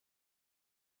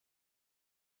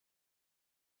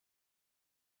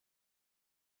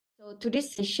So today's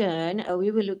session,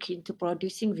 we will look into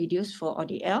producing videos for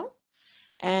ODL,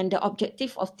 and the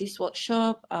objective of this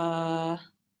workshop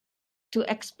to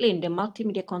explain the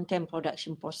multimedia content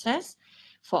production process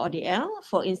for ODL,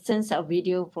 for instance, a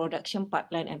video production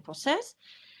pipeline and process.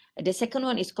 The second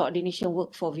one is coordination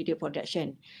work for video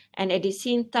production. And at the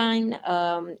same time,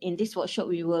 in this workshop,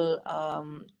 we will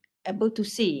able to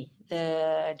see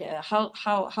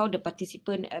how the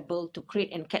participant able to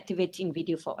create and captivating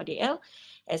video for ODL,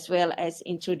 as well as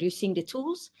introducing the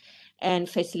tools and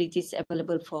facilities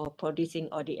available for producing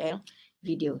ODL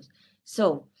videos.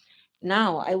 So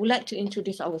now I would like to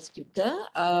introduce our speaker.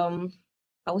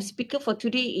 Our speaker for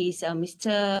today is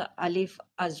Mr.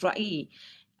 Aliffazraie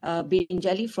bin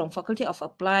Jali from Faculty of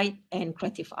Applied and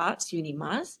Creative Arts,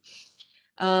 UNIMAS.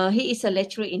 He is a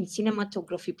lecturer in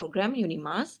cinematography program,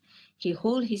 UNIMAS. He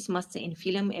holds his master in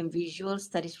film and visual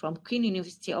studies from Queen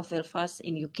University of Belfast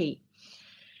in UK.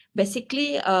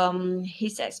 Basically,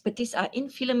 his expertise are in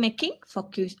filmmaking,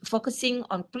 focusing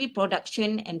on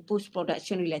pre-production and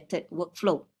post-production related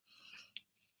workflow.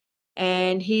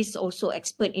 And he's also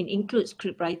expert in includes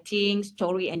script writing,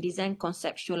 story and design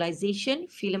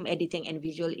conceptualization, film editing and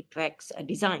visual effects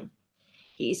design.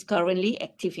 He is currently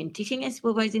active in teaching and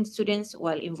supervising students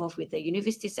while involved with the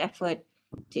university's effort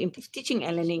to improve teaching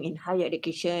and learning in higher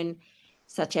education,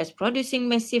 such as producing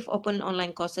massive open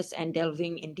online courses and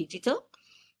delving in digital,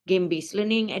 game-based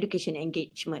learning, education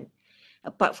engagement.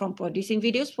 Apart from producing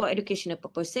videos for educational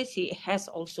purposes, he has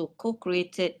also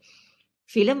co-created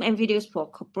film and videos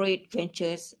for corporate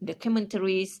ventures,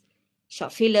 documentaries,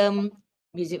 short film,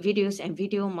 music videos, and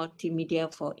video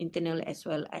multimedia for internal as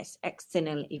well as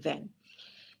external event.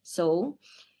 So,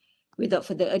 without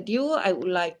further ado, I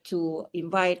would like to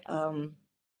invite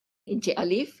Encik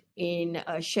Alif in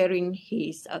sharing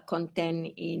his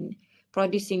content in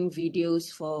producing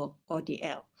videos for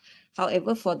ODL.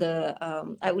 However, for the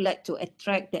I would like to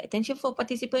attract the attention for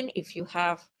participants. If you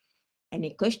have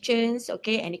any questions,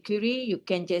 okay, any query, you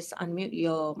can just unmute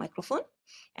your microphone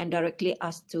and directly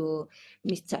ask to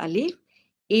Mr. Alif.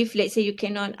 If let's say you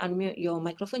cannot unmute your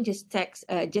microphone, just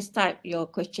type your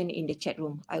question in the chat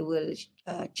room. I will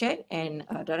check and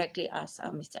directly ask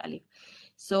Mr. Alif.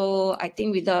 So I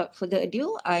think without further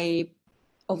ado,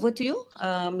 over to you,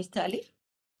 Mr. Alif.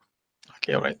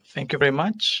 Okay, all right. Thank you very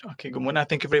much. Okay, good morning.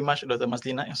 Thank you very much, Dr.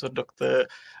 Maslina and so Dr.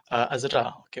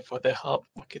 Azra, okay, for the help,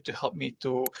 okay, to help me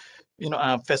to,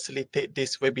 facilitate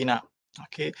this webinar.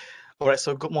 Okay, all right.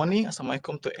 So good morning.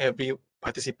 Assalamualaikum to every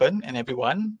participant and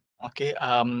everyone. Okay,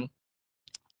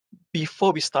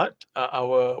 before we start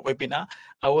our webinar,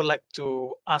 I would like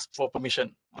to ask for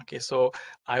permission. Okay, so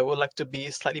I would like to be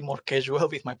slightly more casual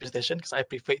with my presentation because I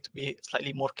prefer it to be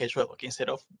slightly more casual, okay, instead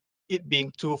of it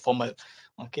being too formal.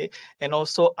 Okay, and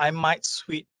also I might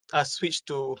switch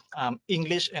to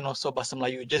English and also Bahasa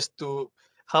Melayu just to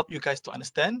help you guys to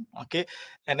understand. Okay,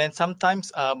 and then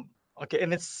sometimes okay,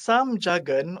 and then some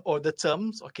jargon or the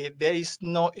terms, okay, there is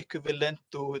no equivalent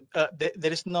to,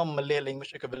 there is no Malay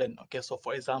language equivalent. Okay, so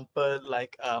for example,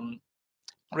 like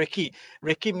recce.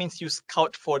 Recce means you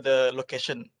scout for the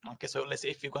location. Okay, so let's say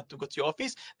if you want to go to your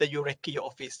office, then you recce your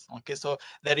office. Okay, so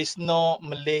there is no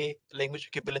Malay language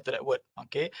equivalent to that word.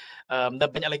 Okay, dan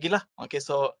banyak lagi lah. Okay,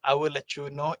 so I will let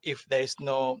you know if there is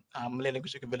no Malay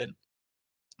language equivalent.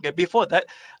 Okay, before that,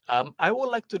 I would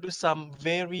like to do some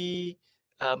very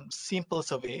simple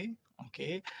survey.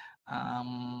 Okay.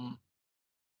 All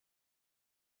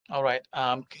right.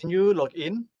 Can you log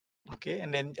in? Okay,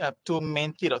 and then to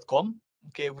menti.com.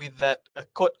 Okay, with that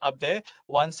code up there,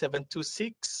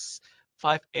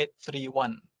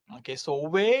 17265831. Okay, so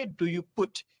where do you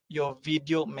put your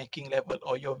video making level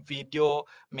or your video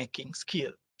making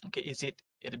skill? Okay, is it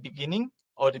at the beginning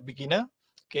or the beginner?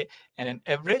 Okay, and then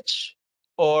average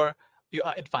or you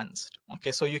are advanced? Okay,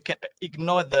 so you can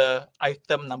ignore the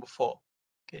item number 4.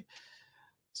 Okay,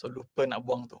 so lupa nak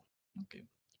buang tu. Okay.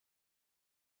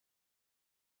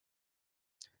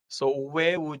 So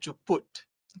where would you put,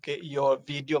 okay, your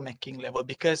video making level?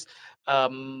 Because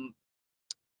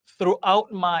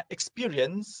throughout my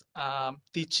experience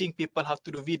teaching people how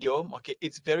to do video, okay,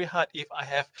 it's very hard if I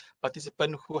have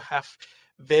participants who have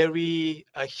very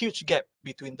huge gap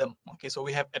between them. Okay, so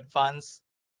we have advanced,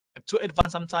 too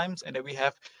advanced sometimes, and then we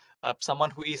have someone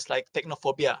who is like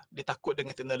technophobia, dia takut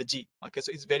dengan technology. Okay,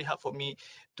 so it's very hard for me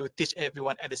to teach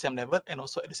everyone at the same level and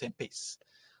also at the same pace.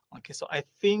 Okay, so I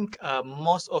think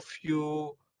most of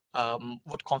you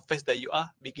would confess that you are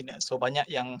beginner. So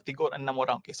banyak yang 3 orang 6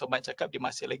 orang. Okay, so banyak cakap dia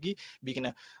masih lagi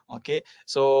beginner. Okay,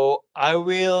 so I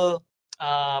will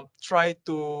try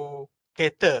to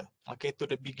cater, okay, to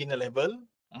the beginner level.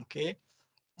 Okay,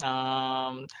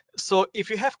 So if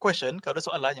you have question, kalau ada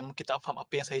soalan yang kita faham apa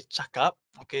yang saya cakap,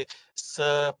 okay,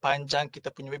 sepanjang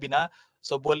kita punya webinar,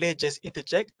 so boleh just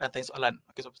interject dan tanya soalan.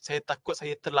 Okay, so saya takut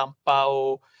saya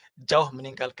terlampau jauh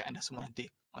meninggalkan anda semua nanti.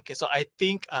 Okay, so I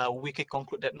think we can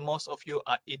conclude that most of you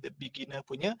are in the beginner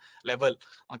punya level.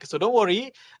 Okay, so don't worry.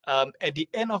 At the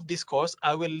end of this course,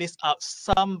 I will list out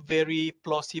some very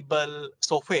plausible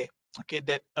software, okay,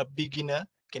 that a beginner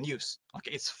can use.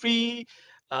 Okay, it's free.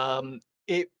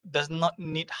 It does not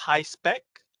need high spec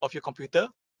of your computer,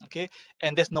 okay,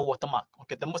 and there's no watermark.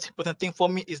 Okay, the most important thing for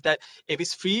me is that if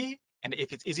it's free and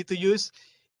if it's easy to use,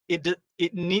 it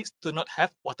needs to not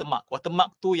have watermark.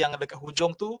 Watermark tu yang dekat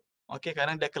hujung tu, okay,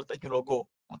 kadang dia akan letak logo,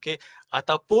 okay,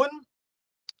 ataupun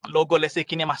logo let's say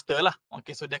KineMaster lah,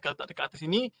 okay, so dia akan letak dekat atas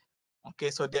sini, okay,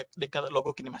 so dia akan letak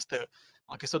logo KineMaster.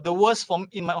 Okay, so the worst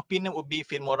form in my opinion would be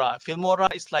Filmora.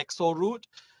 Filmora is like so rude.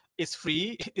 It's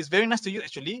free. It's very nice to use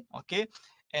actually. Okay.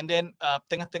 And then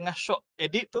tengah-tengah shot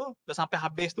edit tu, dah sampai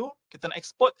habis tu, kita nak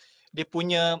export, dia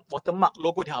punya watermark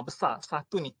logo dia besar.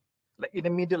 Satu ni. Like in the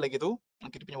middle lagi tu,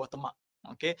 okay, dia punya watermark.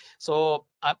 Okay. So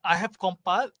I have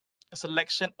compiled a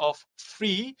selection of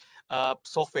free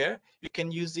software. You can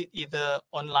use it either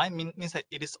online, means that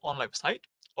it is on website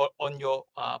or on your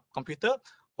computer,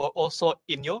 or also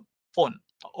in your phone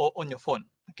or on your phone.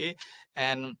 Okay.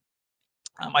 And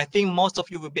I think most of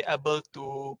you will be able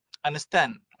to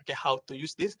understand, okay, how to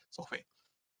use this software.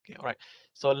 Okay, all right.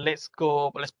 So let's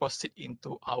proceed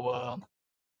into our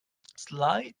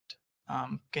slide.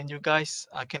 Can you guys,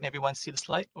 can everyone see the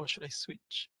slide, or should I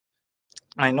switch?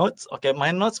 My notes, okay,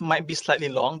 my notes might be slightly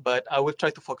long, but I will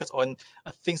try to focus on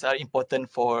things that are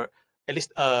important for at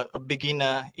least a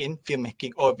beginner in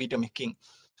filmmaking or video making.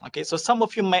 Okay, so some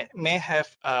of you may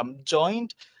have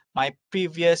joined my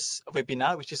previous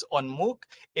webinar, which is on MOOC.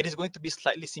 It is going to be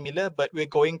slightly similar, but we're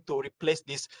going to replace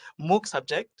this MOOC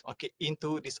subject, okay,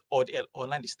 into this ODL,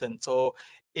 online distance. So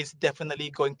it's definitely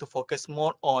going to focus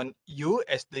more on you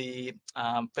as the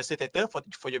facilitator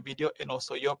for your video and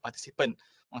also your participant,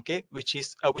 okay, which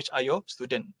are your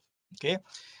student. Okay,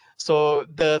 so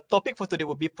the topic for today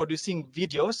will be producing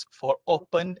videos for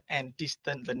open and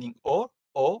distant learning, or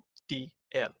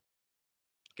ODL.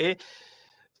 Okay,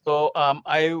 so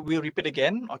I will repeat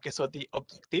again. Okay, so the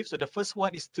objective. So the first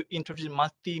one is to introduce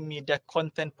multimedia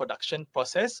content production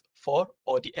process for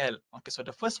ODL. Okay, so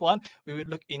the first one, we will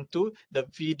look into the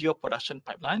video production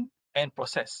pipeline and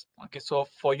process. Okay, so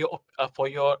for your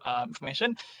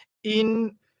information,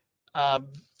 in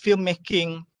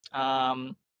filmmaking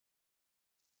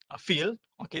field,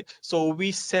 okay, so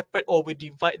we separate or we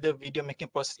divide the video making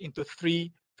process into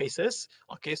 3 phases.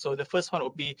 Okay, so the first one will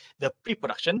be the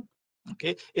pre-production.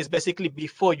 Okay, it's basically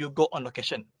before you go on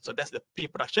location. So that's the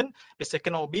pre-production. The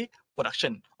second one will be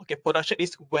production. Okay, production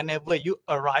is whenever you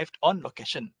arrived on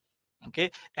location. Okay,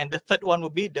 and the third one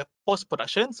will be the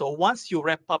post-production. So once you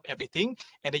wrap up everything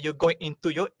and then you're going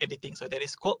into your editing, so that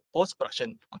is called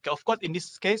post-production. Okay, of course, in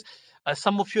this case,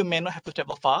 some of you may not have to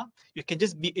travel far. You can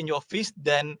just be in your office.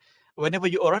 Then whenever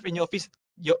you arrive in your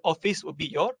office will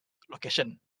be your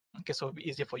location. Okay, so it'll be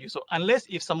easier for you. So unless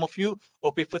if some of you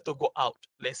will prefer to go out,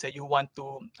 let's say you want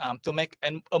to make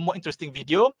a more interesting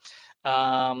video,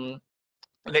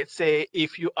 let's say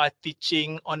if you are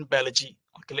teaching on biology,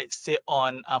 okay, let's say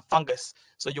on fungus,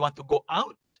 so you want to go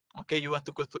out, okay, you want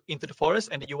to go into the forest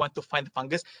and you want to find the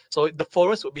fungus, so the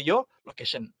forest will be your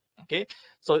location. Okay,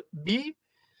 so B,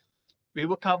 we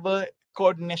will cover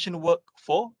coordination work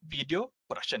for video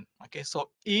production. Okay,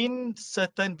 so in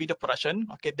certain video production,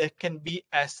 okay, there can be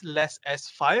as less as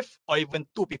 5 or even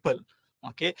 2 people.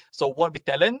 Okay, so one will be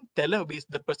talent will be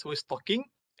the person who is talking,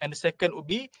 and the second will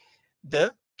be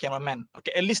the cameraman.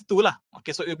 Okay, at least 2 lah.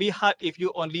 Okay, so it will be hard if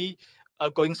you only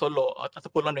going solo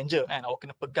ataupun lone ranger kan, awak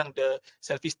kena pegang the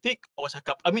selfie stick, awak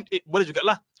cakap, I mean it boleh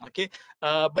jugalah. Okay,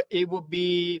 but it will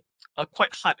be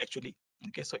quite hard actually.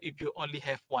 Okay, so if you only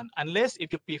have one, unless if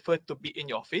you prefer to be in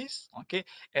your office, okay,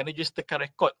 and you just tekan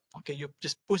record, okay, you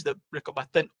just push the record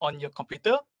button on your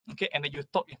computer, okay, and then you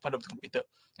talk in front of the computer.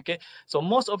 Okay, so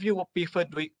most of you will prefer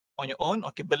doing on your own.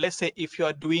 Okay, but let's say if you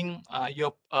are doing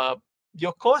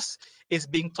your course is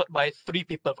being taught by 3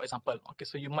 people, for example. Okay,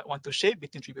 so you might want to share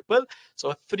between 3 people.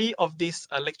 So 3 of these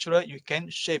lecturer, you can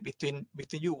share between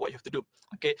you what you have to do.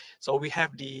 Okay, so we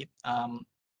have the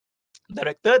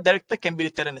director can be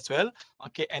the talent as well.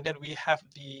 Okay, and then we have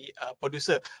the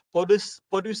producer.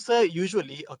 Producer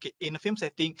usually, okay, in a film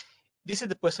setting, this is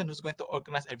the person who's going to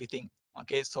organize everything.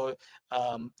 Okay, so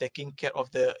taking care of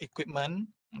the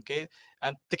equipment. Okay,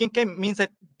 and taking care means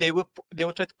that they will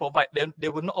try to provide. They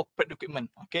will not operate the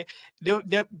equipment. Okay,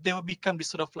 they will become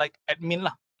this sort of like admin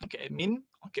lah. okay, admin,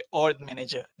 okay, or the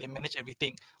manager. They manage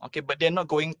everything, okay, but they're not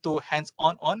going to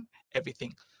hands-on on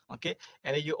everything, okay.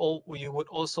 And then you would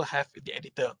also have the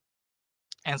editor,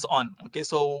 and so on. Okay,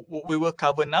 so we will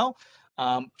cover now.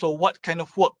 So what kind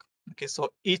of work? Okay, so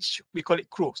we call it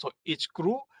crew. So each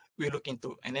crew we look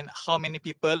into, and then how many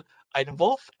people are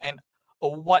involved, and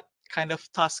what kind of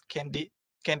task can they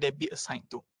be assigned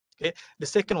to? Okay, the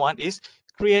second one is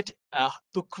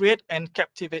to create and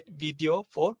captivate video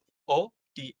for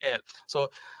ODL. So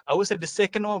I would say the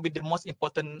second one will be the most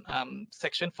important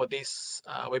section for this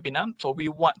webinar. So we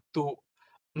want to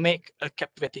make a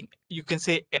captivating, you can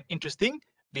say an interesting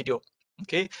video.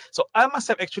 Okay, so I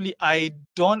myself actually I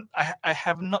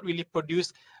have not really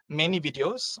produced many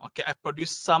videos. Okay, I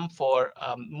produced some for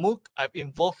MOOC. I've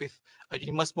involved with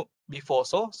UNIMAS MOOC before,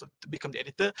 so to become the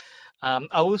editor.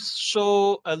 I will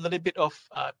show a little bit of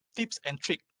tips and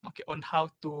trick, okay, on how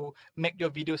to make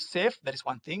your video safe. That is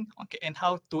one thing. Okay, and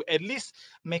how to at least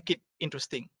make it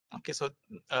interesting. Okay, so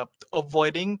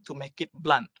avoiding to make it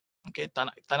blunt. Okay,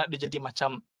 tak nak dia jadi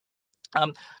macam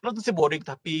not to say boring,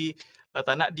 tapi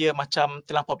tak nak dia macam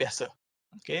terlampau biasa.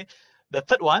 Okay. The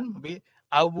third one will be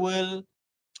I will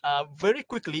very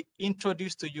quickly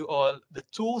introduce to you all the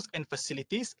tools and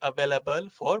facilities available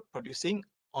for producing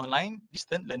online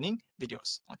distant learning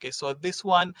videos. Okay, so this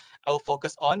one I will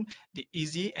focus on the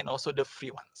easy and also the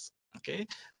free ones. Okay,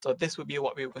 so this will be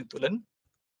what we're going to learn.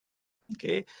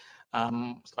 Okay,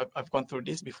 so I've gone through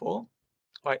this before.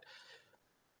 Right.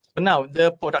 But now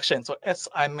the production. So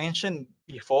as I mentioned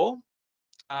before,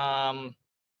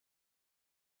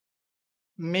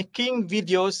 making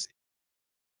videos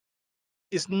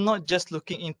is not just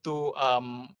looking into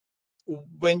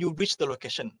when you reach the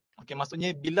location. Okay,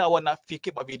 maksudnya bila awak nak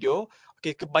fikir buat video,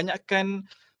 okay, kebanyakan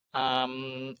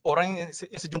orang yang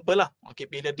sejumpa lah. Okay,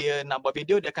 bila dia nak buat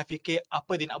video, dia akan fikir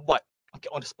apa dia nak buat.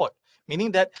 Okay, on the spot.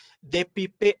 Meaning that they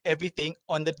prepare everything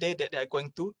on the day that they are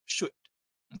going to shoot.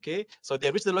 Okay, so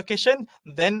they reach the location,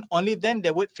 then only then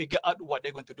they would figure out what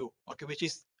they're going to do. Okay, which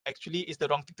is actually is the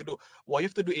wrong thing to do. What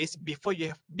you have to do is before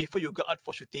you go out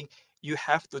for shooting, you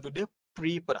have to do the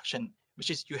pre-production, which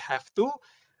is you have to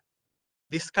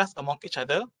discuss among each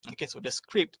other. Okay, so the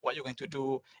script, what you're going to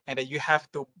do, and then you have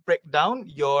to break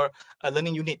down your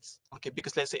learning units. Okay,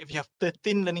 because let's say if you have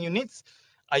 13 learning units,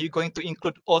 are you going to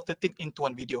include all 13 into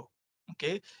one video?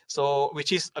 Okay, so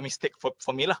which is a mistake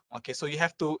for me lah. Okay, so you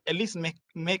have to at least make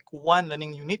one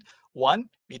learning unit one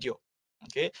video.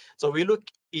 Okay, so we look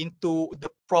into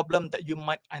the problem that you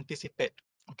might anticipate,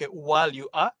 okay, while you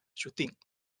are shooting.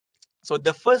 So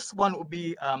the first one would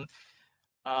be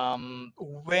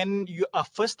when you are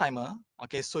first timer,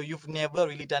 okay, so you've never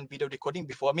really done video recording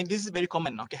before. I mean, this is very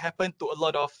common, okay, happened to a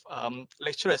lot of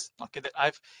lecturers, okay, that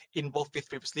I've involved with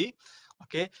previously.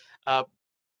 Okay,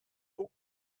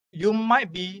 you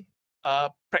might be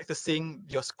practicing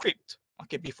your script,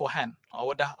 okay, beforehand.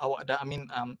 Awak dah, I mean,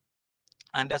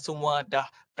 anda semua dah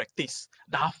practice,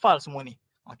 dah hafal semua ni,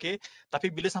 okay.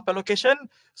 Tapi bila sampai location,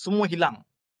 semua hilang.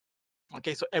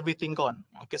 Okay, so everything gone.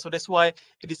 Okay, so that's why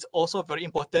it is also very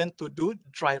important to do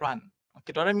dry run.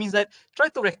 Okay, dry run means that try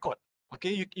to record.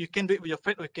 Okay, you can do it with your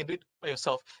friend or you can do it by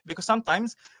yourself. Because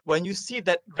sometimes when you see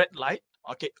that red light,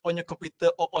 okay, on your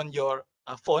computer or on your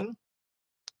phone,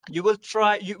 you will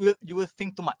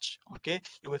think too much. Okay,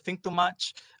 you will think too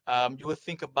much. You will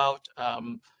think about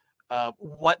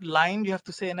what line you have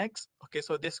to say next. Okay,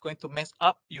 so this is going to mess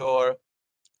up your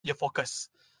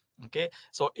focus. Okay,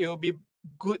 so it will be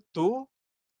good to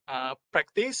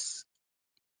practice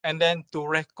and then to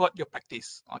record your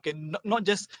practice. Okay, not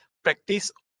just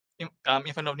practice in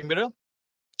front of the mirror,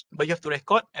 but you have to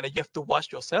record and then you have to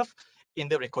watch yourself in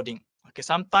the recording. Okay,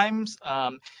 sometimes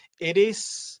it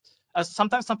is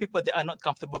sometimes some people they are not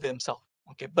comfortable with themselves.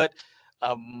 Okay, but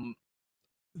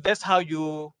that's how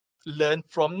you learn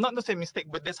from, not to say mistake,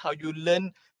 but that's how you learn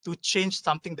to change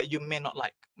something that you may not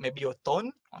like, maybe your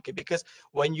tone. Okay, because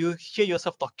when you hear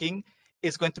yourself talking,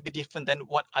 it's going to be different than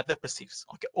what other perceives,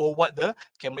 okay, or what the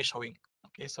camera is showing.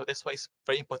 Okay, so that's why it's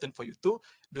very important for you to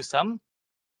do some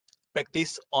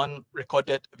practice on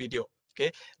recorded video. Okay,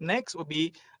 next will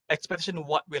be expectation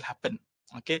what will happen.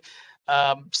 Okay,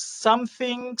 some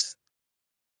things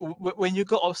when you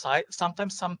go outside,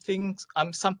 sometimes something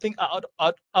are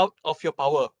out of your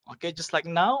power. Okay, just like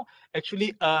now,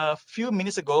 actually a few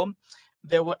minutes ago,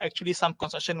 there were actually some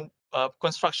construction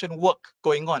work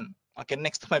going on. Okay,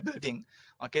 next to my building.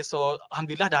 Okay, so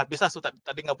alhamdulillah dah habis lah, so tak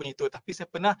dengar bunyi tu. Tapi saya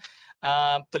pernah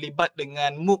terlibat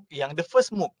dengan MOOC yang the first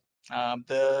MOOC,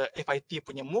 the FIT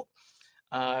punya MOOC,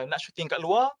 nak shooting kat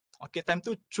luar. Okay, time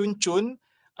tu cun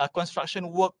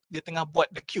construction work dia tengah buat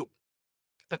the cube.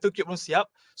 tentu kit belum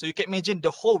siap. So you can imagine the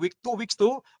whole week, 2 weeks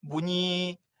tu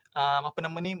bunyi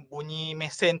bunyi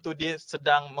mesin tu dia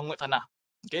sedang menguat tanah.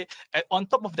 Okay, and on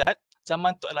top of that,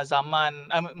 zaman tu adalah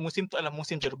musim tu adalah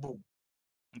musim jerbu.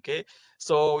 Okay,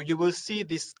 so you will see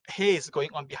this haze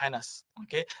going on behind us.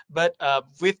 Okay, but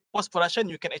with post production,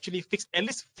 you can actually at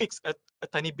least fix a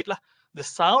tiny bit lah. The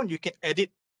sound you can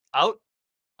edit out.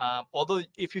 Although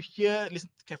if you listen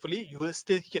carefully, you will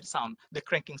still hear the sound, the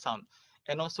cranking sound,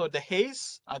 and also the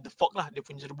haze, the fog lah, dia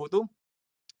punya jerbu tu.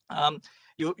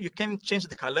 You can change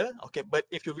the color, okay, but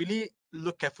if you really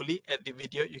look carefully at the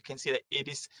video, you can see that it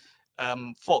is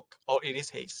fog or it is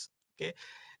haze. Okay,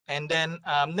 and then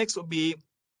next would be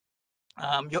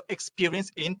your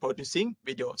experience in producing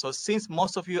video. So since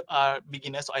most of you are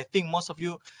beginners, so I think most of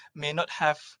you may not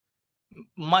have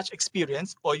much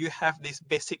experience or you have this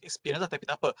basic experience tapi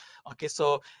tak apa. Okay,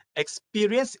 so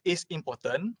experience is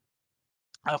important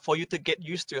for you to get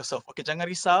used to yourself. Okay, jangan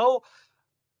risau.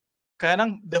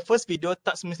 Kadang the first video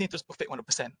tak semestinya terus perfect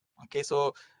 100%. Okay,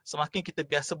 so semakin kita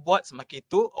biasa buat, semakin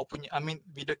itu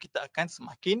video kita akan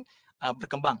semakin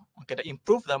berkembang. Okay, dah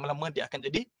improve, lama-lama dia akan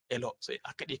jadi elok. So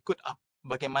akan ikut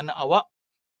bagaimana awak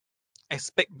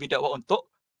expect video awak untuk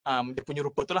dia punya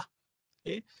rupa tu lah.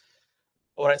 Okay.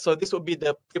 Alright, so this will be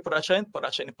the pre-production,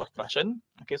 production, and post-production.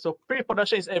 Okay, so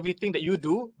pre-production is everything that you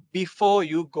do before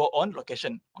you go on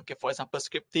location. Okay, for example,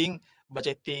 scripting,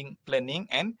 budgeting, planning,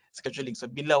 and scheduling. So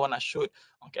bila awak nak shoot,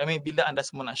 okay, bila anda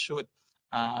semua nak shoot,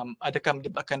 adakah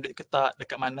melibatkan duit ke tak,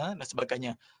 dekat mana, dan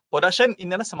sebagainya. Production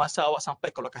ini adalah semasa awak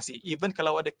sampai ke lokasi. Even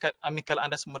kalau awak dekat, kalau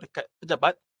anda semua dekat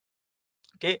pejabat,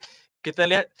 okay, kita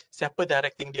lihat siapa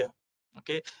directing dia.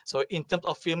 Okay, so in terms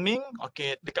of filming,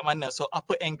 okay, dekat mana, so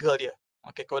apa angle dia.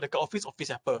 Okay, kalau dekat office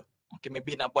siapa? Okay,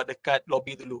 maybe nak buat dekat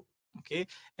lobby dulu. Okay,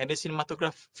 and the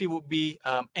cinematography would be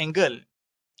angle.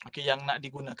 Okay, yang nak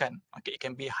digunakan. Okay, it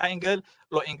can be high angle,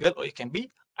 low angle, or it can be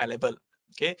eye level.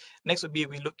 Okay, next would be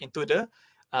we look into the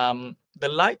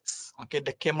lights. Okay,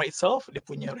 the camera itself, dia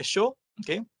punya ratio.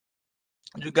 Okay,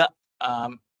 juga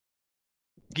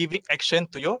giving action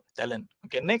to your talent.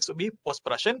 Okay, next would be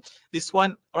post-production. This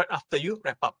one right after you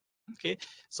wrap up. Okay,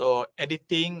 so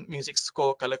editing, music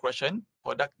score, color correction,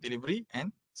 product delivery,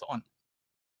 and so on.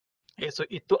 Okay, so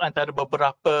itu antara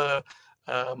beberapa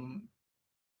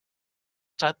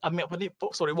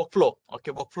workflow.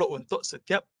 Okay, workflow untuk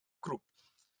setiap group.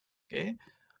 Okay,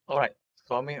 alright.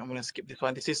 So I'm gonna skip this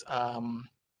one. This is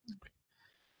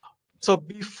so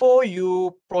before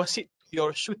you proceed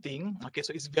your shooting, okay,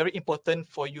 so it's very important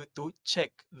for you to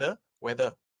check the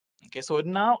weather. Okay, so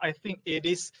now I think it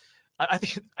is, I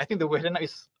think the weather now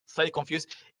is slightly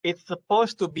confused. It's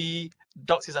supposed to be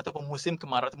drought season ataupun musim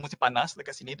kemarau atau musim panas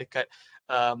dekat sini, dekat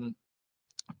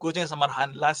Kujang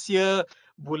Samarahan. Last year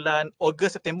bulan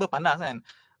August September panas kan.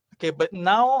 Okay, but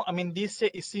now this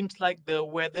year it seems like the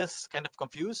weather's kind of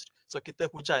confused. So kita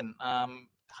hujan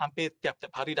hampir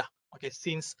tiap-tiap hari dah. Okay,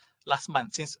 since last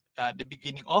month, since the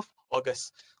beginning of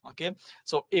August. Okay,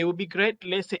 so it would be great,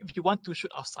 let's say if you want to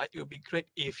shoot outside, it would be great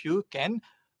if you can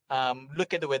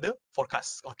look at the weather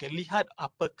forecast. Okay, lihat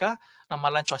apakah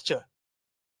ramalan cuaca.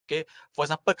 Okay, for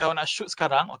example kalau nak shoot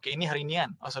sekarang, okay, ini hari ini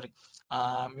kan,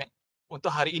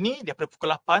 untuk hari ini daripada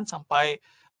pukul 8 sampai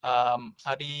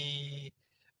hari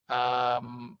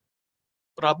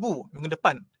Rabu minggu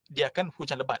depan dia akan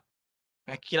hujan lebat,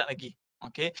 kilat lagi.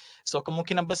 Okay, so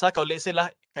kemungkinan besar kalau let's say lah,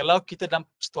 kalau kita dalam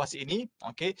situasi ini,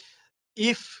 okay,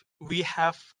 if we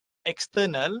have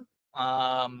external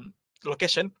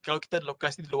location, kalau kita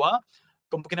lokasi di luar,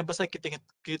 kemungkinan besar kita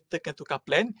kena tukar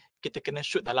plan, kita kena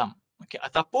shoot dalam. Okay,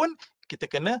 ataupun kita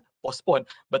kena postpone.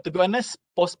 But to be honest,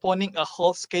 postponing a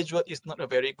whole schedule is not a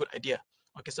very good idea.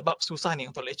 Okay, sebab susah ni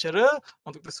untuk lecturer,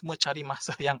 untuk kita semua cari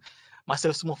masa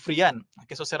semua free kan.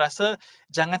 Okay, so saya rasa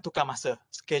jangan tukar masa,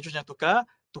 schedule jangan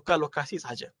tukar lokasi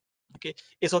sahaja. Okay,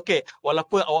 it's okay.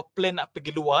 Walaupun awak plan nak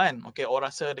pergi luar kan, okay, orang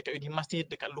rasa dekat UNIMAS ni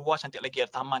dekat luar cantik lagi,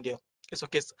 ada taman dia. It's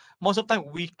okay. Most of the time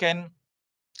we can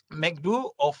make do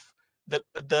of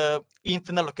the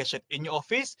internal location in your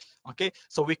office. Okay,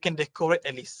 so we can decorate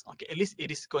at least. Okay, at least it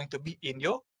is going to be in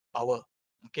your power.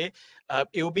 Okay,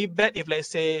 it will be bad if let's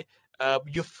say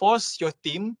you force your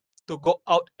team to go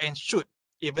out and shoot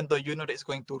even though you know that it's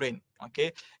going to rain.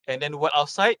 Okay, and then while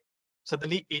outside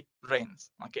suddenly it rains.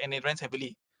 Okay, and it rains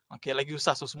heavily. Okay, lagi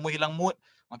susah, so semua hilang mood.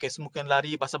 Okay, semua kena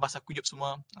lari, basah-basah kuyup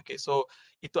semua. Okay, so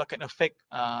itu akan affect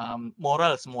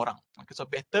moral semua orang. Okay, so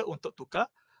better untuk tukar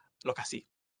lokasi.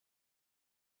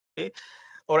 Okay,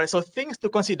 alright, so things to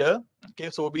consider.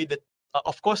 Okay, so will be the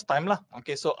of course time lah.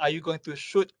 Okay, so are you going to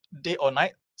shoot day or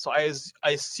night? So I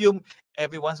assume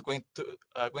everyone's going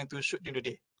to shoot during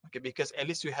the day. Okay, because at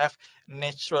least you have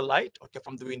natural light, okay,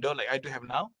 from the window like I do have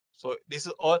now. So this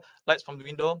is all lights from the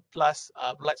window plus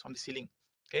lights from the ceiling.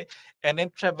 Okay, and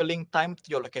then traveling time to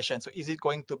your location. So is it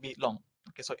going to be long?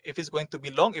 Okay, so if it's going to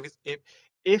be long, if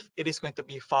it is going to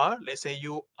be far, let's say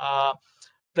you are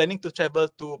planning to travel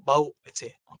to Bau, let's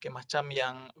say, okay, macam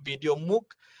yang video MOOC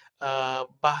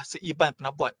bahasa Iban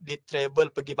pernah buat, dia travel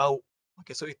pergi Bau.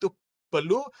 Okay, so itu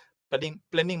perlu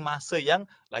planning masa yang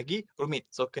lagi rumit.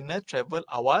 So kena travel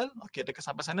awal, okay, dekat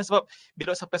sampai sana sebab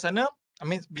bila sampai sana, I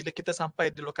mean bila kita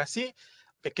sampai di lokasi,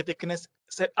 okay, kita kena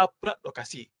set up pula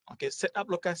lokasi. Okay, set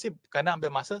up lokasi kadang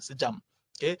ambil masa sejam.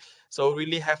 Okay, so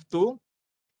really have to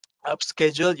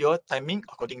schedule your timing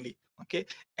accordingly. Okay,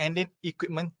 and then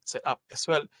equipment setup as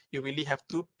well. You really have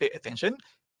to pay attention,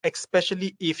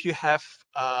 especially if you have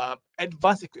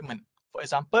advanced equipment. For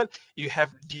example, you have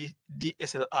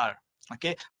DSLR,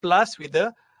 okay, plus with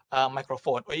the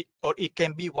microphone, or it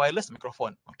can be wireless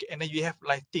microphone. Okay, and then you have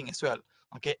lighting as well.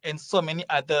 Okay, and so many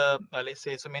other, let's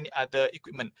say, so many other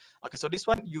equipment. Okay, so this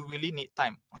one you really need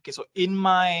time. Okay, so in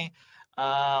my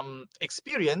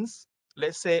experience,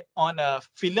 let's say on a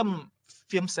film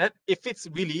set, if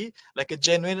it's really like a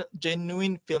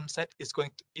genuine film set, is going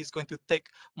to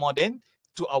take more than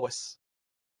 2 hours.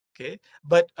 Okay,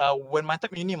 but when my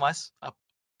time in UNIMAS,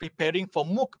 preparing for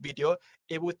MOOC video,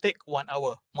 it would take 1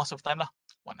 hour most of the time lah,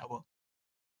 1 hour.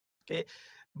 Okay,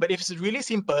 but if it's really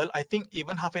simple, I think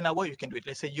even half an hour you can do it.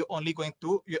 Let's say you're only going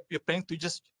to, you're planning to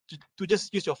just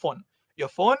use your phone,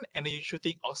 and then you're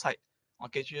shooting outside.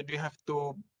 Okay, so you have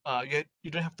to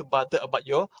you don't have to bother about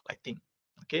your lighting.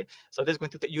 Okay, so that's going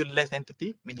to take you less than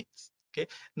 30 minutes. Okay,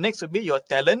 next will be your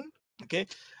talent. Okay,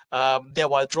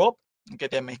 their wardrobe. Okay,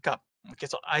 their makeup. Okay,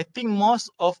 so I think most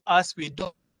of us, we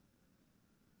don't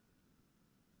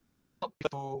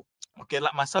to, okay,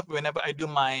 like myself, whenever I do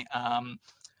my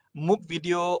MOOC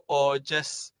video or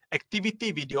just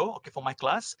activity video, okay, for my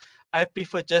class, I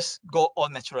prefer just go all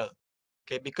natural.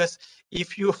 Okay, because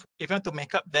if you want to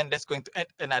make up, then that's going to add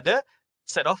another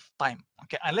set of time.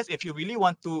 Okay, unless if you really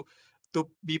want to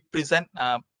be present,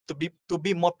 to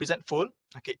be more presentful,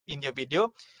 okay, in your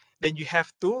video, then you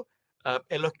have to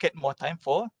allocate more time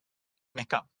for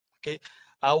makeup. Okay,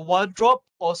 wardrobe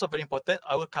also very important.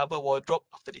 I will cover wardrobe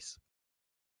after this.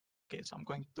 Okay, so I'm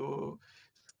going to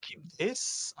keep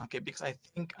this, okay, because I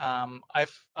think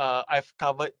I've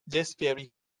covered this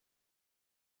very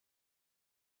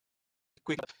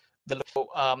quick.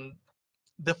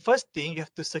 The first thing, you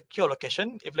have to secure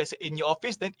location. If let's say in your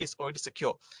office, then it's already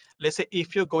secure. Let's say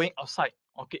if you're going outside,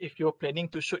 okay, if you're planning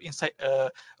to shoot inside a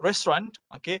restaurant,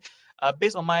 okay,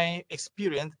 based on my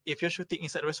experience, if you're shooting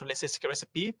inside a restaurant, let's say secret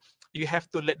recipe, you have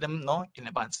to let them know in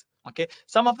advance. Okay,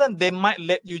 some of them, they might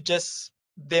let you pass,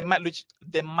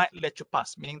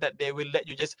 meaning that they will let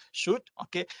you just shoot.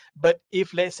 Okay, but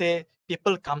if let's say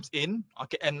people comes in,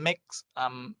 okay, and makes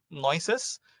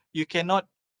noises, you cannot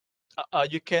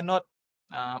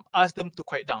ask them to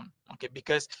quiet down, okay,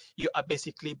 because you are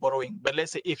basically borrowing. But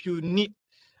let's say if you need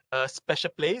a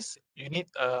special place, you need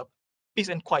peace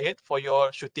and quiet for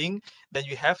your shooting, then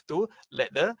you have to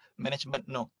let the management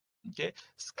know. Okay,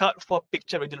 scout for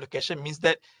picture ready location means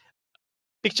that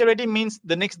picture ready means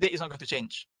the next day is not going to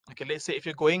change. Okay, let's say if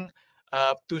you're going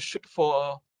to shoot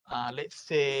for let's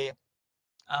say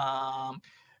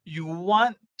you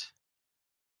want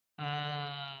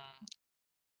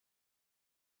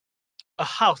a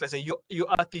house. Let's say you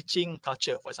are teaching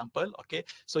culture, for example. Okay,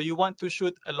 so you want to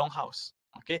shoot a long house.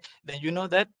 Okay, then you know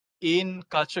that in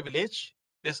culture village,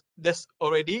 there's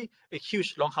already a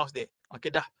huge long house there. Okay,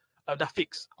 dah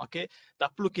fix. Okay,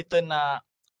 tak perlu kita nak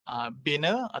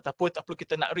bina ataupun tak perlu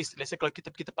kita nak risk. Let's say kalau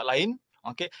kita pergi tempat lain,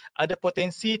 okay, ada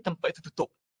potensi tempat itu tutup.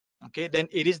 Okay, then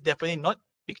it is definitely not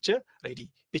picture ready.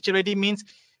 Picture ready means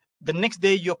the next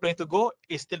day you're planning to go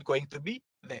is still going to be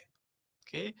there.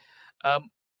 Okay,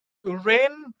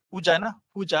 rain,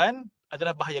 hujan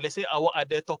adalah bahaya. Let's say awak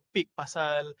ada topik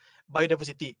pasal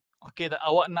biodiversity, okay, dan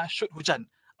awak nak shoot hujan.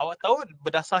 Awak tahu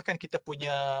berdasarkan kita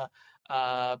punya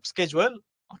schedule,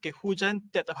 okay, hujan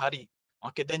tiap-tiap hari.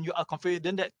 Okay, then you are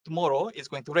confident that tomorrow is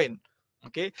going to rain.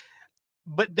 Okay,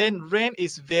 but then rain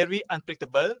is very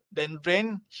unpredictable. Then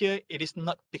rain here, it is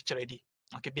not picture ready.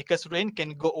 Okay, because rain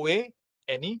can go away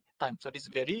any time. So this is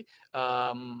very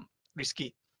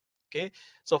risky. Okay,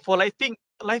 so for lighting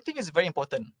is very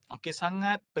important. Okay,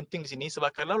 sangat penting di sini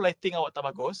sebab kalau lighting awak tak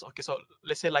bagus, okay, so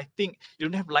let's say lighting, you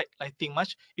don't have lighting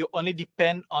much, you only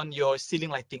depend on your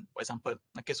ceiling lighting, for example.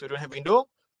 Okay, so you don't have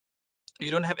window,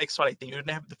 you don't have extra lighting, you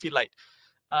don't have the field light.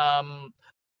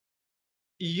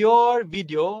 Your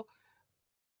video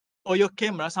or your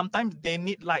camera, sometimes they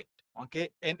need light.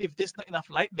 okay, and if there's not enough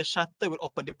light, the shutter will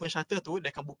open. Dia punya shutter tu dia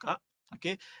akan buka,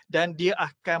 okay, dan dia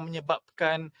akan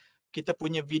menyebabkan kita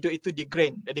punya video itu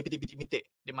di-grain, dia bintik-bintik,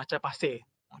 dia macam pasir,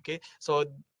 okay. So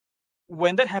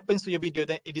when that happens to your video,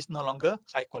 then it is no longer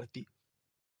high quality.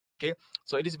 Okay,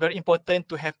 so it is very important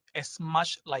to have as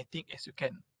much lighting as you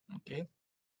can. Okay,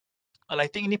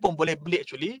 lighting ini pun boleh beli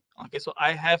actually. Okay, so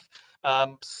I have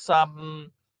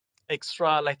some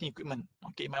extra lighting equipment.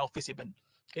 Okay, in my office even.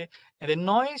 Okay, and the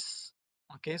noise.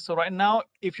 Okay, so right now,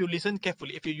 if you listen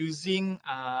carefully, if you're using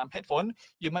headphone,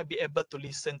 you might be able to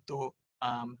listen to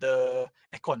the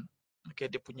aircon. Okay,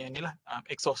 dia punya ni lah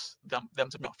exhaust dalam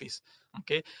sebuah office.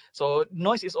 Okay, so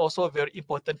noise is also very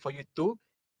important for you to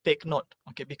take note.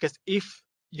 Okay, because if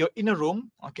you're in a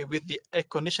room, okay, with the air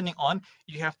conditioning on,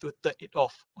 you have to turn it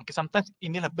off. Okay, sometimes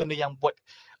inilah benda yang buat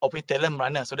our talent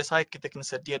merana. So that's why kita kena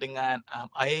sedia dengan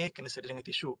air, kena sedia dengan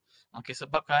tisu. Okay,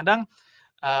 sebab kadang-kadang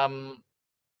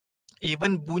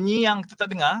even bunyi yang kita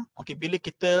tak dengar, okay, bila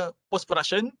kita post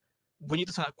production, bunyi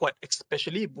itu sangat kuat,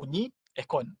 especially bunyi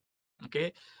aircon.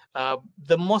 Okay,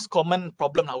 the most common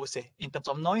problem I would say in terms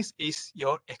of noise is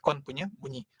your aircon punya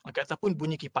bunyi, okay, ataupun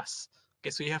bunyi kipas. Okay,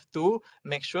 so you have to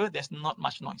make sure there's not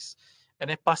much noise.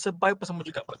 And then passerby pun sama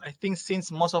juga. But I think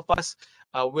since most of us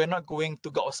we're not going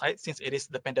to go outside since it is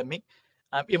the pandemic.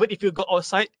 Even if you go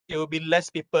outside, it will be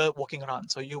less people walking around.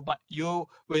 So you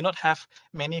will not have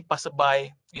many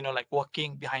passerby, you know, like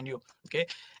walking behind you. Okay,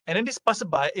 and then this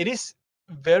passerby, it is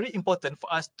very important for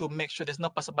us to make sure there's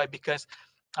no passerby because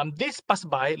this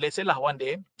passerby, let's say lah one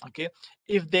day, okay,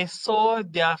 if they saw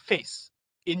their face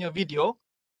in your video,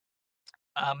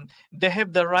 they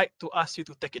have the right to ask you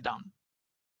to take it down.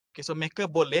 Okay, so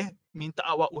mereka boleh minta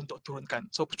awak untuk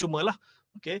turunkan. So percuma lah.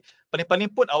 Okay,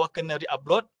 paling-paling pun awak kena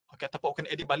re-upload. Okay, ataupun awak kena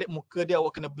edit balik muka dia,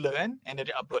 awak kena blur kan, and then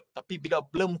re-upload. Tapi bila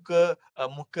blur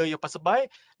muka your passerby,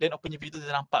 then awak punya video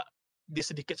dia nampak dia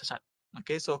sedikit cacat.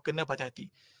 Okay, so kena berhati-hati.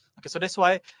 Okay, so that's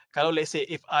why kalau let's say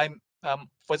if I'm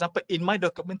for example in my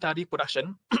documentary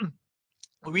production,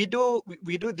 we do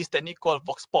this technique called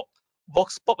vox pop.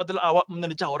 Vox pop adalah awak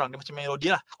menerjah orang, dia macam melodi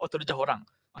lah, awak terjah orang.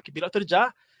 Okay, bila awak terjah,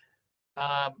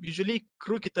 usually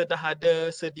kru kita dah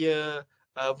ada sedia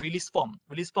release form.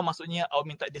 Release form maksudnya awak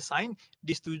minta design,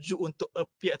 disetujui untuk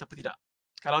appear ataupun tidak.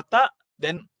 Kalau tak,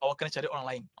 then awak kena cari orang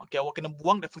lain. Okay, awak kena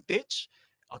buang the footage.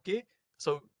 Okay,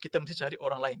 so kita mesti cari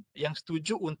orang lain yang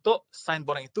setuju untuk sign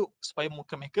borang itu supaya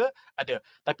muka mereka ada.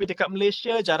 Tapi dekat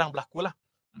Malaysia jarang berlaku lah.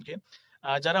 Okay,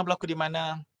 jarang berlaku di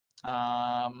mana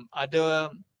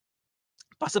ada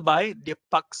passerby dia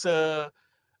paksa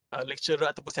lecturer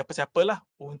ataupun siapa-siapa lah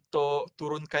untuk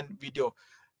turunkan video.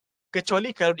 Kecuali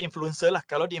kalau di influencer lah.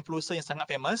 Kalau di influencer yang sangat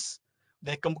famous,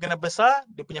 dan kemungkinan besar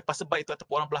dia punya passerby itu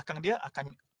ataupun orang belakang dia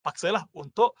akan paksa lah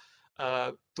untuk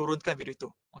turunkan video itu.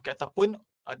 Okay, ataupun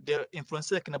the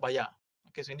influencer kena bayar.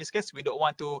 Okay, so in this case, we don't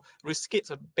want to risk it,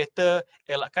 so better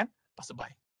elakkan passerby.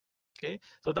 Okay,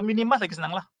 so dalam UNIMAS lagi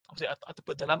senang lah.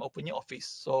 Ataupun dalam punya office.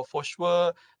 So for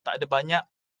sure, tak ada banyak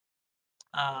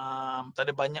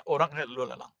orang yang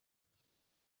lalu lalang.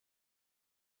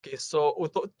 Okay, so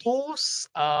untuk tools,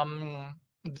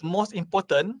 the most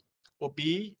important will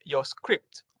be your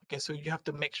script. Okay, so you have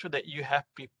to make sure that you have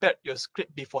prepared your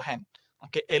script beforehand.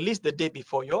 Okay, at least the day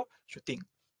before your shooting.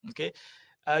 Okay,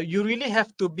 you really have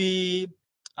to be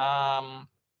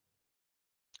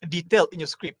detailed in your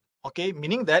script. Okay,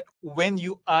 meaning that when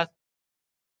you are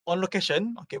on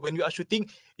location, okay, when you are shooting,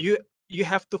 you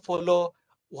have to follow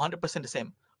 100% the same.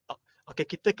 Okay,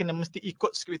 kita kena mesti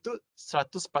ikut skrip itu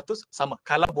 100% sama.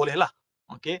 Kalau boleh lah.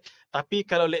 Okay, tapi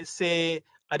kalau let's say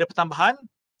ada pertambahan,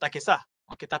 tak kisah.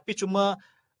 Okay, tapi cuma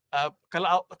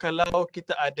kalau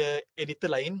kita ada editor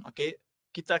lain, okay,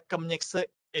 kita akan menyeksa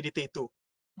editor itu.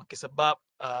 Okay, sebab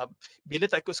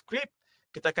bila tak ikut skrip,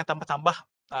 kita akan tambah-tambah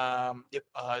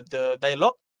the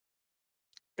dialogue.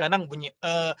 Kadang bunyi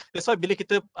that's why bila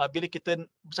kita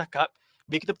bercakap,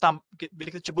 bila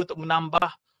kita cuba untuk menambah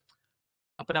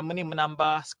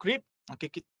menambah skrip, okay,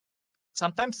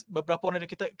 sometimes beberapa orang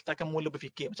dari kita akan mula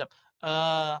berfikir macam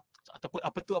ataupun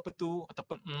apa tu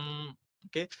ataupun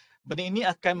okay, benda ini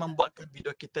akan membuatkan video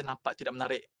kita nampak tidak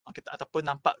menarik, okay, ataupun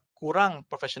nampak kurang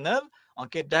profesional,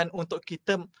 okay, dan untuk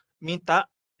kita minta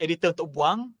editor untuk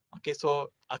buang, okay, so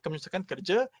akan menyusahkan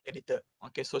kerja editor.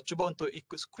 Okay, so cuba untuk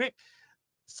ikut skrip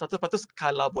 100%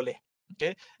 kalau boleh.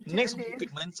 Okay, next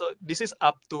equipment, so this is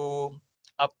up to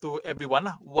everyone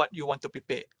lah, what you want to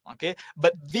prepare. Okay,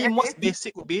 but the most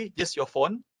basic would be just your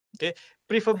phone. Okay,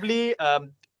 preferably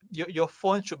your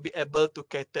phone should be able to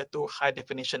cater to high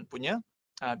definition punya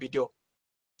video.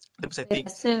 The setting.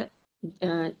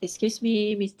 Excuse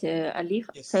me, Mr. Alif.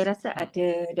 Yes. Saya rasa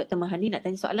ada Dr. Mahani nak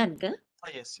tanya soalan ke?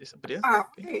 Yes, apa dia?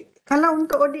 Okay. Kalau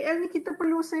untuk ODL ni kita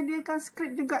perlu sediakan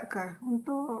skrip juga ke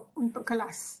untuk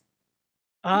kelas?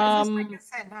 Let's just like a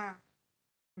set,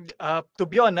 To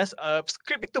be honest,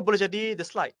 script itu boleh jadi the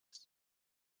slide.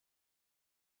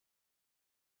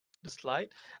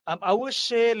 I will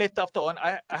share later after on.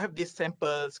 I have this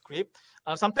sample script.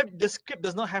 Sometimes the script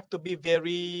does not have to be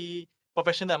very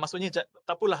professional. Maksudnya tak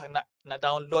apalah nak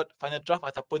download final draft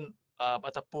ataupun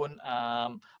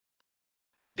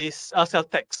this cell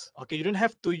text. Okay, you don't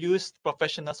have to use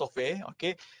professional software.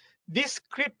 Okay, this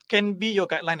script can be your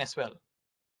guideline as well.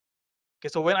 Okay,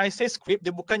 so when I say script,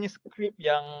 dia bukannya script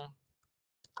yang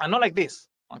not like this.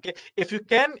 Okay, if you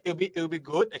can, it'll be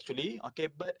good actually.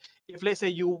 Okay, but if let's say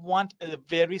you want a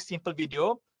very simple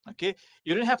video, okay,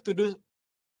 you don't have to do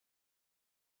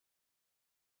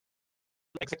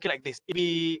exactly like this. It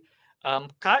be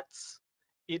cuts.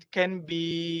 It can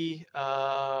be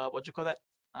what you call that?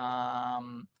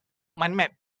 Mind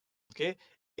map. Okay.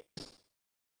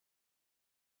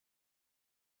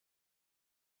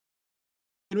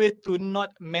 Way to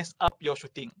not mess up your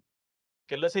shooting.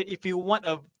 Okay, let's say if you want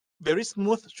a very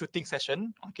smooth shooting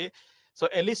session, okay,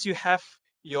 so at least you have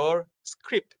your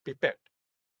script prepared.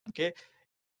 Okay,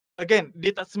 again,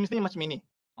 dia tak semestinya macam ini.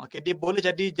 Okay, dia boleh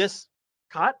jadi just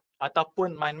cut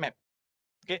ataupun mind map.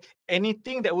 Okay,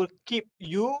 anything that will keep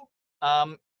you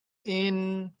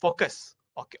in focus,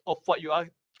 okay, of what you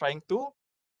are trying to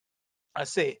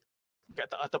say, okay,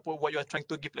 ataupun what you are trying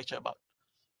to give lecture about.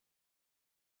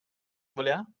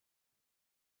 Boleh?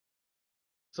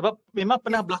 Sebab memang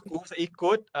pernah berlaku saya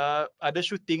ikut ada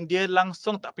shooting dia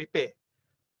langsung tak prepare.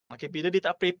 Okay, bila dia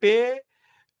tak prepare,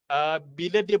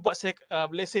 bila dia buat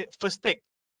let's say first take.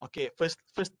 Okay, first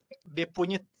take dia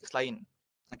punya text lain.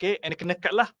 Okay, and dia kena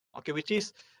cut lah. Okay, which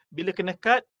is bila kena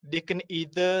cut, dia kena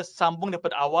either sambung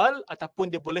daripada awal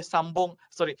ataupun dia boleh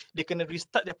dia kena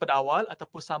restart daripada awal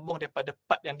ataupun sambung daripada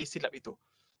part yang disilap itu.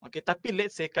 Okay, tapi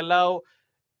let's say kalau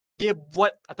dia buat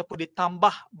ataupun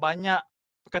ditambah banyak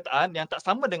perkataan yang tak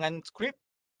sama dengan skrip,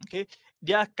 okay,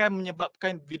 dia akan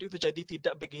menyebabkan video itu jadi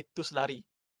tidak begitu selari.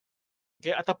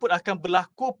 Okay, ataupun akan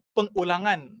berlaku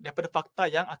pengulangan daripada fakta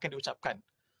yang akan diucapkan.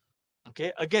 Okay,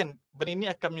 again, benda ini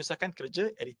akan menyusahkan kerja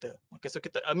editor. Okay, so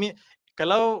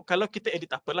kalau kita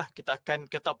edit apalah, kita akan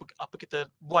kata apa kita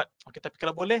buat. Okay, tapi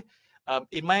kalau boleh,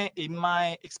 in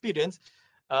my experience,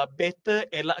 better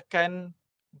elakkan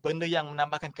benda yang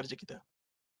menambahkan kerja kita.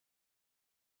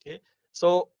 Okay,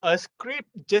 so a script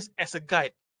just as a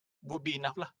guide would be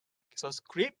enough lah. So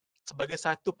script sebagai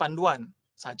satu panduan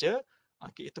saja,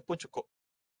 okay, itu pun cukup.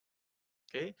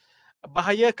 Okay,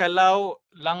 bahaya kalau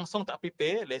langsung tak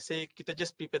prepare, let's say kita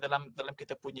just prepare dalam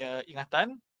kita punya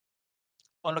ingatan,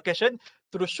 on location,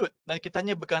 terus shoot dan kita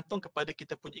hanya bergantung kepada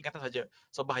kita punya ingatan saja.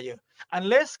 So bahaya.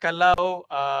 Unless kalau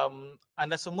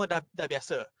anda semua dah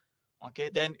biasa.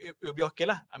 Okay, then it will be okay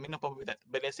lah. I mean, no problem with that.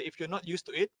 But let's say if you're not used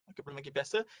to it, okay, belum lagi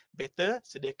biasa, better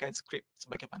sediakan script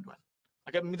sebagai panduan.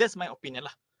 Okay, that's my opinion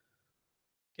lah.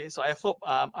 Okay, so I hope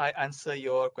I answer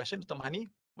your question, Dr.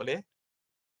 Mahani. Boleh?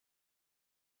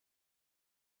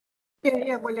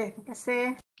 Ya, boleh. Terima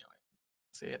kasih.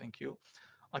 Thank you.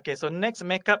 Okay, so next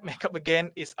makeup. Makeup again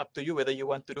is up to you whether you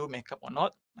want to do makeup or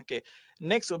not. Okay,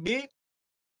 next will be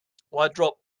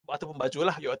wardrobe ataupun baju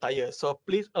lah, your attire. So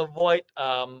please avoid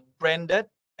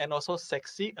branded and also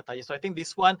sexy attire. So I think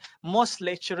this one, most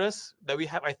lecturers that we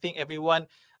have, I think everyone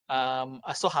are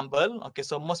so humble. Okay,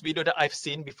 so most video that I've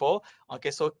seen before.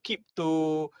 Okay, so keep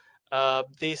to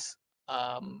this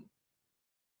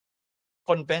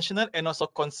conventional and also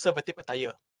conservative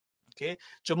attire. Okay,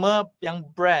 cuma yang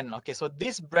brand. Okay, so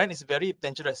this brand is very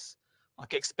dangerous.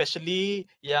 Okay,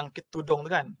 especially yang tudung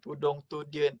tu kan. Tudung tu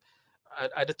dia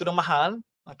ada tudung mahal.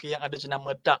 Okay, yang ada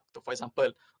jenama Duck tu, for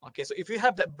example. Okay, so if you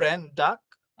have that brand Duck,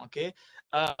 okay,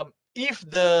 if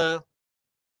the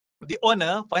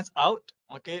owner finds out,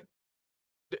 okay,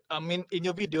 I mean in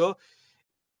your video,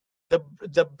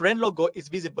 the brand logo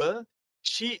is visible,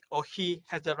 she or he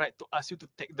has the right to ask you to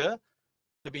take the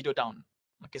video down.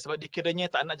 Okay, sebab dikiranya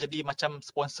tak nak jadi macam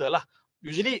sponsor lah.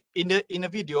 Usually in a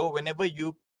video, whenever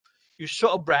you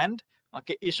show a brand,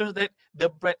 okay, it shows that the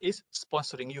brand is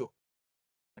sponsoring you.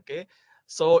 Okay,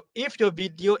 so if your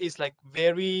video is like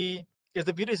if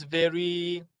the video is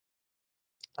very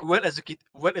well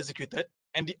executed,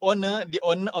 and the owner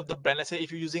of the brand, let's say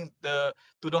if you're using the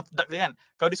tudung Duck kan,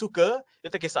 kalau dia suka, dia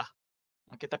tak kisah.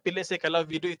 Okay, tapi let's say kalau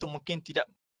video itu mungkin tidak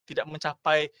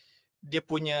mencapai dia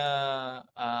punya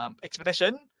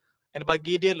expectation, And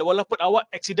bagi dia, walaupun awak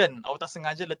accident, awak tak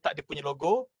sengaja letak dia punya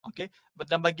logo, okay,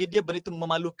 dan bagi dia benda itu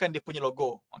memalukan dia punya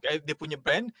logo, okay, dia punya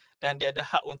brand, dan dia ada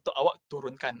hak untuk awak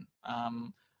turunkan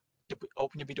awak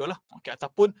punya video lah, okay,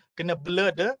 ataupun kena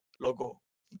blur the logo,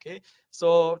 okay.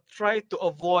 So try to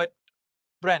avoid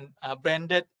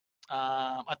branded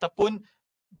ataupun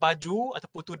baju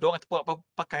ataupun tudung ataupun apa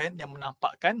pakaian yang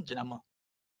menampakkan jenama.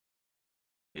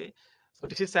 Okay, so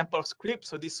this is sample script.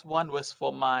 So this one was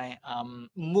for my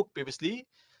MOOC previously.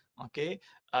 Okay,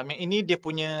 yang ini dia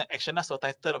punya action lah, so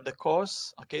title of the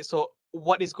course. Okay, so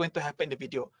what is going to happen in the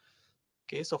video?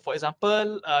 Okay, so for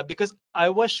example, because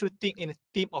I was shooting in a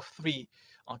team of 3.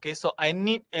 Okay, so I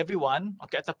need everyone.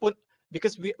 Okay, ataupun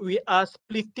because we are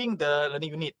splitting the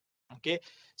learning unit. Okay,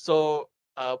 so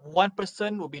one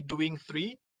person will be doing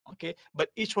 3. Okay, but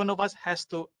each one of us has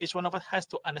to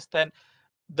understand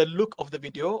the look of the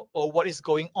video or what is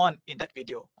going on in that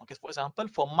video. Okay, for example,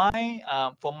 for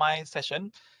my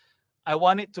session, I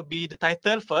want it to be the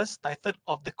title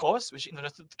of the course, which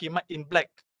came out in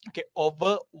black, okay,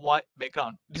 over white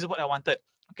background. This is what I wanted.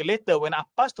 Okay, later when I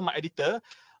pass to my editor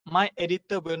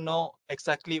will know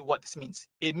exactly what this means.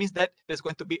 It means that there's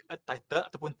going to be a title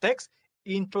ataupun text,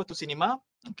 intro to cinema,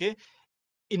 okay,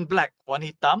 in black,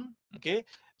 warna hitam, okay,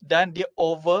 dan dia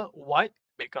over white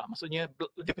background. Maksudnya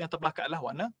dia punya terbelakang adalah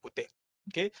warna putih.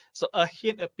 Okay, so a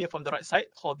hint appear from the right side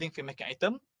holding filmmaking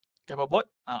item, cover board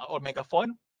or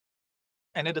megaphone,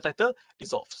 and then the title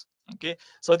dissolves. Okay,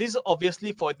 so this is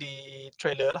obviously for the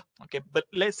trailer. Okay, but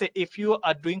let's say if you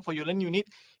are doing for your learning unit,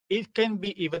 it can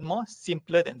be even more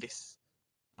simpler than this.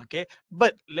 Okay,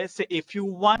 but let's say if you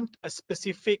want a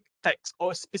specific text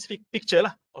or a specific picture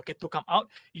lah, okay, to come out,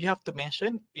 you have to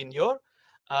mention in your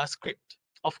script.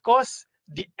 Of course,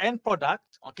 the end product,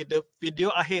 okay, the video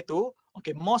akhir tu,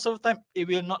 okay, most of the time it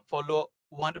will not follow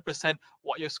 100%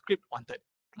 what your script wanted.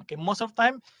 Okay, most of the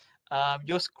time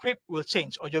your script will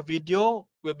change or your video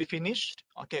will be finished,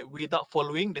 okay, without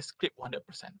following the script 100%.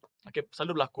 Okay,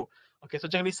 selalu berlaku. Okay, so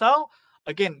jangan risau.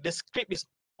 Again, the script is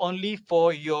only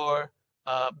for your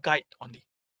guide only.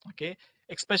 Okay,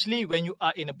 especially when you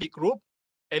are in a big group,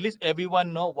 at least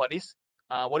everyone know what is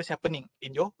happening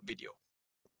in your video.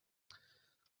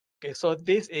 Okay, so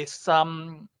this is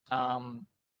some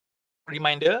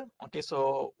reminder. Okay,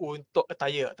 so untuk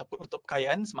attire ataupun untuk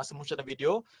pakaian semasa muncul dalam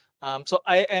video. So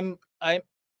I'm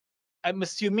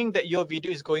assuming that your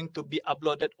video is going to be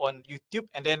uploaded on YouTube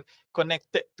and then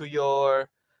connected to your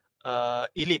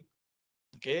Elite.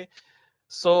 Okay,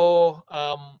 so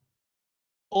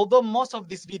although most of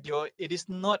this video it is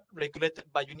not regulated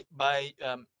by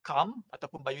CAM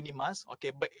ataupun by UNIMAS, okay,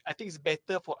 but I think it's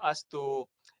better for us to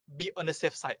be on the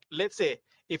safe side. Let's say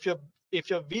if your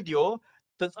video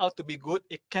turns out to be good,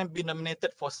 it can be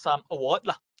nominated for some award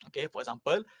lah, okay, for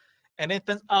example, and then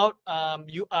turns out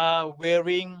you are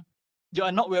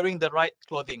not wearing the right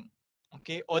clothing,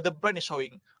 okay, or the brand is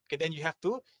showing, okay, then you have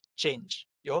to change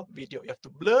your video. You have to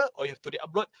blur or you have to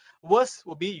re-upload. Worst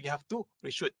will be you have to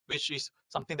reshoot, which is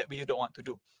something that we don't want to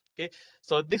do. Okay,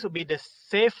 so this will be the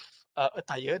safe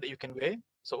attire that you can wear.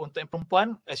 So untuk yang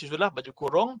perempuan, as usual lah, baju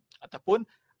kurung ataupun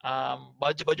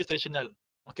baju-baju tradisional.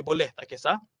 Okay, boleh, tak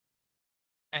kisah.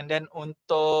 And then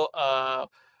untuk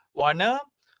warna,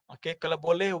 okay, kalau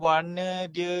boleh warna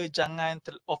dia jangan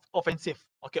offensive.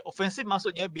 Okay, offensive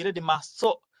maksudnya bila dia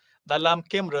masuk dalam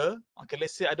kamera, okay,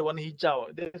 let's say ada warna hijau.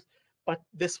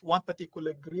 There's one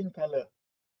particular green color,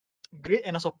 green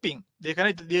and also pink.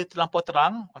 Kerana dia terlampau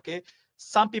terang, okay.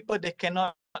 Some people they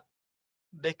cannot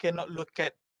look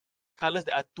at colors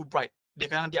that are too bright.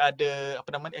 Kerana dia ada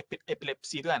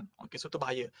epilepsy tu kan. Okay, so tu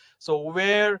bahaya. So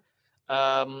wear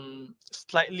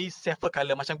slightly safer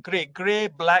color macam grey,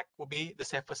 black will be the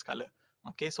safest color.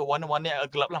 Okay, so warna-warna yang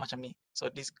gelap lah macam ni. So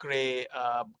this grey,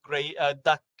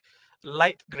 dark,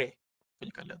 light grey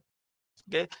punya color.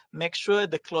 Okay, make sure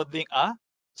the clothing are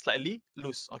slightly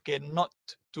loose. Okay, not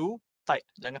too tight.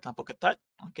 Jangan terlampau ketat.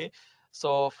 Okay,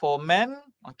 so for men,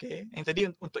 okay, yang tadi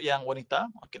untuk yang wanita,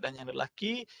 okay, dan yang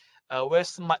lelaki, wear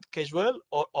smart casual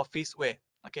or office wear.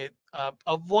 Okay,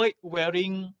 avoid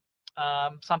wearing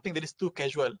something that is too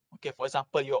casual. Okay, for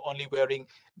example, you're only wearing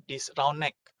this round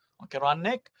neck. Okay, round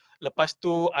neck. Lepas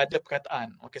tu ada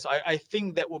perkataan. Okay, so I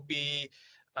think that would be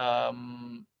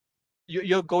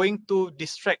you're going to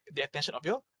distract the attention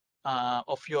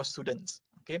of your students.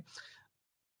 Okay,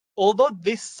 although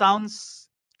this sounds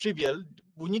trivial,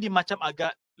 bunyi dia macam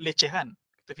agak lecehan.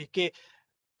 Kita fikir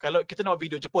kalau kita nak buat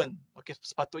video Jepun, okay,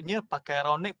 sepatutnya pakai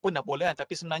round neck pun dah boleh kan,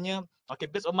 tapi sebenarnya, okay,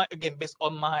 based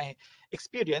on my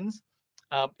experience,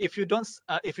 if you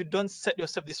don't set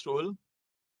yourself this rule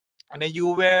and then you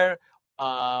wear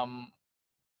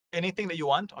anything that you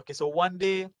want, okay, so one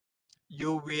day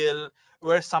you will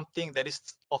wear something that is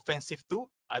offensive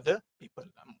to other people.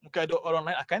 Mungkin ada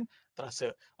orang lain akan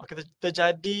terasa. Okay,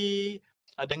 terjadi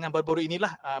dengan baru-baru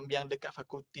inilah yang dekat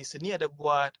fakulti seni ada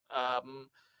buat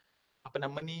apa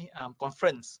nama ni,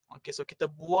 conference. Okay, so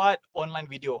kita buat online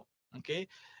video.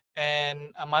 Okay,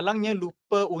 and malangnya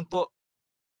lupa untuk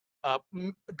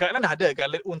guideline dah ada,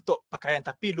 guideline untuk pakaian,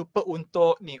 tapi lupa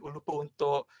untuk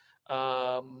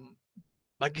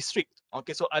bagi strict.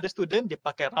 Okay, so ada student dia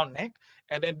pakai round neck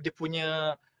and then dia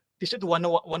punya t-shirt tu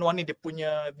warna-warni, dia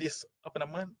punya this apa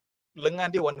nama,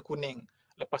 lengan dia warna kuning.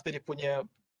 Lepas tu dia punya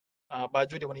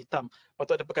baju dia warna hitam. Lepas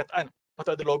tu ada perkataan, lepas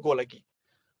tu ada logo lagi.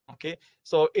 Okay,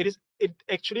 so it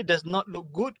actually does not look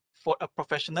good for a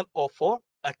professional or for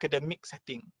academic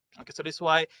setting. Okay, so that's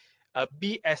why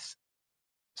be as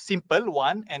simple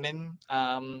one and then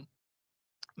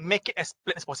make it as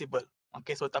plain as possible.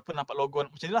 Okay, so tak pun nampak logo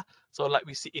macam ni lah. So like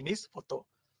we see in this photo.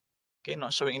 Okay,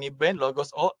 not showing any brand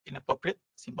logos or inappropriate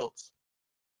symbols.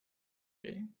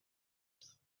 Okay.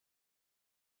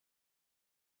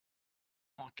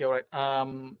 Okay, all right.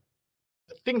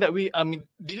 The thing that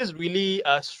this is really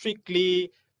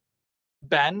strictly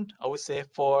banned, I would say,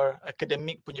 for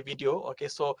academic punya video.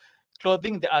 Okay, so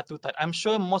clothing, there are two types. I'm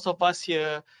sure most of us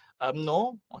here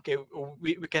know. Okay,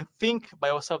 we can think by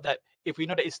ourselves that if we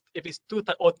know that if it's too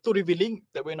tight or too revealing,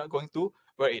 that we're not going to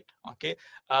wear it. Okay,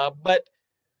 but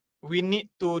we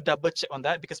need to double check on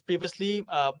that, because previously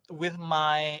with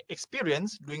my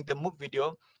experience doing the MOOC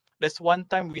video, there's one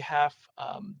time we have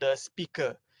the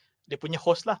speaker, dia punya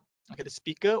host lah. Okay, the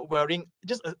speaker wearing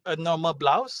just a normal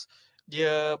blouse.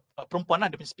 Dia perempuan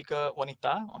lah, dia punya speaker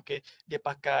wanita. Okay, dia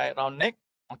pakai round neck.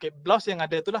 Okay, blouse yang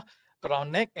ada tu lah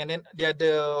round neck, and then dia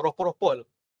ada ropol-ropol,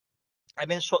 and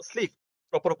then short sleeve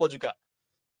ropol-ropol juga.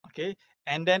 Okay,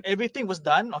 and then everything was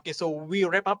done. Okay, so we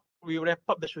wrap up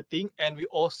the shooting, and we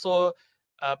also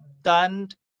done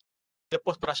the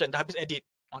post production, dah habis edit.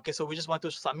 Okay, so we just want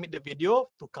to submit the video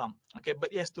to come. Okay,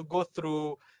 but it has to go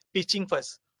through pitching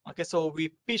first. Okay, so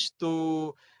we pitched to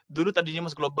dulu tadi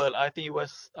UNIMAS Global. I think it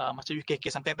was macam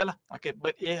UKK something like that lah. Okay,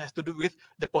 but it has to do with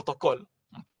the protocol.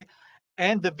 Okay,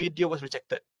 and the video was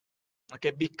rejected.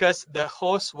 Okay, because the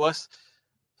host was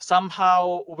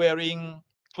somehow wearing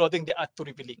clothing that are too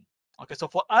revealing. Okay, so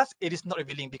for us it is not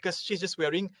revealing because she's just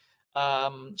wearing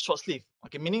short sleeve.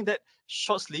 Okay, meaning that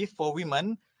short sleeve for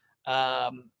women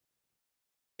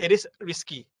it is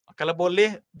risky. Kalau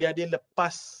boleh biar dia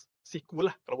lepas siku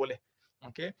lah kalau boleh.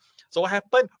 Okay, so what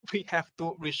happened, we have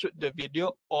to reshoot the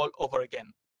video all over again.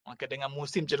 Okay, dengan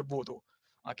musim jerbu tu.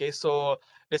 Okay, so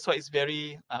that's why it's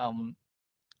very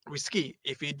risky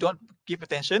if we don't give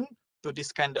attention to this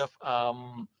kind of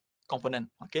component.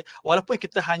 Okay, walaupun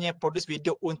kita hanya produce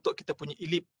video untuk kita punya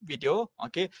elite video,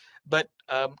 okay, but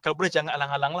kalau boleh jangan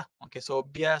alang-alang lah. Okay, so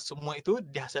biar semua itu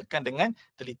dihasilkan dengan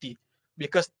teliti,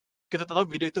 because kita tahu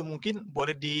video itu mungkin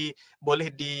boleh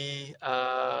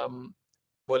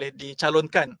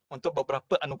dicalonkan untuk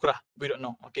beberapa anugerah. We don't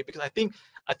know. Okay, because I think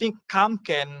CAM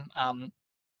can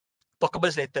talk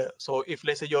about this later. So if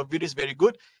let's say your video is very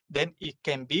good, then it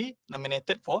can be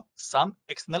nominated for some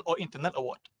external or internal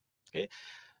award. Okay,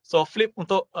 so flip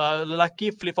untuk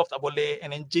lelaki flip-flop tak boleh,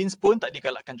 and then jeans pun tak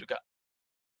digalakkan juga.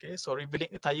 Okay, so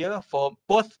revealing attire for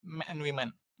both men and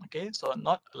women. Okay, so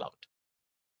not allowed.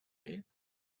 Okay.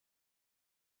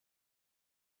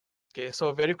 Okay,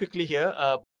 so very quickly here,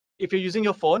 if you're using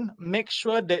your phone, make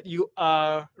sure that you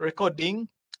are recording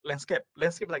landscape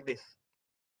like this.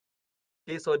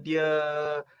 Okay, so dia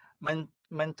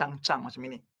mencangcang macam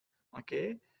ini.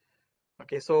 Okay.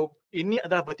 Okay, so ini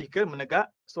adalah vertical, menegak.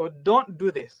 So don't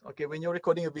do this. Okay, when you're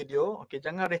recording a video, okay,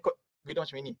 jangan record video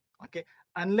macam ini. Okay,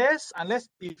 unless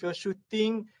if you're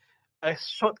shooting a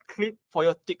short clip for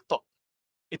your TikTok,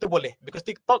 itu boleh, because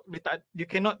TikTok you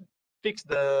cannot fix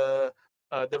the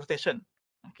rotation.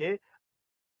 Okay,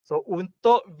 so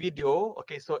untuk video,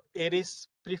 okay, so it is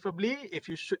preferably if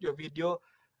you shoot your video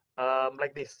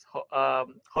like this,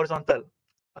 horizontal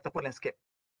ataupun landscape.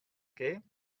 Okay,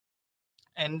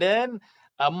 and then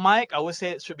mic, I would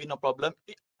say it should be no problem,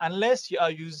 unless you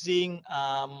are using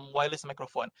wireless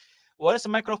microphone. Wireless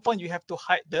microphone, you have to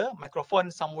hide the microphone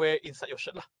somewhere inside your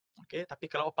shirt lah. Okay, tapi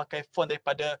kalau pakai phone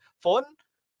daripada phone,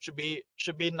 should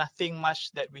be nothing much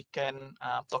that we can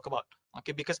talk about.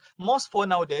 Okay, because most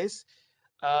phone nowadays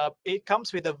it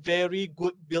comes with a very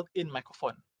good built-in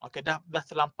microphone. Okay, dah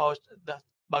terlampau dah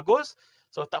bagus,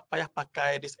 so tak payah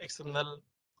pakai this external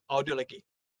audio lagi.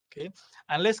 Okay,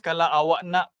 unless kalau awak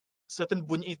nak certain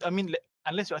bunyi,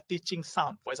 unless you are teaching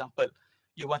sound, for example,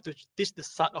 you want to teach the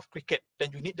sound of cricket,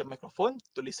 then you need the microphone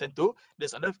to listen to the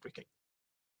sound of cricket.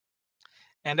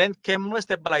 And then camera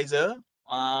stabilizer,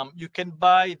 you can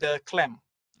buy the clamp.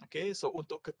 Okay, so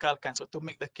untuk kekalkan, so to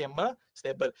make the camera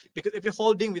stable. Because if you're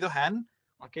holding with your hand,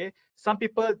 okay, some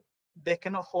people they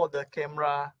cannot hold the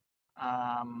camera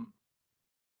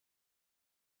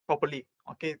properly.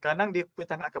 Okay, kadang dia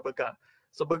punya tangan akan bergerak.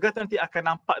 So bergerak nanti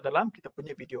akan nampak dalam kita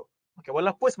punya video. Okay,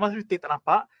 walaupun semasa kita tak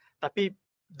nampak, tapi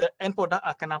the end product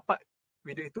akan nampak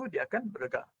video itu dia akan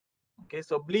bergerak. Okay,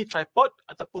 so beli tripod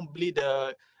ataupun beli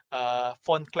the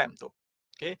phone clamp tu.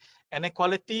 Okay, and then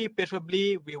quality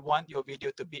preferably we want your video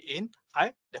to be in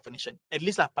high definition. At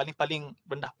least lah paling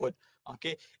rendah pun.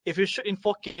 Okay, if you shoot in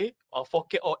 4K or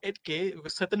 4K or 8K,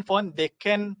 with certain phone they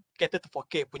can cater to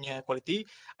 4K punya quality.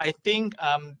 I think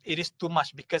it is too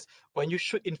much because when you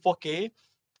shoot in 4K,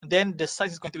 then the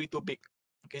size is going to be too big.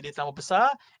 Okay, dia terlalu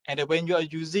besar, and then when you are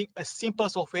using a simple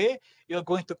software, you're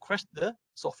going to crash the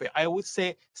software. I would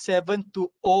say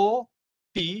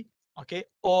 720p, okay,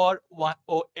 or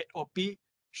 1080p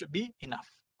should be enough.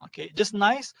 Okay, just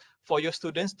nice for your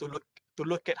students to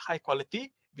look at high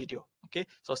quality video. Okay,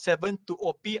 so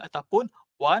 720p ataupun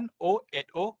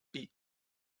 1080p.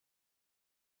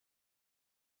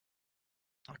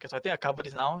 Okay, so I think I covered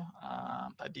this now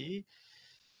tadi.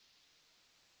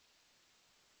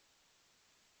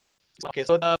 Okay,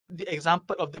 so the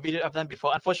example of the video I've done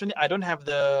before. Unfortunately, I don't have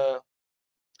the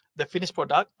finished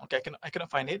product. Okay, I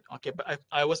cannot find it. Okay, but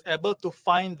I was able to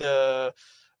find the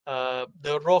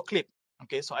raw clip.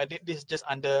 Okay, so I did this just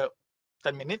under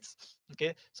 10 minutes.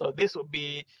 Okay, so this would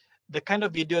be the kind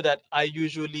of video that I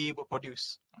usually would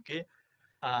produce. Okay,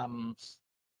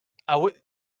 I would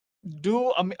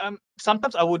do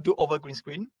sometimes I would do over green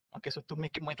screen. Okay, so to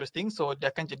make it more interesting, so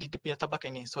dia akan jadi dia punya tabak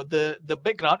ini. So the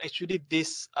background actually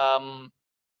this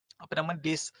apa nama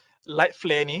this light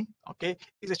flare ni, okay,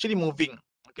 is actually moving.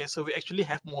 Okay, so we actually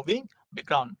have moving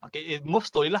background. Okay, it moves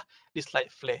slowly lah, this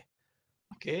light flare.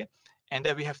 Okay, and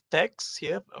then we have text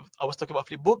here. I was talking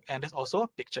about flipbook, and there's also a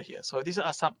picture here. So these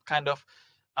are some kind of,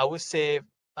 I would say,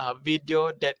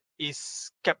 video that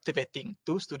is captivating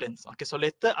to students. Okay, so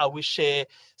later I will share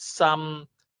some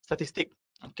statistic,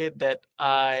 okay, that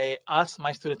I asked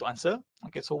my student to answer.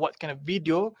 Okay, so what kind of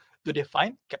video do they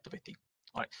find captivating?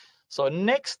 All right, so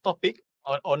next topic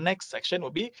or next section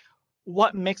will be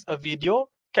what makes a video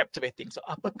captivating. So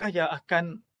apakah yang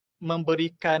akan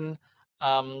memberikan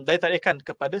daya tarikan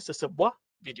kepada sesebuah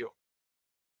video?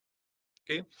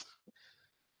 Okay.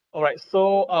 All right.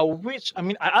 So I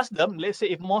asked them, let's say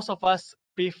if most of us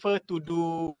prefer to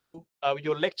do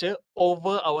your lecture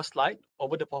over our slide,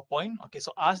 over the PowerPoint. Okay.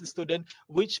 So ask the student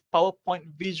which PowerPoint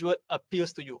visual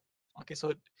appeals to you. Okay.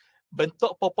 So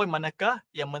bentuk PowerPoint manakah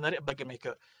yang menarik bagi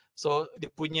mereka? So dia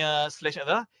punya selection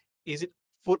adalah, is it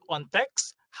full on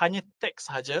text, hanya teks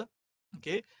sahaja,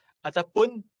 okay,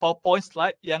 ataupun PowerPoint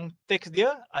slide yang teks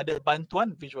dia ada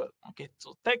bantuan visual. Okay,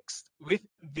 so text with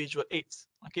visual aids.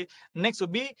 Okay, next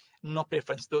would be no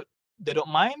preference. They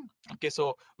don't mind. Okay,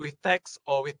 so with text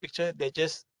or with picture, they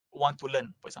just want to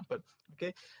learn, for example.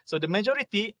 Okay, so the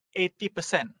majority,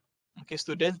 80%, okay,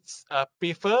 students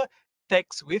prefer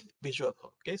text with visual.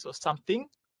 Okay, so something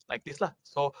like this lah.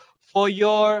 So for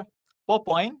your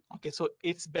PowerPoint, okay, so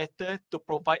it's better to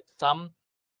provide some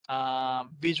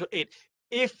visual aid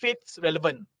if it's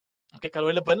relevant. Okay,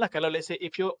 kalau relevant lah, kalau let's say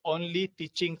if you're only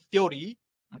teaching theory,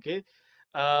 okay,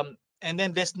 and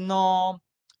then there's no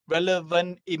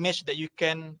relevant image that you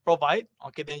can provide,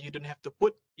 okay, then you don't have to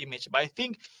put image. But I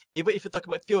think even if you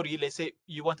talk about theory, let's say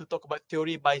you want to talk about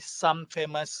theory by some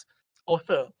famous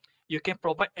author, you can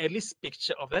provide at least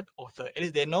picture of that author. At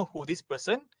least they know who this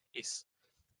person is.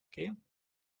 Okay.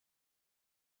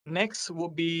 Next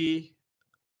would be,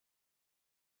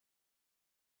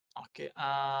 okay,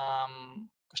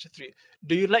 question 3.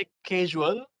 Do you like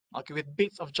casual, okay, with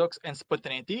bits of jokes and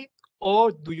spontaneity,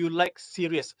 or do you like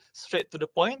serious, straight to the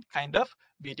point kind of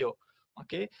video?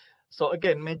 Okay, so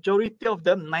again, majority of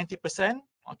them, 90%,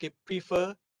 okay,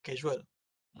 prefer casual.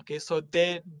 Okay, so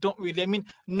they don't really, I mean,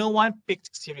 no one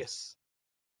picked serious.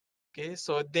 Okay,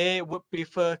 so they would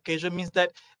prefer casual, means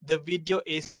that the video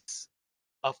is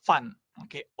fun,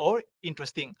 okay, or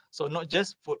interesting. So not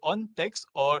just full on text,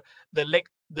 or the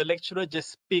lecturer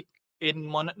just speak in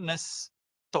monotonous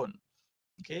tone.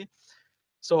 Okay,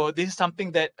 so this is something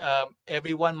that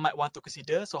everyone might want to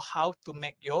consider. So how to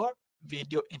make your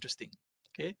video interesting.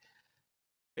 Okay,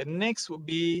 the next would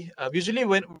be usually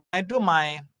when I do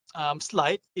my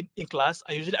slide in class,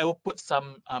 I will put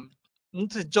some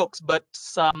not jokes, but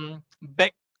some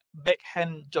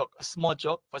backhand joke, a small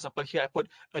joke. For example, here I put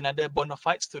another bona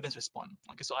fide students respond.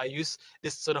 Okay, so I use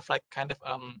this sort of like kind of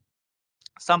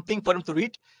something for them to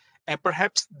read, and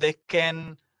perhaps they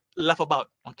can laugh about,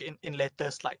 okay, in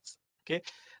later slides. Okay.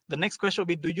 The next question will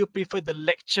be, do you prefer the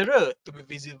lecturer to be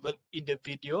visible in the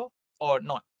video or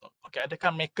not? Okay,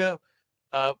 adakah mereka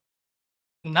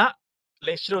nak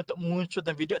lecturer untuk muncul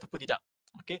dalam video ataupun tidak?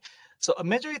 Okay, so a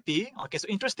majority, okay, so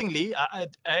interestingly, I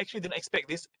actually didn't expect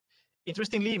this.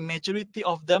 Interestingly, majority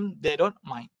of them, they don't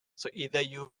mind. So either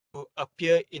you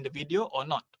appear in the video or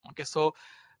not. Okay, so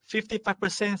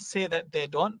 55% say that they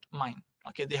don't mind.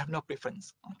 Okay, they have no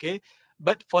preference. Okay,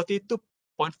 but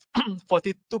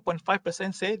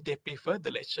 42.5% say they prefer the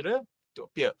lecturer to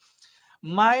appear.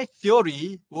 My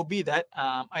theory will be that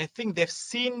I think they've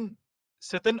seen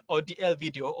certain ODL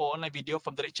video or online video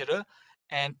from the lecturer,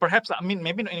 and perhaps, I mean,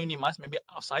 maybe not in UNIMAS, maybe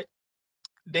outside,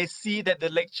 they see that the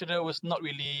lecturer was not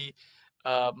really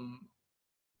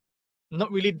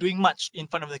doing much in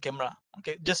front of the camera.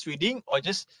 Okay, just reading or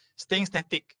just staying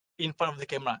static in front of the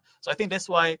camera. So I think that's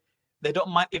why they don't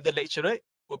mind if the lecturer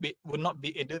would not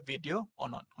be in the video or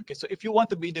not. Okay, so if you want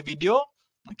to be in the video,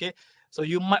 okay, so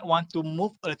you might want to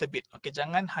move a little bit. Okay,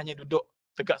 jangan hanya duduk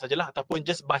tegak sajalah ataupun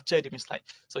just baca di slide.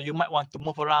 So you might want to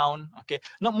move around. Okay,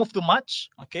 not move too much.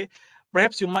 Okay,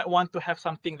 perhaps you might want to have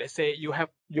something. Let's say you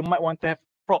might want to have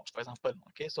props, for example.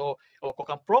 Okay, so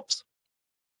props,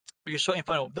 you show in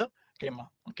front of the camera.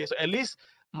 Okay, so at least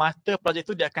mata pelajar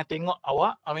tu dia akan tengok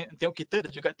awak, tengok kita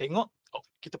dan juga tengok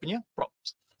kita punya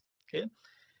props. Okay,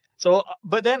 so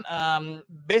but then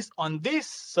based on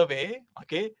this survey,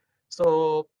 okay,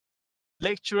 so the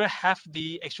lecturer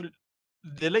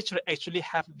actually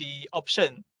have the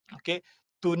option, okay,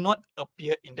 to not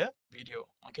appear in the video.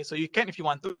 Okay, so you can if you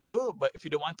want to, but if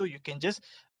you don't want to, you can just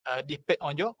depend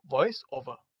on your voice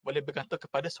over. Boleh bergantung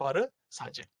kepada suara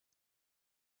saja.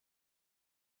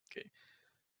 Okay.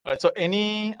 All right. So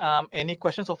any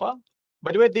questions so far? By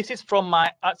the way, this is from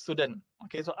my art student.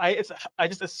 Okay. So I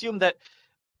just assume that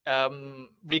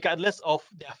regardless of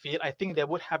their field, I think they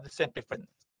would have the same preference.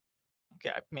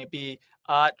 Okay. Maybe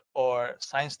art or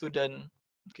science student.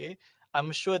 Okay.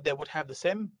 I'm sure they would have the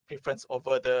same preference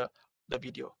over the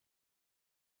video.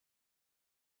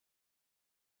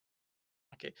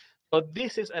 Okay. So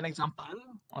this is an example,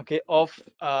 okay, of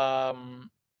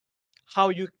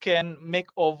how you can make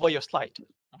over your slide.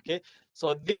 Okay,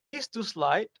 so these two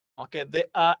slides, okay, they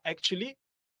are actually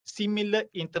similar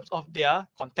in terms of their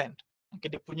content. Okay,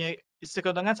 dia punya isi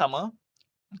kandungan sama.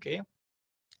 Okay,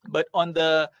 but on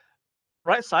the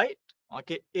right side,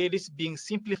 okay, it is being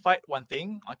simplified one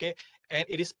thing. Okay, and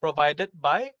it is provided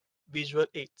by visual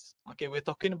aids. Okay, we're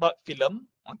talking about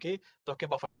film. Okay, talking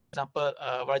about, for example,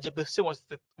 Raja Bersiung was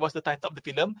the title of the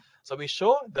film. So we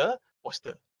show the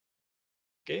poster.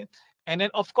 Okay, and then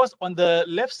of course on the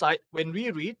left side, when we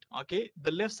read, okay,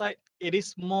 the left side, it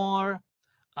is more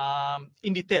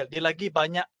in detail. Dia lagi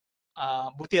banyak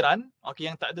butiran, okay,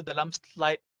 yang tak ada dalam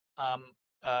slide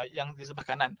yang di sebelah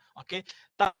kanan. Okay,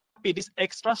 tapi this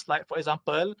extra slide, for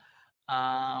example,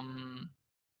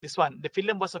 this one, the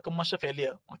film was a commercial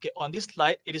failure. Okay, on this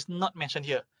slide, it is not mentioned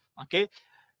here. Okay,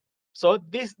 so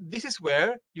this is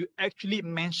where you actually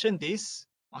mention this,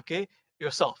 okay,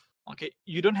 yourself. Okay,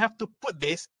 you don't have to put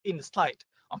this in the slide,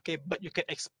 okay, but you can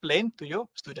explain to your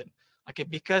student, okay,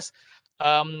 because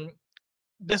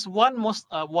there's one more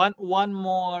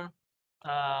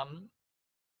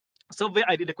survey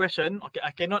I did the question. Okay,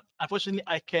 unfortunately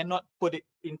I cannot put it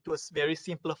into a very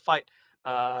simplified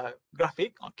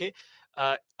graphic. Okay,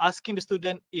 asking the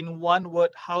student in one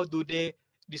word, how do they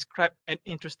describe an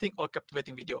interesting or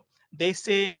captivating video? They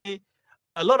say,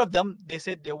 a lot of them, they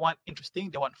said they want interesting,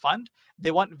 they want fun,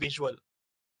 they want visual.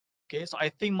 Okay, so I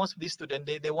think most of these students,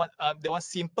 they want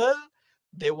simple,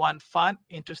 they want fun,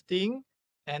 interesting,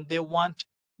 and they want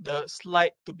the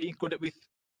slide to be included with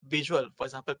visual, for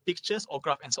example, pictures or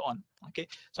graph and so on. Okay,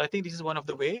 so I think this is one of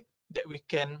the way that we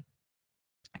can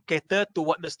cater to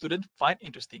what the student find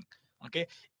interesting. Okay,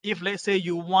 if let's say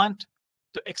you want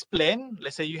to explain,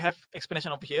 let's say you have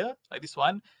explanation over here, like this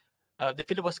one, the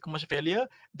film was a commercial failure,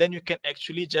 then you can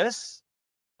actually just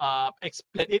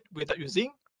explain it without using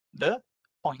the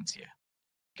points here.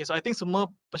 Okay, so I think semua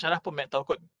pensyarah pun tahu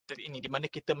kot ini, di mana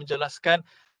kita menjelaskan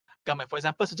gambar. For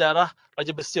example, sejarah Raja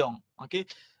Bersiung. Okay,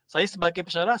 saya sebagai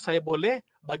pensyarah, saya boleh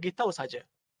bagi tahu saja.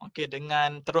 Okay,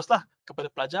 dengan teruslah kepada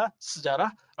pelajar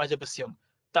sejarah Raja Bersiung.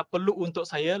 Tak perlu untuk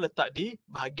saya letak di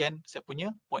bahagian saya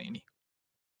punya point ini.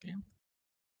 Okay.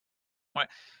 Alright.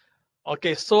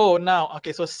 Okay, so now, okay,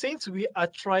 so since we are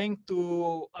trying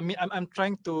to, I'm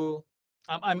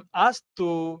asked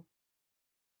to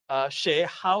share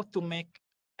how to make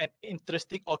an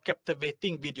interesting or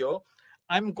captivating video.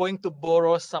 I'm going to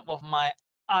borrow some of my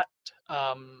art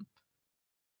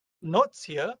notes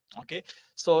here. Okay,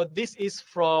 so this is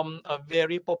from a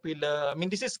very popular,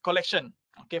 this is collection,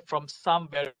 okay, from some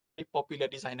very popular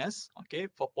designers, okay,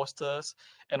 for posters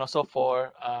and also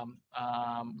for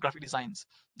graphic designs.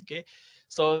 Okay,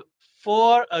 so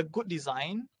for a good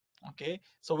design, okay,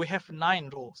 so we have 9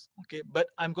 rules. Okay, but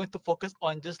I'm going to focus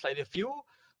on just like a few.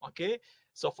 Okay,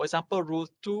 so for example, rule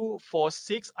 2, 4,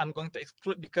 6, I'm going to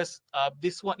exclude because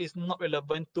this one is not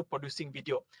relevant to producing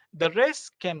video. The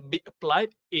rest can be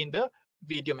applied in the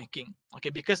video making.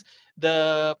 Okay, because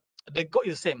the goal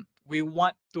is the same. We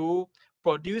want to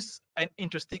produce an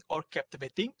interesting or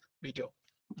captivating video.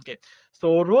 Okay,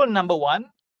 so rule number 1,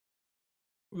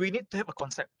 we need to have a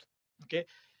concept. Okay,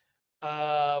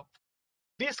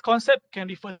 this concept can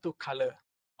refer to color.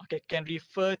 Okay, can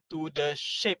refer to the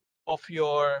shape of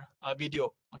your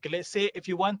video. Okay, let's say if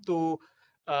you want to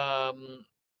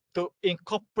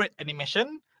incorporate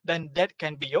animation, then that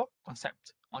can be your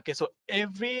concept. Okay, so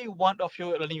every one of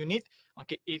your learning unit,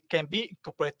 okay, it can be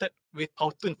incorporated with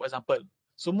Powtoon, for example.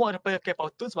 Semua ada pakai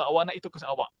Powtoon sebab awak nak itu konsep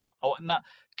awak. Awak nak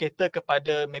cater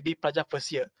kepada maybe pelajar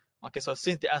first year. Okay, so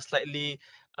since they are slightly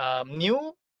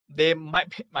new, they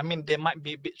might be, they might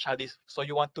be a bit childish. So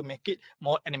you want to make it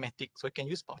more animatic. So you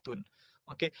can use Powtoon.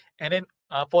 Okay, and then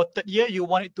for third year, you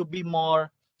want it to be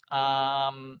more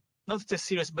not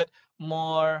just serious, but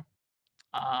more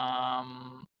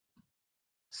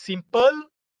simple.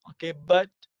 Okay, but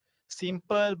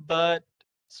simple but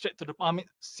straight to the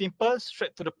simple,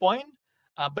 straight to the point,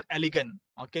 but elegant.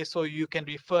 Okay, so you can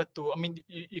refer to,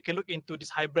 you can look into this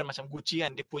hybrid macam Gucci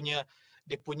and dia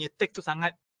punya tag tu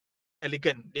sangat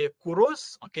elegant. Dia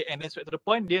kurus, okay, and then straight to the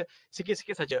point, dia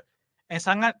sikit-sikit saja. And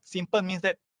sangat simple means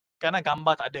that kerana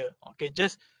gambar tak ada. Okay,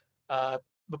 just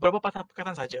beberapa patah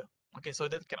perkataan saja. Okay,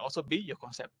 so that can also be your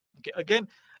concept. Okay, again,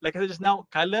 like I said just now,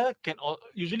 color can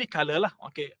usually color lah.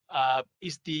 Okay,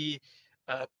 is the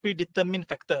predetermined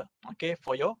factor. Okay,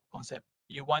 for your concept.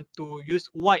 You want to use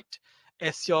white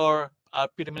as your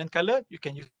predominant color, you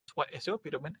can use white as your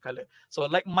predominant color. So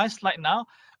like my slide now,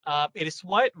 it is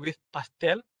white with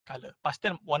pastel color.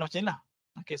 Pastel warna macam ni lah.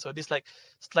 Okay, so this like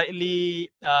slightly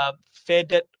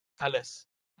faded colors.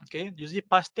 Okay, usually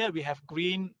pastel we have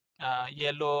green,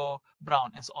 yellow,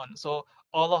 brown, and so on. So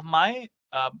all of my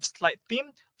slide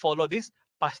theme follow this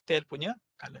pastel punya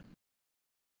color.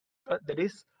 That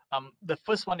is the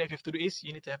first one that you have to do is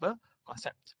you need to have a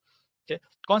concept. Okay,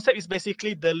 concept is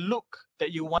basically the look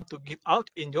that you want to give out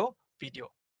in your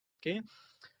video. Okay.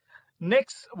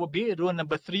 Next would be rule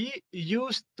number 3,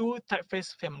 use 2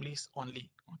 typeface families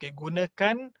only. Okay,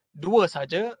 gunakan 2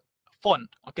 saja font.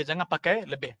 Okay, jangan pakai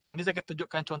lebih. Ini saya akan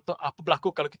tunjukkan contoh apa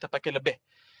berlaku kalau kita pakai lebih.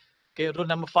 Okay, rule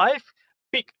number 5,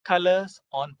 pick colors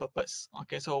on purpose.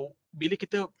 Okay, so bila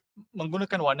kita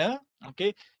menggunakan warna,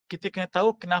 okay, kita kena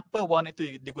tahu kenapa warna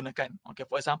itu digunakan. Okay,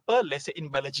 for example, let's say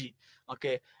in biology.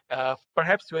 Okay,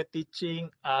 perhaps we're teaching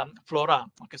flora.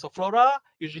 Okay, so flora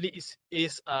usually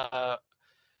is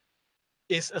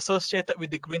associated with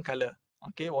the green color.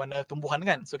 Okay, warna tumbuhan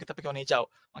kan. So kita pakai warna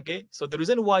hijau. Okay, so the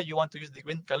reason why you want to use the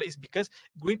green color is because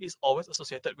green is always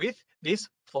associated with this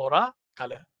flora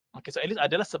color. Okay, so at least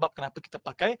adalah sebab kenapa kita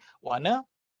pakai warna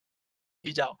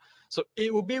hijau. So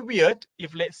it would be weird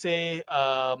if let's say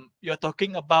you're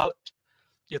talking about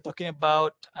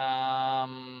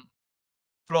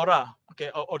flora,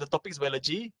 okay, or the topic is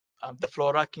biology, the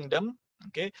flora kingdom,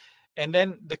 okay, and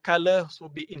then the colors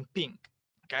will be in pink.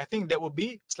 Okay, I think that would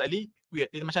be slightly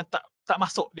weird. Dia macam tak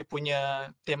masuk dia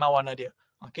punya tema warna dia.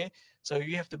 Okay, so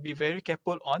you have to be very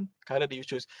careful on color that you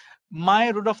choose. My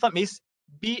rule of thumb is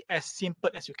be as simple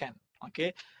as you can.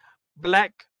 Okay,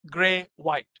 black, gray,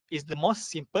 white is the most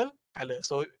simple color.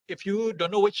 So if you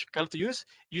don't know which color to use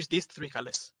these 3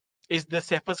 colors. It's the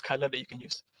safest color that you can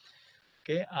use.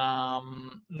 Okay,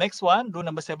 next one, rule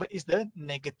number 7 is the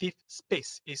negative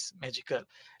space is magical.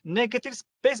 Negative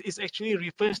space is actually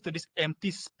refers to this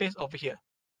empty space over here.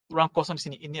 Ruang kosong di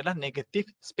sini, ini adalah negative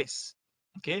space.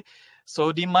 Okay,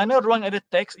 so di mana ruang ada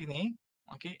teks ini,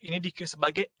 okay, ini dikira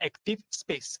sebagai active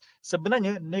space.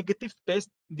 Sebenarnya negative space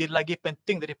dia lagi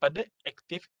penting daripada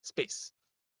active space.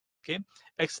 Okay,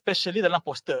 especially dalam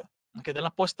poster. Okay,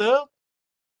 dalam poster,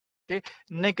 okay,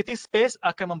 negative space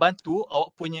akan membantu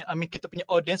awak punya, kita punya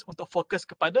audience untuk fokus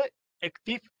kepada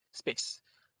active space.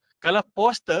 Kalau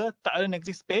poster tak ada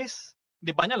negative space,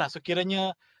 dia banyaklah. So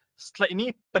kiranya slide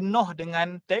ini penuh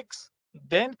dengan teks,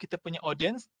 then kita punya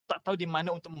audience tak tahu di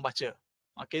mana untuk membaca.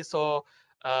 Okay, so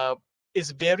it's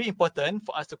very important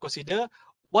for us to consider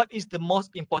what is the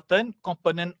most important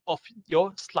component of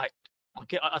your slide.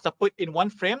 Okay, ataupun in one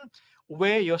frame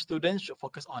where your students should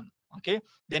focus on. Okay,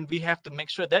 then we have to make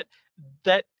sure that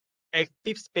that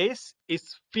active space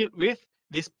is filled with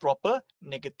this proper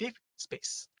negative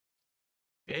space.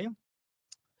 Okay.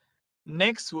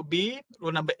 Next will be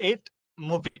rule number 8,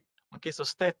 move it. Okay, so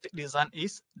static design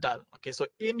is dull. Okay, so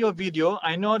in your video,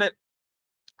 I know that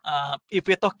if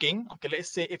we're talking, okay,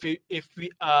 let's say if we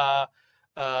are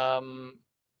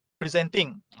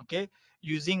presenting, okay,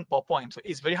 using PowerPoint, so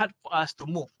it's very hard for us to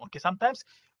move. Okay, sometimes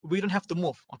we don't have to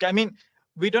move. Okay, I mean,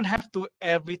 we don't have to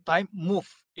every time move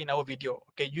in our video.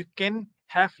 Okay, you can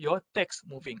have your text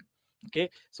moving.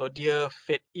 Okay, so dia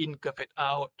fade in ke fade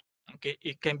out. Okay,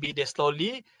 it can be there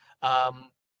slowly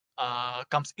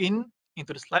comes in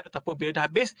into the slide, ataupun bila dah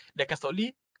habis dia akan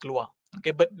slowly keluar.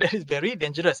 Okay, but that is very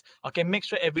dangerous. Okay, make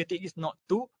sure everything is not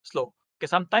too slow.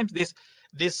 Okay, sometimes this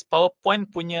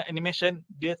PowerPoint punya animation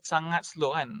dia sangat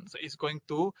slow kan, so it's going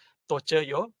to torture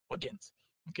your audience.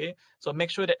 Okay, so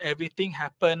make sure that everything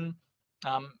happen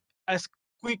as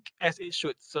quick as it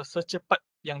should, so secepat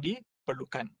yang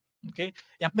diperlukan. Okay,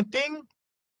 yang penting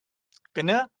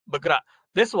kena bergerak.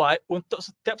 That's why untuk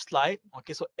setiap slide,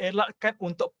 okay, so elakkan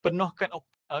untuk penuhkan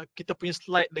kita punya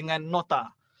slide dengan nota.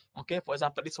 Okay, for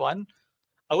example this one,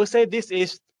 I would say this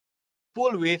is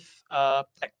full with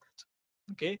text.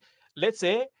 Okay, let's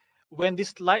say when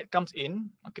this slide comes in,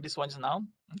 okay, this one is now,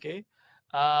 okay,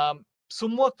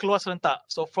 semua keluar serentak.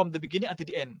 So from the beginning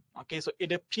until the end, okay, so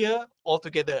it appear all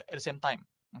together at the same time.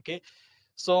 Okay,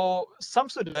 so some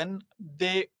students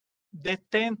they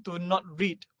tend to not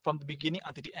read from the beginning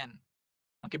until the end.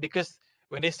 Okay, because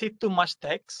when they see too much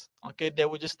text, okay, they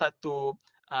will just start to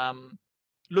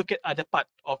look at other part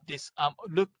of this,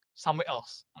 look somewhere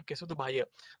else. Okay, so to bahaya.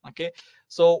 Okay,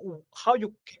 so how you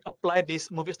apply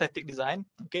this movie static design?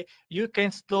 Okay, you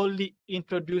can slowly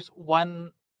introduce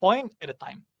one point at a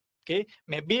time. Okay,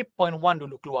 maybe point 1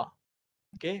 dulu keluar.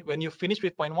 Okay, when you finish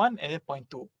with point 1 and then point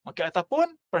 2. Okay,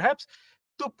 ataupun perhaps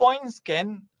 2 points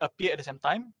can appear at the same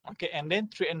time. Okay, and then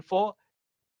 3 and 4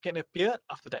 can appear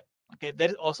after that. Okay,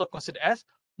 that is also considered as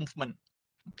movement.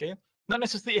 Okay, not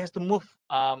necessarily it has to move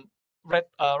right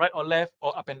or left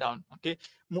or up and down. Okay,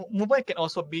 movement can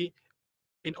also be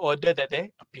in order that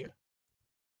they appear.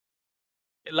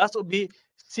 Last would be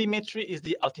symmetry is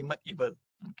the ultimate evil.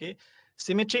 Okay,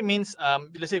 symmetry means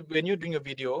let's say when you're doing a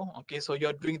video, okay, so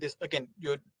you're doing this again,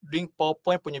 you're doing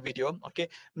PowerPoint punya video.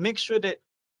 Okay, make sure that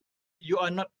you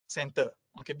are not center.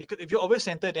 Okay, because if you're always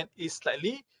center, then it's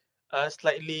slightly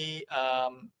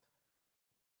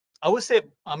I would say,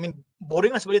 I mean,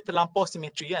 boring lah sebab dia terlampau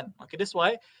symmetry kan. Okay, that's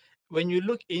why when you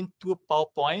look into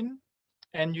PowerPoint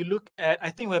and you look at,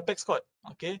 I think Webex got,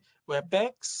 okay,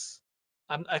 Webex,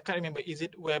 I can't remember, is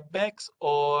it Webex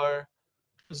or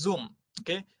Zoom,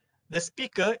 okay, the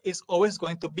speaker is always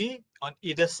going to be on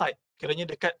either side, kiranya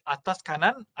dekat atas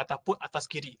kanan ataupun atas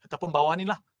kiri ataupun bawah ni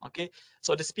lah, okay,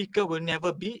 so the speaker will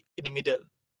never be in the middle,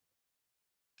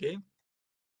 okay,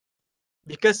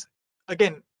 because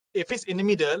again, if it's in the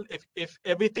middle, if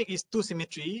everything is too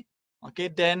symmetry,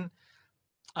 okay, then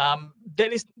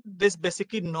there's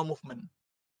basically no movement.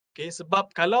 Okay,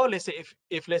 sebab kalau let's say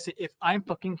if I'm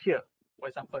talking here,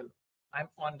 for example, I'm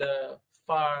on the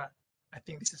far, I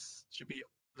think this is should be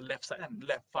the left side and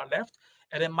far left,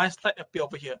 and then my slide appear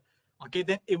over here. Okay,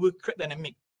 then it will create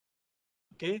dynamic.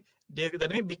 Okay, the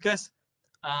dynamic because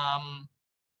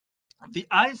the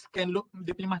eyes can look,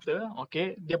 dia punya mata,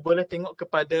 okay, dia boleh tengok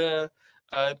kepada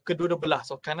kedua-dua belah,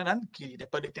 so kanan dan kiri,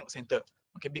 daripada dia tengok center.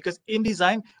 Okay, because in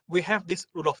design we have this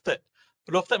rule of third.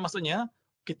 Rule of third maksudnya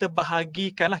kita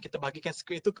bahagikan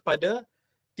script itu kepada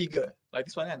 3, like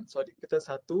this one kan. So kita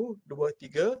 1, 2,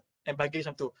 3 and bagi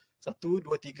macam tu, 1, 2,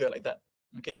 3 like that.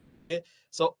 Okay,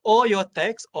 so all your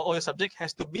text or all your subject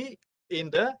has to be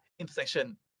in the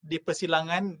intersection, di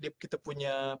persilangan kita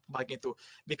punya bahagian itu,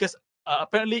 because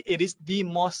apparently it is the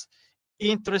most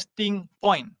interesting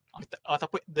point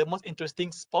ataupun the most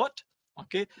interesting spot,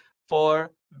 okay,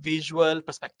 for visual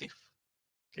perspective.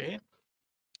 Okay,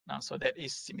 now so that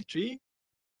is symmetry.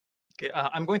 Okay,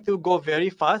 I'm going to go very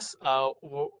fast,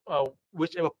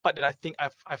 whichever part that I think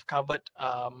I've covered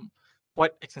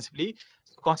quite extensively.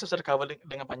 So concepts sudah cover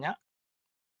dengan banyak.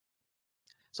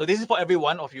 So this is for every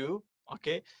one of you.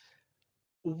 Okay,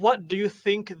 what do you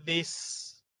think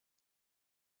this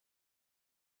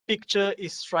picture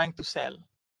is trying to sell?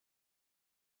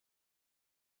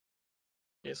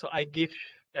 Okay, so I give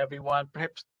everyone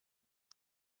perhaps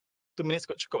 2 minutes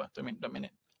kot cukup lah, 2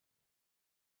 minutes.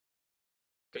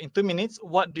 Okay, in 2 minutes,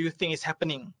 what do you think is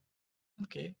happening?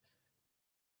 Okay.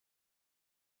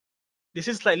 This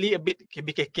is slightly a bit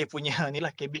KBKK punya ni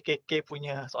lah, KBKK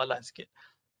punya soalan sikit.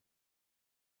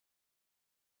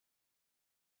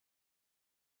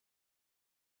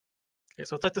 Okay,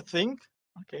 so try to think.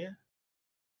 Okay.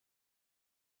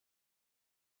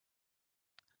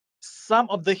 Some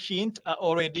of the hint are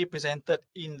already presented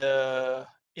in the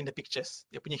pictures.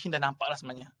 Dia punya hint dah nampak lah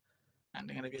sebenarnya.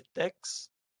 Dengan dia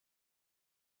text.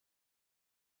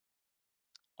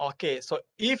 Okay, so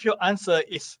if your answer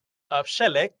is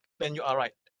shellac, then you are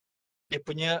right. Dia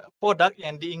punya produk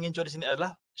yang diingin jual di sini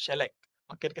adalah shellac.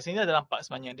 Okay, dekat sini ada nampak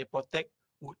sebenarnya dia protect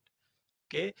wood.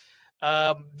 Okay,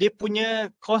 dia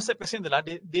punya konsep kat sini adalah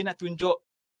dia nak tunjuk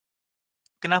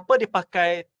kenapa dia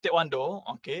pakai taekwondo.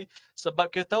 Okay,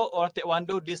 sebab kita tahu orang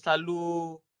taekwondo dia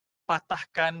selalu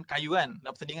patahkan kayu kan.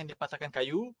 Dalam pertandingan dia patahkan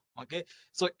kayu. Okay,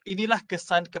 so inilah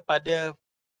kesan kepada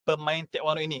pemain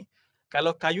taekwondo ini.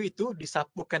 Kalau kayu itu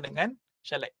disapukan dengan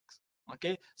shellac.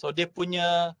 Okay, so dia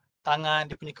punya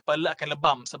tangan, dia punya kepala akan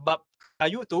lebam sebab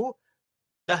kayu tu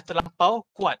dah terlampau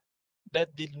kuat dan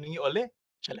dilindungi oleh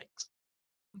shellac.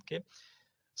 Okay,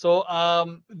 so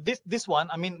this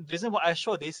one, I mean, the reason why I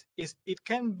show this is it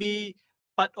can be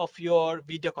part of your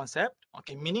video concept.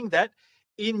 Okay, meaning that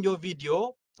in your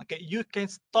video, okay, you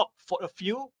can stop for a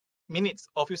few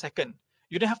minutes or few seconds.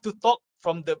 You don't have to talk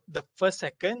from the first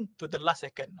second to the last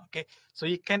second. Okay, so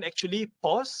you can actually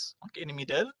pause, okay, in the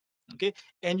middle, okay,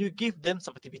 and you give them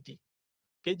some activity.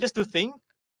 Okay, just to think.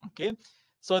 Okay,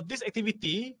 so this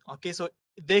activity, okay, so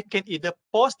they can either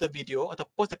pause the video or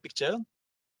pause the picture.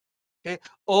 Okay,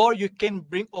 or you can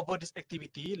bring over this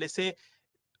activity. Let's say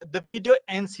the video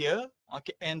ends here,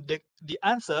 okay, and the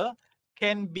answer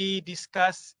can be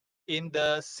discussed in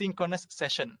the synchronous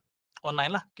session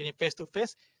online lah. Can you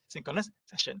face-to-face synchronous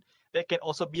session? That can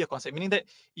also be a concept, meaning that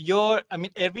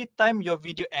every time your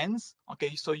video ends,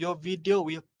 okay, so your video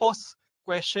will pose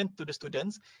question to the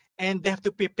students and they have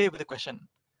to prepare with the question.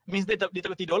 Means dia tak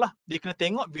boleh tidur lah. Dia kena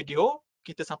tengok video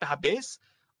kita sampai habis.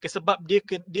 Okay, sebab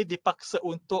dia dipaksa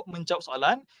untuk menjawab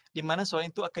soalan di mana soalan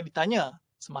itu akan ditanya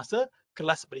semasa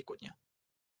kelas berikutnya.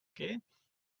 Okay,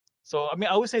 so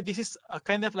I would say this is a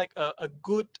kind of like a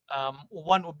good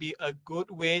one would be a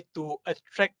good way to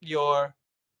attract your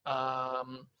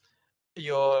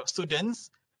students.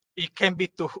 It can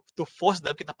be to force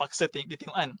them, kita paksa dia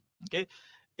tengok kan. Okay,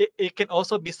 it can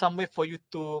also be some way for you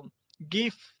to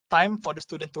give time for the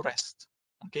student to rest.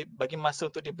 Okay, bagi masa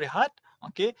untuk dia berehat.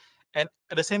 Okay, and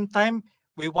at the same time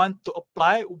we want to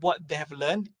apply what they have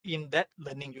learned in that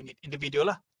learning unit in the video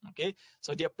lah. Okay,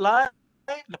 so they apply,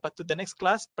 lepas tu the next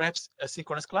class, perhaps a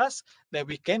synchronous class, then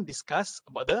we can discuss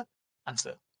about the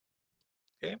answer.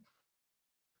 Okay,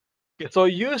 so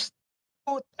use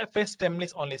two typeface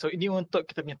families only. So ini untuk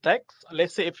kita punya text.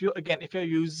 Let's say if you're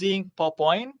using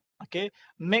PowerPoint, okay,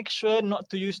 make sure not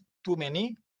to use too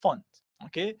many fonts.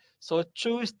 Okay, so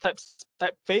choose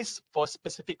typeface for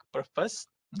specific purpose.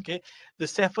 Okay, the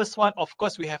safest one, of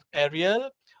course, we have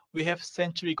Arial, we have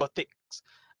Century Gothic,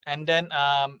 and then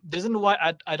the reason why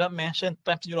I don't mention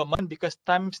Times New Roman because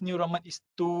Times New Roman is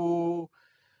too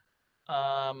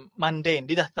mundane.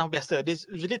 Dia dah tahu biasa.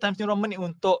 Usually Times New Roman ni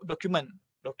untuk dokumen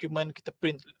kita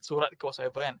print surat ke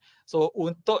whatsoever kan. So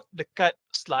untuk dekat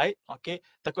slide, okay,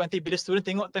 takut nanti bila student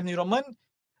tengok Times New Roman,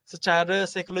 secara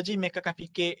psikologi mereka akan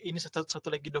fikir ini satu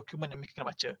lagi dokumen yang mereka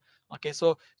kena baca. Okay,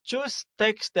 so choose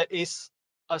text that is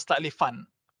slightly fun.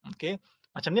 Okay,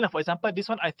 macam ni lah, for example,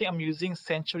 this one I think I'm using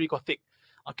Century Gothic.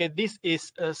 Okay, this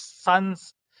is a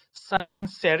sans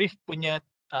serif punya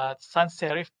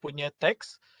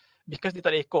text because dia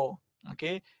tak ada echo.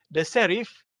 Okay, the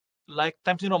serif like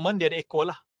Times New Roman dia ada echo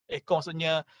lah. Echo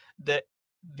maksudnya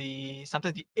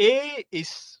sometimes the A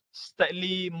is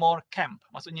slightly more camp.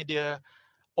 Maksudnya dia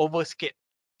over sikit.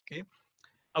 Okay,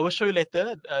 I will show you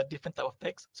later different type of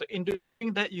text. So in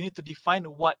doing that, you need to define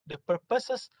what the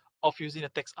purposes of using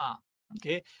the text are.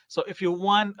 Okay, so if you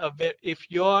want if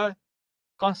your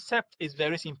concept is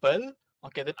very simple,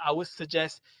 okay, then I would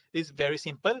suggest this very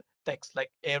simple text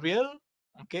like Arial,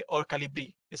 okay, or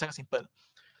Calibri. It's sangat simple.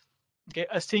 Okay,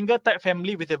 a single type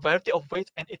family with a variety of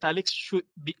weights and italics should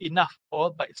be enough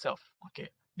all by itself. Okay,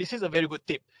 this is a very good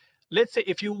tip. Let's say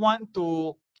if you want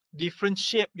to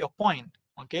differentiate your point,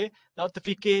 okay, awak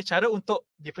terfikir cara untuk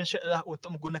differentiate adalah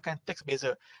untuk menggunakan teks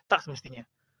beza. Tak semestinya.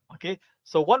 Okay,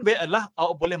 so one way adalah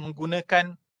awak boleh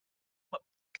menggunakan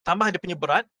tambah dia punya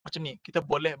berat macam ni. Kita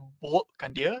boleh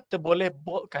boldkan dia,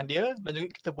 dan juga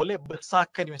kita boleh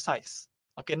besarkan dia size.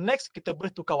 Okay, next kita boleh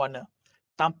tukar warna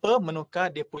tanpa menukar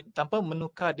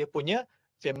dia punya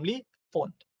family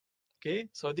font. Okay,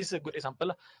 so this is a good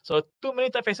example lah. So too many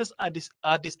typefaces are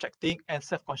distracting and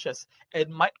self-conscious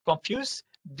and might confuse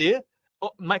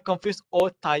or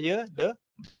tire the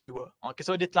viewer. Okay,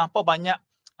 so dia terlampau banyak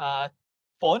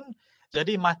font,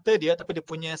 jadi mata dia tapi dia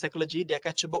punya psikologi dia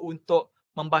akan cuba untuk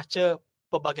membaca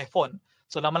pelbagai font.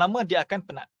 So lama-lama dia akan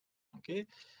penat. Okay,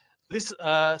 this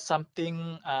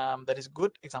something that is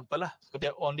good example lah. So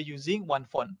they are only using one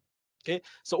font. Okay,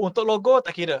 so untuk logo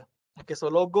tak kira. Okay,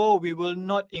 so logo we will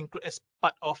not include as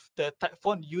part of the type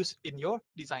font used in your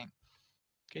design.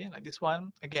 Okay, like this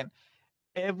one again.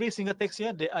 every single text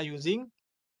here, they are using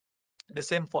the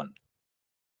same font.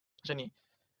 Macam ni.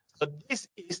 So this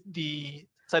is the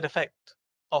side effect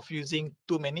of using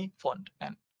too many font.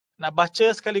 Kan? Nak baca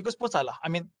sekaligus pun salah. I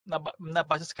mean, nak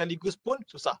baca sekaligus pun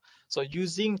susah. So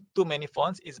using too many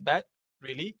fonts is bad,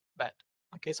 really bad.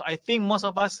 Okay, so I think most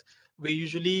of us, we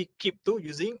usually keep to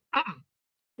using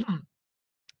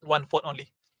one font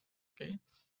only. Okay,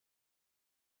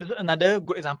 this is another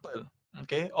good example,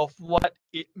 okay, of what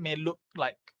it may look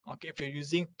like. Okay, if you're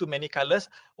using too many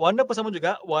colors, warna pun sama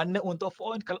juga. Warna untuk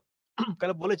font kalau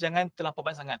kalau boleh jangan terlampau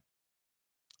banyak sangat.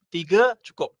 3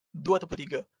 cukup, 2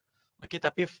 ataupun 3. Okay,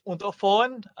 tapi untuk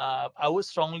font, I would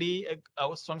strongly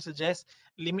suggest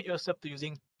limit yourself to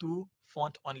using 2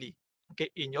 font only. Okay,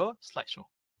 in your slideshow.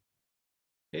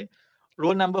 Okay,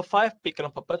 rule number 5, pick color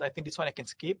purpose. I think this one I can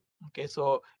skip. Okay,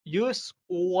 so use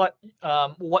what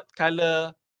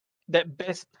color that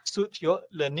best suits your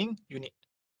learning unit.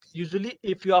 Usually,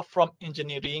 if you are from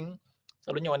engineering,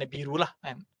 selalunya warna biru lah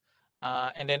kan.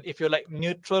 And then if you're like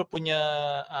neutral punya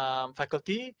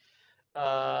faculty,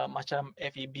 macam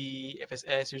FEB,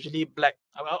 FSS, usually black.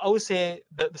 I would say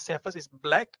the safest is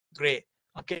black, grey.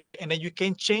 Okay, and then you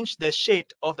can change the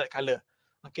shade of that color.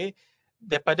 Okay,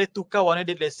 daripada tukar warna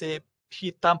dia, let's say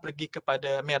hitam pergi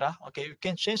kepada merah. Okay, you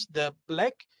can change the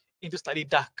black into slightly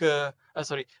darker.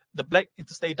 The black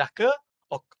into slightly darker,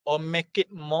 or make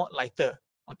it more lighter.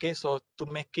 Okay, so to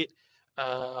make it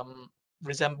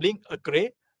resembling a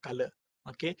grey color.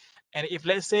 Okay, and if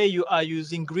let's say you are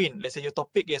using green, let's say your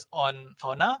topic is on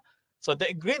fauna, so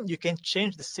that green you can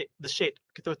change the shade.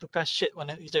 Kita tukar shade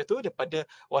warna hijau tu daripada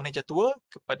warna hijau tua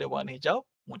kepada warna hijau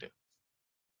muda.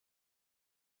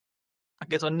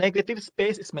 Okay, so negative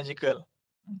space is magical.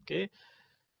 Okay,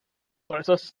 alright,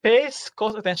 so space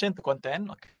calls attention to content.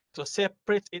 Okay, so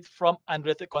separates it from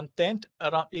unrelated content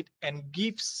around it and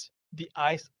gives the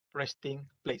eyes resting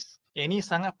place. Ini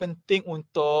sangat penting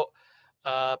untuk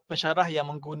pensyarah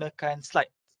yang menggunakan slide.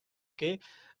 Okay,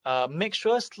 make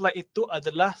sure slide itu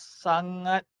adalah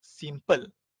sangat simple.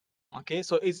 Okay,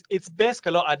 so it's best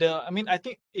kalau ada. I mean, I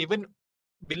think even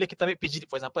bila kita ambil PGD,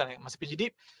 for example, masa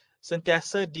PGD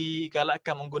sentiasa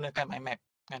digalakkan menggunakan mind map.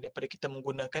 Daripada kita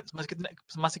menggunakan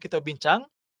semasa kita bincang,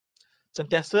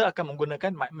 sentiasa akan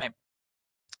menggunakan mind map.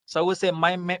 So I would say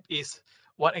mind map is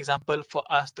one example for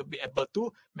us to be able to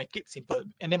make it simple.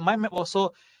 And then mind map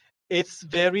also, it's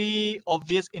very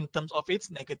obvious in terms of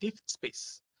its negative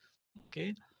space.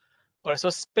 Okay. Alright, so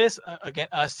space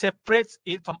again separates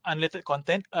it from unrelated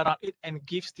content around it and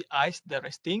gives the eyes the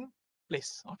resting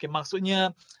place. Okay,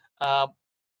 maksudnya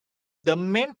the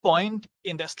main point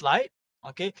in the slide,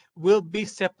 okay, will be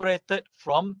separated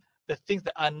from the things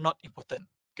that are not important.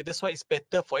 Okay, that's why it's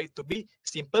better for it to be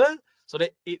simple so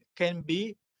that it can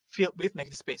be filled with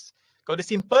negative space. Kalau dia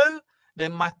simple,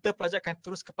 then mata pelajar akan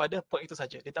terus kepada point itu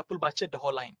saja. Dia tak perlu baca the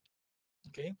whole line.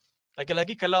 Okay,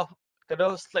 lagi-lagi kalau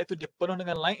slide itu dipenuh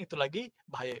dengan line, itu lagi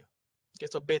bahaya.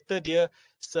 Okay, so better dia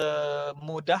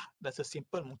semudah dan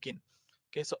sesimpel mungkin.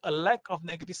 Okay, so a lack of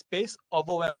negative space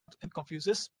overwhelms and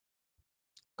confuses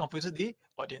the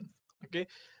audience. Okay,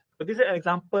 so this is an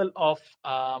example of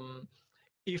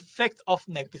effect of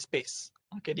negative space.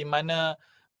 Okay, di mana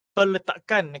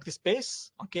peletakan negative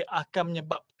space, okay, akan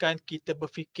menyebabkan kita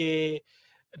berfikir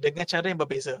dengan cara yang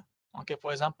berbeza. Okay,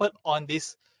 for example, on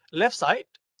this left side,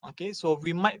 okay, so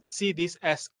we might see this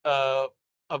as a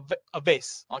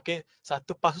vase. Okay,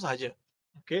 satu pasu saja.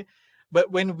 Okay, but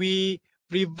when we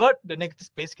revert the negative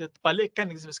space, kita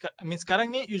balikkan negative space. I mean, sekarang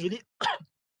ni usually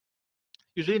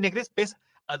negative space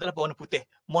adalah berwarna putih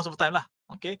most of the time lah.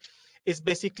 Okay, it's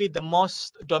basically the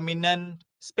most dominant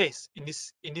space in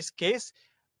this case.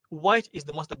 White is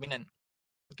the most dominant.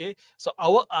 Okay, so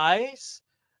our eyes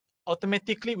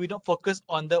automatically, we don't focus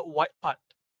on the white part.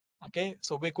 Okay,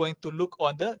 so we're going to look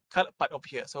on the colored part over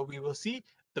here. So we will see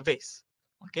the vase.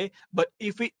 Okay, but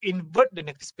if we invert the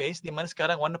negative space, di mana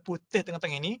sekarang warna putih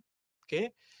tengah-tengah ini,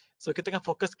 okay, so kita akan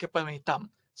fokus kepada warna hitam.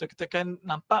 So kita akan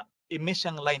nampak image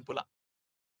yang lain pula.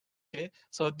 Okay,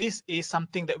 so this is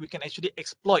something that we can actually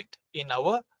exploit in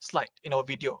our slide, in our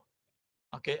video.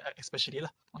 Okay, especially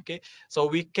lah. Okay, so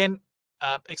we can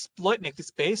exploit negative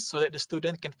space so that the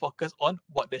student can focus on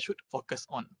what they should focus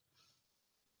on.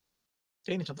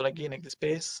 Okay, ini contoh lagi negative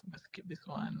space. Let's keep this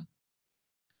one.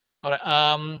 Alright,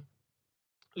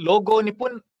 logo ni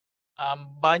pun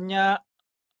banyak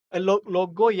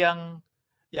logo yang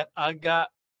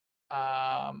agak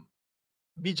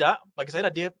bijak bagi saya,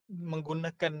 dia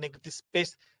menggunakan negative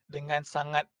space dengan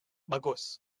sangat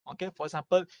bagus. Okay, for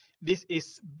example, this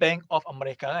is Bank of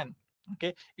America kan.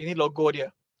 Okay, ini logo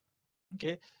dia.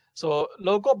 Okay, so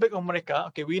logo Bank of America,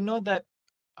 okay, we know that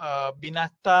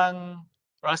binatang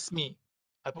rasmi.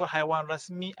 Ataupun haiwan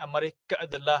rasmi Amerika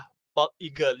adalah bald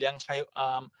eagle yang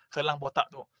helang botak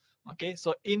tu. Okay,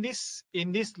 so in this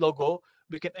logo,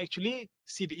 we can actually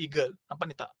see the eagle. Nampak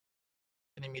ni tak?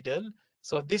 In the middle.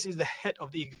 So this is the head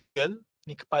of the eagle.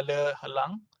 Ni kepala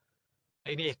helang.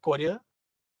 Ini ekor dia.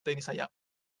 Dan ini sayap.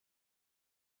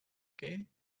 Okay.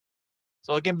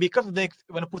 So again, because of the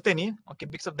warna putih ni, okay,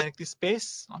 because of the negative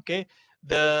space, okay,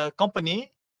 the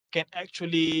company can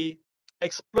actually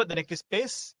exploit the negative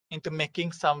space into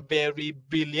making some very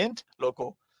brilliant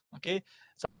logo. Okay,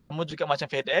 sama juga macam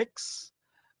FedEx.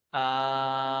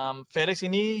 FedEx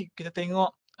ini kita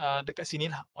tengok dekat sini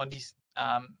lah on this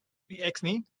PX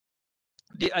ni,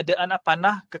 dia ada anak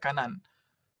panah ke kanan.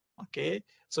 Okay,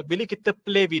 so bila kita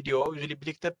play video, usually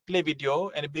bila kita play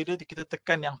video and bila kita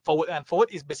tekan yang forward kan, forward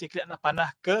is basically anak panah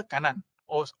ke kanan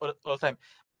all the time.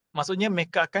 Maksudnya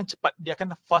mereka akan cepat, dia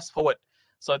akan fast forward.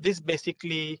 So this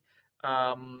basically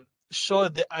show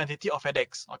the identity of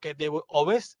FedEx. Okay, they will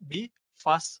always be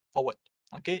fast forward.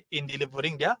 Okay, in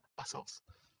delivering their parcels.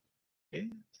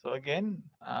 Okay, so again,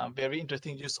 very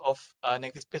interesting use of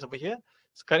negative space over here.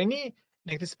 Sekarang ini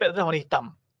negative space adalah warna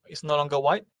hitam. It's no longer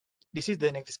white. This is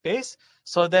the negative space.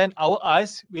 So then our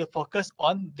eyes will focus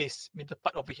on this middle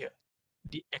part over here,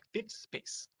 the active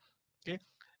space. Okay,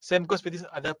 same goes with this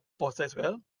other poster as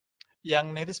well.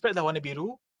 Yang negative space adalah warna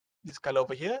biru, this color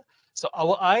over here. So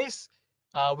our eyes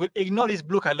will ignore this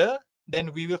blue color.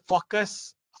 Then we will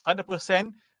focus 100%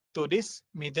 to this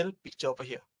middle picture over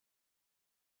here.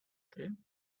 Okay,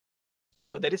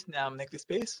 so that is negative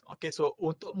space. Okay, so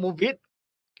untuk move it,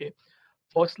 okay,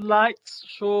 for slides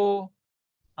show.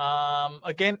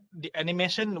 Again, the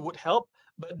animation would help,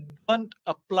 but don't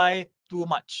apply too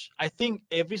much. I think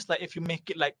every slide, if you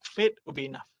make it like fade, will be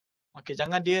enough. Okay,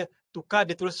 jangan dia tukar,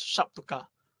 dia terus sharp tukar.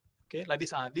 Okay, like this.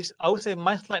 This I would say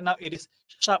my slide now it is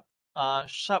sharp,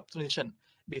 sharp transition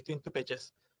between two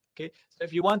pages. Okay, so if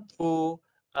you want to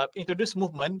introduce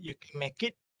movement, you can make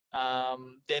it.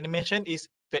 The animation is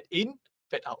fade in,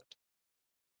 fade out.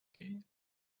 Okay.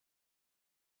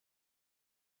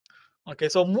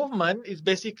 Okay, so movement is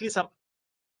basically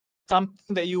something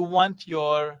that you want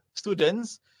your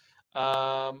students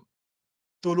to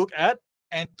look at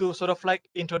and to sort of like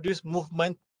introduce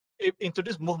movement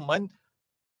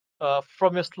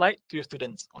from your slide to your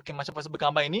students. Okay, macam pasal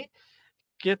bergambar ini,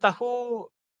 kita tahu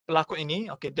pelakon ini,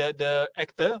 okay, the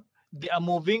actor, they are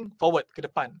moving forward ke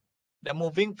depan. They're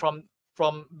moving from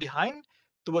behind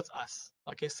towards us.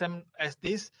 Okay, same as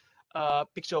this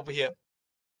picture over here.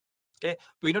 Okay,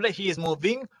 we know that he is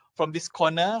moving from this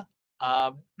corner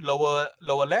lower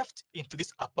left into this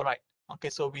upper right.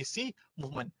 Okay, so we see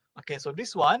movement. Okay, so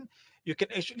this one you can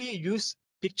actually use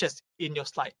pictures in your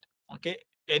slide. Okay,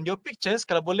 and your pictures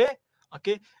kalau boleh,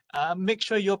 okay, make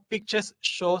sure your pictures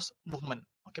shows movement.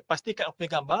 Okay, pastikan apa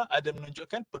gambar ada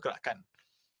menunjukkan pergerakan.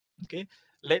 Okay,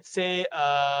 let's say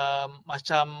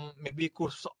macam maybe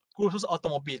kursus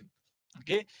automobil.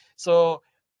 Okay, so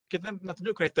kita nak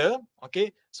tunjuk kereta,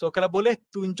 okay. So kalau boleh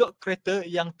tunjuk kereta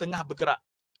yang tengah bergerak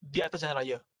di atas jalan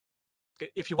raya. Okay,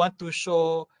 if you want to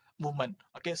show movement.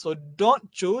 Okay, so don't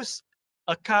choose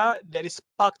a car that is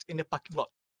parked in the parking lot.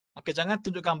 Okay, jangan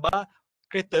tunjuk gambar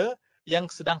kereta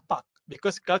yang sedang park.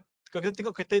 Because kalau kita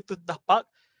tengok kereta itu dah park,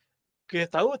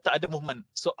 kita tahu tak ada movement.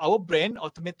 So our brain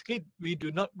automatically we do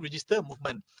not register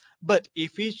movement. But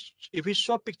if we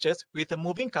show pictures with a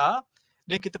moving car,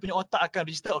 then kita punya otak akan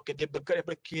register, okay, dia bergerak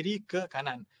daripada kiri ke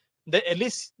kanan. Then at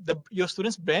least your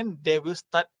students' brain, they will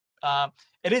start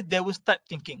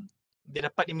thinking. Dia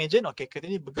dapat imagine, okay, kereta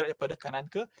ni bergerak daripada kanan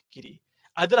ke kiri.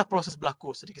 Adalah proses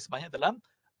berlaku sedikit sebanyak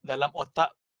dalam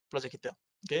otak pelajar kita.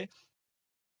 Okay.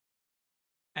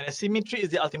 And symmetry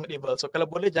is the ultimate evil. So kalau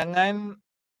boleh jangan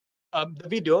the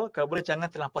video, kalau boleh jangan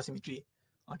terlampau symmetry.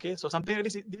 Okay, so something like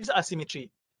this is asymmetry.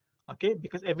 Okay,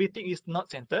 because everything is not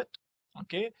centered.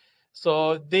 Okay.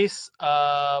 So this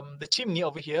the chimney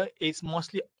over here is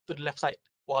mostly to the left side,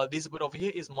 while this bird over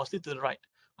here is mostly to the right.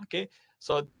 Okay,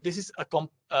 so this is a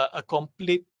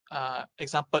complete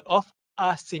example of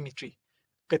asymmetry,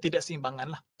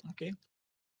 ketidakseimbangan lah. Okay,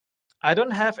 I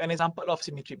don't have an example of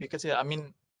symmetry because I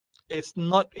mean it's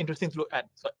not interesting to look at.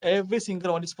 So every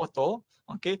single one of this photo,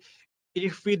 okay,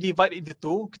 if we divide it into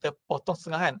two, kita potong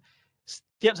setengah kan,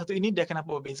 setiap satu ini dia akan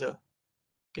nampak berbeza.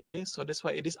 Okay, so that's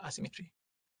why it is asymmetry.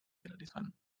 This one.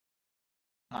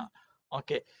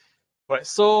 Okay. Right.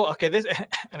 So, okay, this is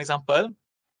an example.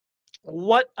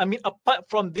 What I mean, apart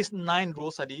from these 9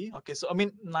 rules tadi, okay, so I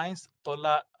mean 9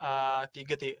 tolak 3,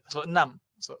 so 6.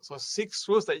 So 6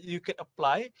 rules that you can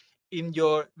apply in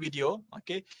your video.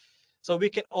 Okay. So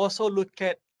we can also look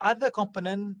at other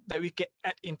components that we can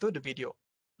add into the video.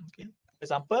 Okay.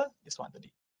 example, this one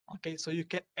tadi. Okay, so you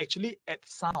can actually add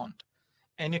sound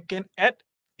and you can add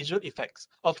visual effects.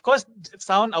 Of course,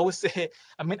 sound, I would say,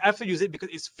 I mean, I have to use it because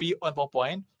it's free on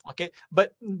PowerPoint. Okay,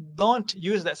 but don't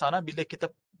use that sound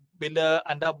bila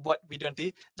anda buat video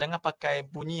nanti, jangan pakai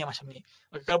bunyi yang macam ni.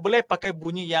 Okay, kalau boleh pakai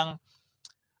bunyi yang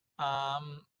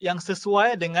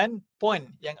sesuai dengan point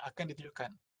yang akan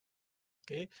ditunjukkan.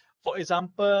 Okay, for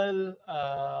example,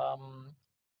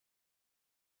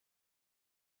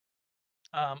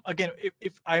 again,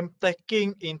 if I'm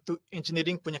taking into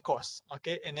engineering punya course,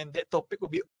 okay, and then that topic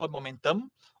will be on momentum.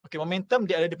 Okay, momentum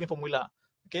dia ada dia punya formula.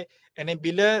 Okay, and then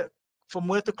bila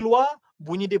formula tu keluar,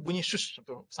 dia bunyi shush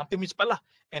tu, sampai bunyi cepat lah.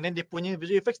 And then dia punya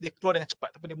visual effects dia keluar dengan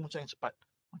cepat, ataupun dia muncul dengan cepat.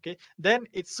 Okay, then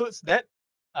it suits that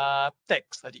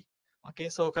text tadi.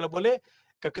 Okay, so kalau boleh,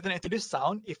 kalau kita nak introduce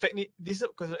sound effect ni, this is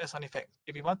considered as sound effect.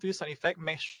 If you want to use sound effect,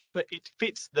 make sure it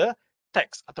fits the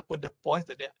text ataupun the points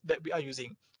that we are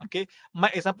using. Okay,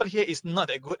 my example here is not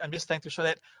that good. I'm just trying to show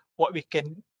that what we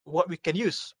can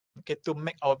use, okay, to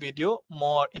make our video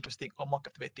more interesting or more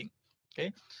captivating.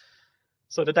 Okay,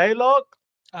 so the dialogue,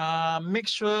 make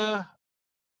sure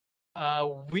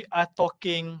we are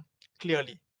talking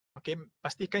clearly. Okay,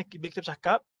 pastikan bila kita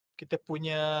bercakap, kita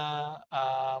punya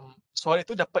suara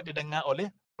itu dapat didengar oleh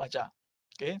pelajar.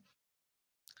 Okay,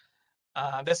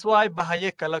 that's why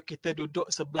bahaya kalau kita duduk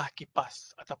sebelah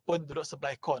kipas ataupun duduk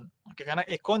sebelah aircon. Okay, kerana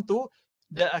aircon tu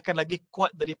dia akan lagi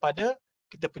kuat daripada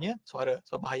kita punya suara,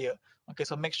 so bahaya. Okay,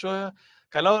 so make sure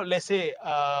kalau let's say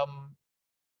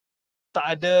tak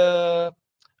ada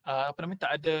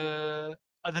tak ada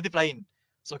alternatif lain.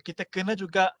 So kita kena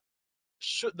juga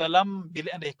shoot dalam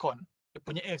bilik ada aircon. Dia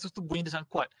punya exhaust tu bunyi dia sangat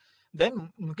kuat.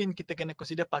 Then mungkin kita kena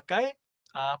consider pakai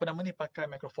pakai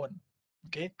mikrofon.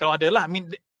 Okay, kalau ada lah, I mean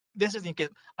that's just in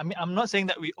case. I mean, I'm not saying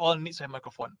that we all need to have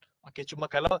microphone. Okay, cuma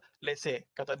kalau let's say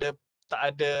kalau tak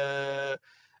ada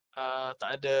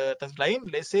alternatif lain,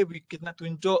 let's say kita nak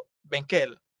tunjuk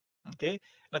bengkel. Okay,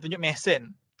 nak tunjuk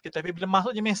mesin. Okay, tapi bila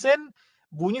masuk je mesin,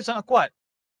 bunyi sangat kuat.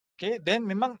 Okay, then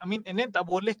memang, I mean, and then tak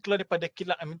boleh keluar daripada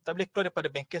kilat, I mean, tak boleh keluar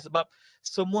daripada bengkel sebab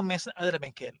semua mesin ada dalam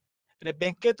bengkel. Dan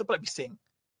bengkel tu pula bising.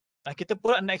 Dan kita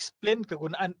pula nak explain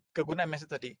kegunaan mesin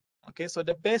tadi. Okay, so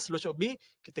the best solution would be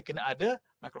kita kena ada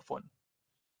mikrofon.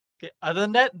 Okay, other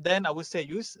than that, then I would say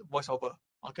use voiceover.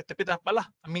 Okay, tapi tak dapat lah.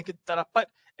 I mean, kita tak dapat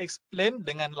explain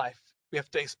dengan live. We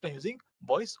have to explain using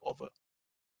voiceover.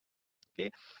 Okay,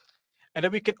 and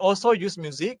then we can also use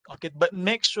music. Okay, but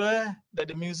make sure that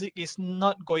the music is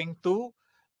not going to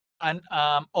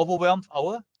overwhelm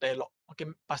our dialogue. Okay,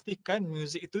 pastikan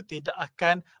music itu tidak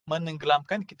akan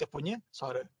menenggelamkan kita punya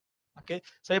suara. Okay,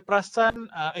 saya perasan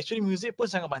actually music pun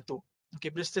sangat bantu. Okay,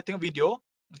 bila saya tengok video,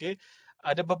 okay,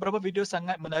 ada beberapa video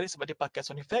sangat menarik sebab dia pakai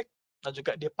sound effect dan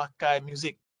juga dia pakai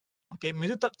music. Okay,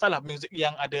 music taklah music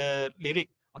yang ada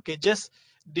lirik. Okay, just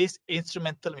this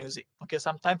instrumental music. Okay,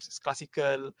 sometimes it's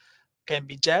classical, can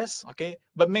be jazz. Okay,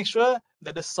 but make sure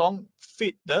that the song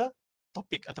fit the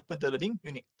topic ataupun the learning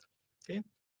unit. Okay,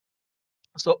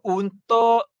 so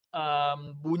untuk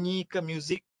bunyi ke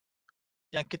music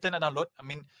yang kita nak download, I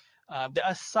mean, there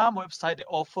are some website that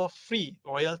offer free,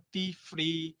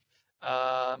 royalty-free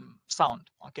sound.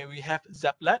 Okay, we have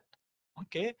Zaplet,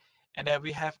 okay, and then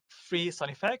we have free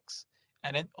sound effects,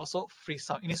 and then also free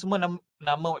sound. Ini semua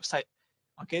nama website.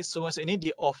 Okay, so website ini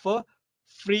dia offer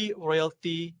free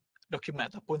royalty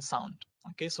document ataupun sound.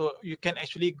 Okay, so you can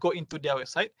actually go into their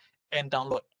website and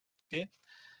download. Okay.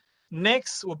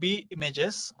 Next will be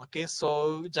images. Okay,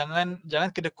 so jangan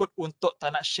kedekut untuk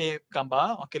tak nak share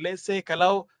gambar. Okay, let's say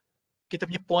kalau kita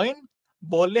punya point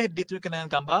boleh ditunjukkan dengan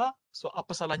gambar, so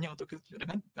apa salahnya untuk kita tunjuk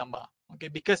dengan gambar?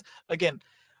 Okay, because again,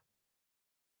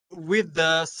 with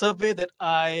the survey that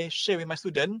I share with my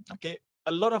student, okay,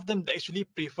 a lot of them they actually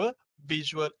prefer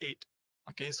visual aid.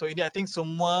 Okay, so ini I think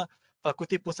semua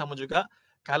fakulti pun sama juga.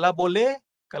 Kalau boleh,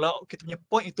 kalau kita punya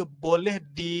point itu boleh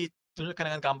ditunjukkan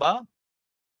dengan gambar,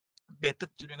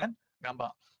 better tunjuk dengan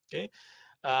gambar. Okay,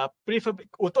 prefer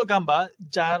untuk gambar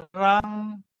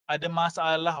jarang ada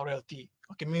masalah royalty.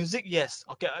 Okay, music yes.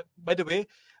 Okay, by the way,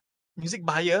 music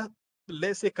bahaya.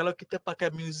 Let's say kalau kita pakai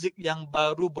music yang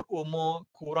baru berumur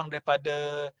kurang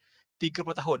daripada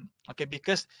 30 tahun. Okay,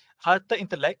 because harta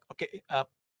intelek, okay,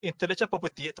 intellectual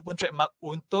property ataupun trademark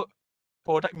untuk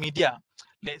produk media,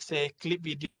 let's say klip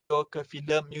video ke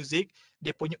filem, music,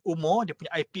 dia punya umur, dia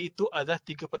punya IP itu adalah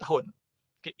 30 tahun.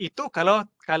 Okay, itu kalau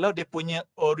dia punya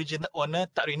original owner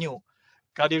tak renew.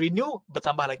 Kalau dia renew,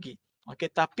 bertambah lagi.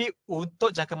 Okay, tapi untuk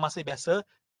jangka masa biasa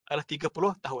adalah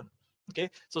 30 tahun.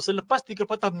 Okay, so selepas 30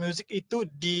 tahun muzik itu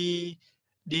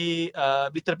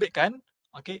diterbitkan,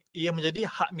 okay, ia menjadi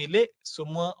hak milik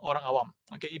semua orang awam.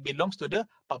 Okay, it belongs to the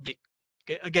public.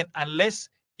 Okay, again, unless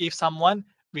if someone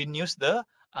renews the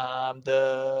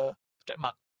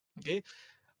trademark. Okay,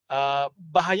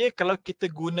 bahaya kalau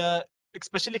kita guna,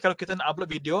 especially kalau kita nak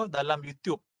upload video dalam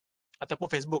YouTube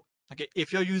ataupun Facebook. Okay,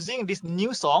 if you're using this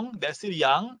new song that's still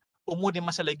young, umur dia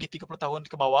masih lagi 30 tahun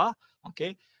ke bawah,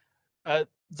 okay,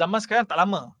 zaman sekarang tak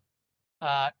lama.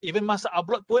 Even masa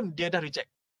upload pun dia dah reject.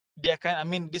 Dia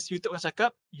akan, this YouTube akan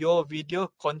cakap your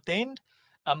video contained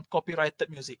copyrighted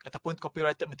music ataupun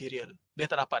copyrighted material. Dia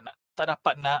tak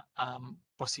dapat nak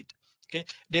proceed. Okay,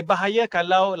 dia bahaya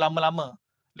kalau lama-lama.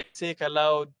 Let's say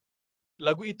kalau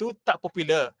lagu itu tak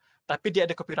popular tapi dia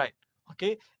ada copyright.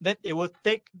 Okay, then it will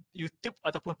take YouTube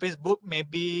ataupun Facebook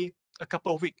maybe a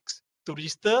couple of weeks to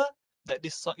register that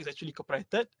this song is actually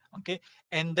copyrighted. Okay,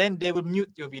 and then they will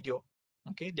mute your video.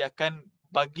 Okay, dia akan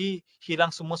bagi hilang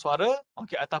semua suara.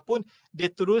 Okay, ataupun dia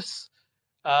terus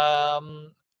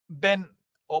ban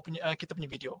kita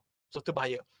punya video. So itu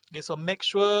bahaya. Okay, so make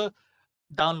sure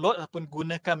download ataupun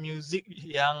gunakan music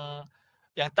yang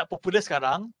tak popular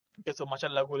sekarang. Okay, so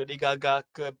macam lagu Lady Gaga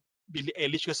ke Billie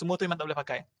Eilish ke, semua tu memang tak boleh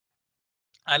pakai.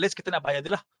 Unless kita nak bayar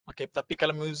dia lah. Okay, tapi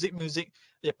kalau music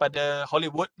daripada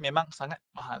Hollywood memang sangat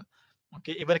mahal.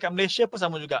 Okay, even dekat Malaysia pun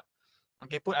sama juga.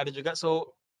 Okay, pun ada juga.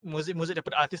 So muzik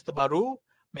daripada artis terbaru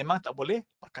memang tak boleh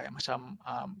pakai. Macam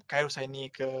Khairul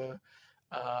Saini ke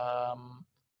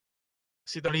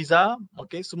Siti Nurhaliza,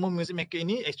 okay, semua music maker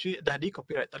ini actually dah di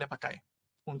copyright, tak boleh pakai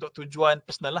untuk tujuan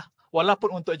personal lah, walaupun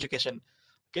untuk education.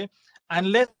 Okay,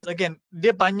 unless again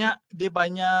dia banyak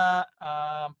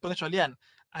pengecualian.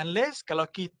 Unless kalau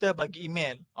kita bagi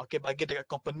email, okay, bagi dekat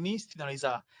company Siti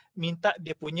Nurhaliza, minta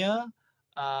dia punya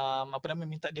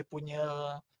minta dia punya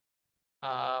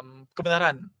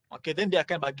kebenaran, okay, then dia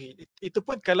akan bagi. Itu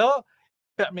pun kalau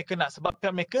pihak mereka nak, sebab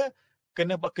pihak mereka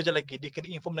kena buat kerja lagi, dia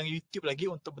kena inform dengan YouTube lagi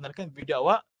untuk benarkan video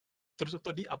awak terus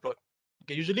untuk di-upload.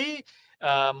 Okay, usually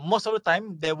most of the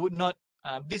time they would not,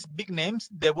 these big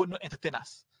names, they would not entertain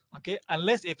us. Okay,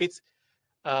 unless if it's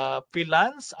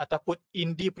freelance ataupun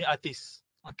indie punya artis.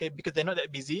 Okay, because they're not that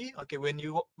busy. Okay, when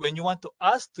you want to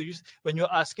ask to use, when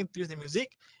you're asking to use the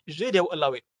music, usually they will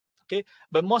allow it. Okay,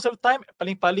 but most of the time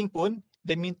paling-paling pun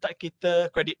dia minta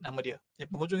kita credit nama dia.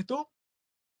 Yang penghujung itu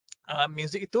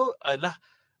music itu adalah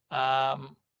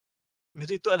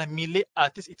milik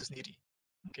artis itu sendiri.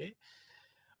 Okay.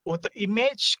 Untuk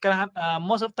image,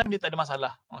 most of the time dia tak ada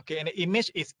masalah. Okay, and the image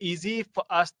is easy for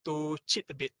us to cheat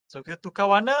a bit. So kita tukar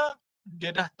warna, dia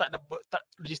dah tak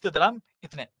register dalam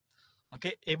internet.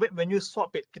 Okay, even when you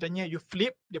swap it, kiranya you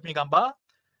flip dia punya gambar,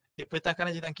 dia punya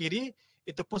kanan dan kiri,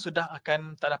 itu pun sudah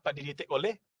akan tak dapat di-detect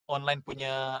oleh online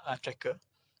punya tracker.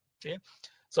 Okay.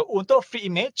 So untuk free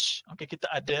image, okay, kita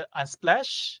ada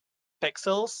Unsplash,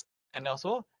 Pexels, and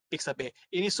also Pixabay.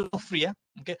 Ini semua free ya.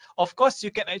 Okay. Of course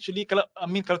you can actually, kalau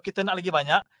kita nak lagi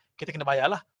banyak, kita kena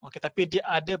bayar lah. Okay. Tapi dia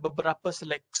ada beberapa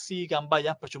seleksi gambar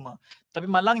yang percuma.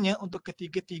 Tapi malangnya untuk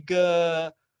ketiga-tiga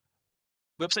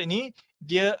website ini,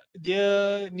 dia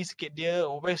ni sikit, dia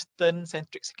western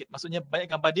centric sikit. Maksudnya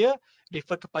banyak gambar dia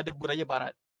refer kepada budaya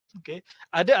barat. Okay.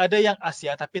 Ada yang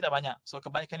Asia tapi tak banyak. So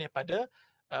kebanyakan daripada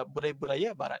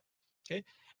budaya-budaya barat. Okay.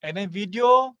 And then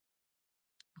video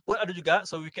pun ada juga.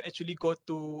 So we can actually go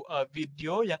to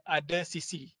video yang ada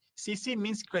CC. CC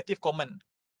means Creative Commons.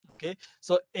 Okay.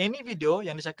 So any video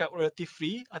yang dicakap royalty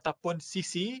free ataupun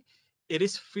CC, it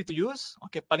is free to use.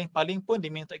 Okay. Paling-paling pun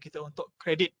diminta kita untuk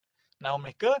credit nama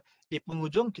mereka di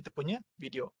penghujung kita punya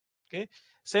video. Okay.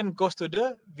 Same goes to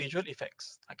the visual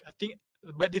effects. Okay. I think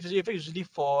but the visual effects usually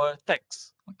for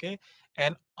text. Okay.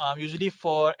 And usually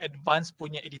for advanced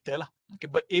punya editor lah. Okay.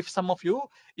 But if some of you're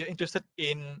interested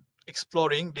in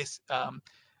exploring this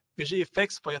visual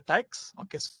effects for your text,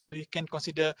 okay, so you can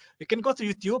consider, you can go to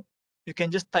YouTube, you can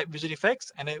just type visual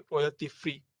effects and then royalty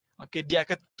free. Okay, dia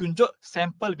akan tunjuk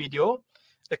sampel video.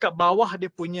 Dekat bawah dia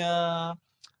punya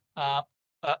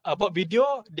about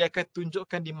video, dia akan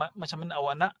tunjukkan di macam mana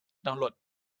awak nak download.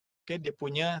 Okay, dia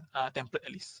punya template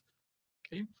at least.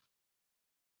 Okay.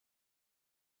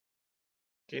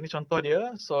 Okay, ini contoh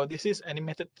dia. So this is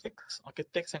animated text. Okay,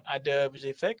 text yang ada visual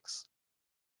effects.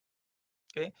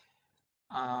 Okay.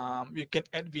 You can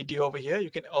add video over here.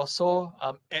 You can also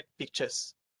add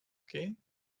pictures. Okay.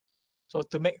 So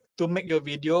to make your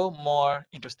video more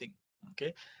interesting.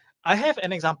 Okay. I have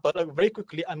an example. Very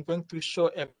quickly, I'm going to show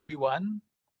everyone.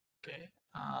 Okay.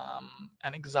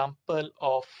 An example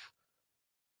of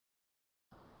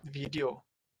video.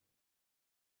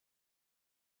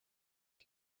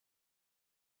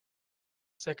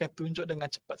 Saya akan tunjuk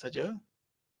dengan cepat saja.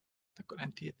 Takut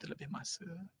nanti terlebih masa.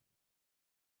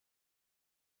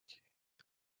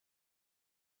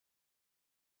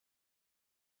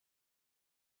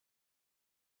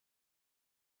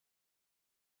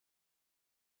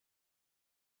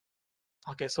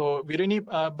 Okay, so video ini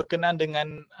berkenaan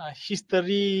dengan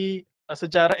history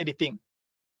sejarah editing.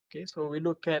 Okay, so we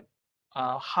look at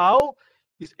how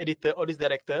this editor or this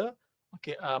director,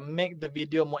 okay, make the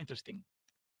video more interesting.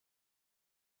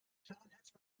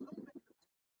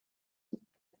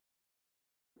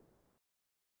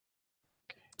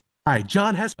 Hi,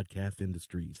 John Hess, podcast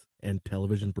industries and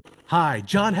television. Hi,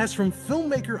 John Hess from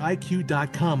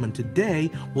FilmmakerIQ.com, and today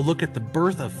we'll look at the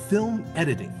birth of film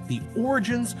editing, the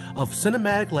origins of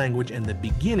cinematic language, and the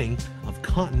beginning of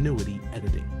continuity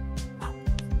editing.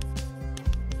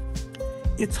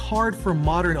 It's hard for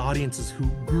modern audiences who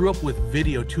grew up with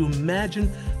video to imagine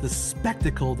the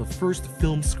spectacle of the first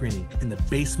film screening in the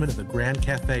basement of the Grand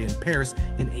Cafe in Paris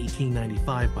in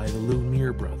 1895 by the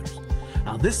Lumiere brothers.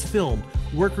 Now, this film,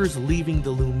 workers leaving the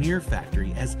Lumiere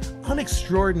factory, as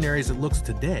unextraordinary as it looks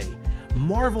today,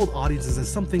 marveled audiences as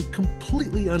something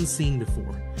completely unseen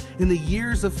before. In the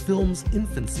years of film's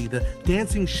infancy, the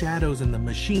dancing shadows and the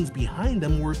machines behind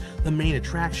them were the main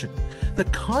attraction. The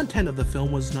content of the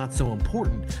film was not so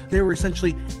important. They were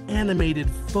essentially animated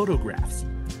photographs.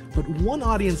 But one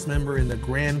audience member in the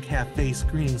Grand Cafe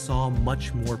screening saw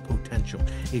much more potential.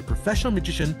 A professional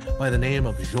magician by the name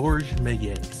of Georges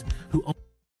Méliès, who...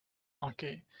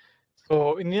 Okay,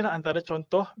 so inilah antara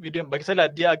contoh video yang bagi saya lah,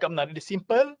 dia agak menarik, dia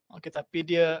simple, okay, tapi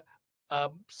dia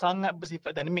sangat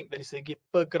bersifat dinamik dari segi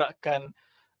pergerakan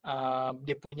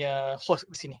dia punya host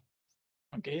di sini.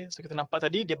 Okay, so kita nampak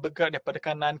tadi dia bergerak daripada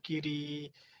kanan, kiri,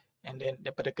 and then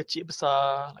daripada kecil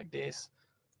besar, like this.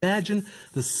 Imagine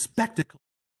the spectacle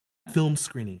film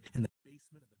screening in the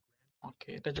basement of the Grand.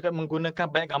 Okay, dan juga menggunakan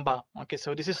banyak gambar. Okay,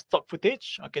 so this is stock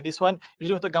footage. Okay, this one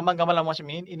usually untuk gambar-gambar lama macam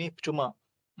ini percuma.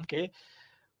 Okay,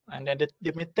 and then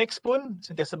dia punya teks pun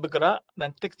sentiasa bergerak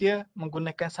dan teks dia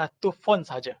menggunakan satu font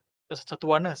saja,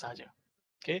 satu warna saja.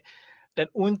 Okay, dan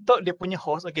untuk dia punya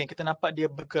host, again kita nampak dia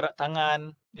bergerak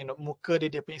tangan, muka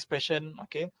dia punya expression.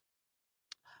 Okay,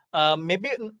 maybe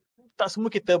tak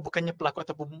semua kita bukannya pelakon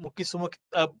ataupun mungkin semua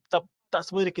tak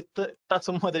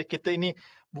semua dari kita ini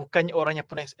bukannya orang yang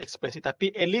pernah ekspresi, tapi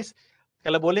at least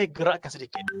kalau boleh gerakkan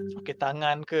sedikit. Okey,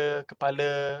 tangan ke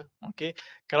kepala. Okey,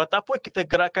 kalau tak pun kita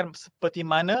gerakkan seperti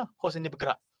mana host ini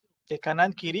bergerak. Okey, kanan,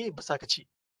 kiri, besar, kecil.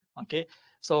 Okey,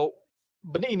 so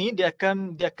benda ini dia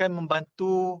akan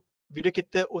membantu video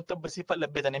kita untuk bersifat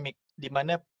lebih dinamik, di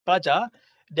mana pelajar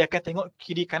dia akan tengok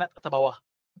kiri, kanan, atas, bawah.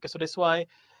 Okay, so that's why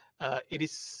it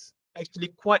is actually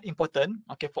quite important,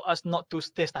 okay, for us not to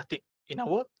stay static in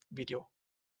our video.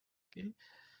 Okay.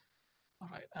 All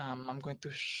right. I'm going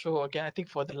to show again. I think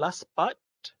for the last part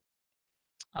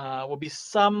will be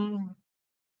some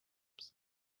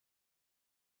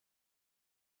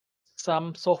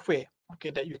software,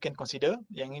 okay, that you can consider.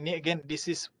 Yang ini again, this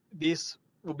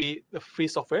will be the free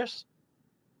softwares.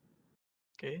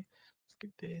 Okay. Let's get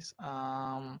this.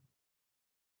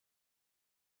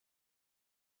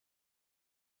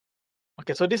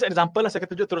 Okay, so this example lah saya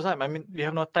akan tunjuk terus lah. I mean, we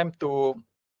have no time to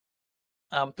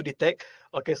detect.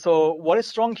 Okay, so what is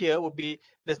wrong here would be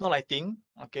there's no lighting.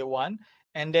 Okay, one,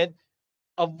 and then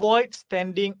avoid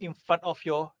standing in front of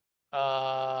your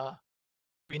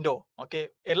window.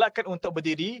 Okay, elakkan untuk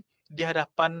berdiri di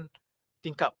hadapan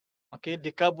tingkap. Okay,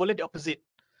 jika boleh di opposite.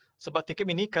 Sebab tingkap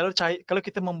ini kalau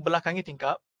kita membelakangi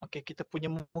tingkap, okay, kita punya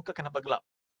muka akan nampak gelap.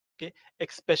 Okay,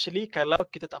 especially kalau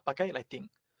kita tak pakai lighting.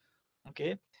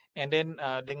 Okay, and then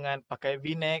dengan pakai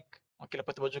V-neck, okay,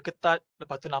 lepas tu baju ketat,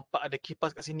 lepas tu nampak ada kipas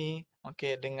kat sini,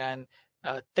 okay, dengan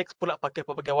teks pula pakai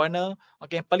pelbagai warna.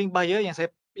 Okay, yang paling bahaya yang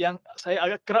saya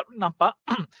agak kerap nampak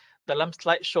dalam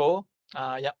slideshow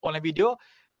yang online video,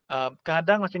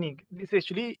 kadang macam ni, this is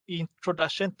actually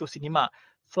introduction to cinema.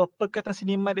 So perkataan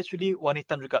cinema dia actually warna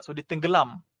hitam juga, so dia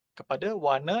tenggelam kepada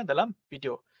warna dalam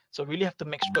video. So really have to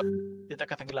make sure dia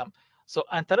takkan tenggelam. So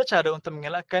antara cara untuk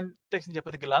mengelakkan teks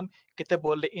dapat tenggelam, kita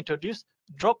boleh introduce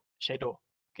drop shadow.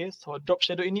 Okay, so drop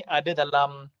shadow ini ada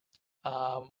dalam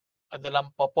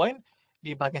PowerPoint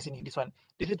di bahagian sini. This one,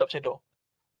 this is drop shadow.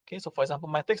 Okay, so for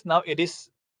example, my text now it is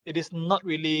not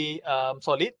really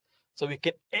solid, so we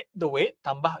can add the weight,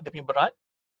 tambah dia punya berat.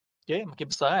 Okay, makin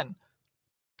besar kan.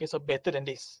 Okay, so better than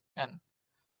this kan.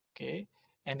 Okay,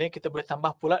 and then kita boleh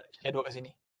tambah pula shadow kat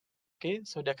sini. Okay,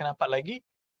 so dia akan nampak lagi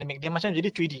dia macam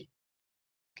jadi 3D.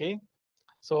 Okay,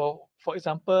 so for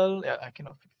example, I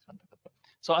cannot fix this one.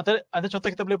 So antara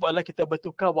contoh kita boleh buat adalah kita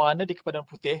bertukar warna di kepadan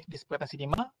putih di seperti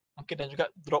cinema, okay, dan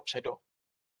juga drop shadow.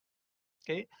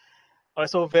 Okay, alright,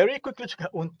 so very quickly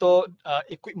juga untuk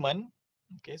equipment.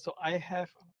 Okay, so I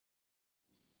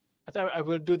think I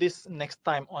will do this next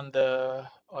time on the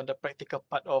practical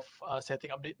part of setting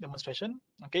up the demonstration.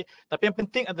 Okay, tapi yang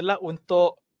penting adalah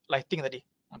untuk lighting tadi.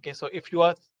 Okay, so if you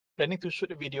are planning to shoot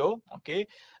a video, okay,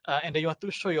 and then you want to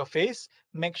show your face,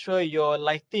 make sure your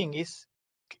lighting is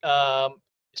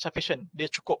sufficient, dia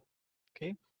cukup,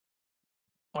 okay.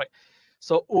 Alright.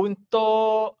 So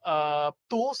untuk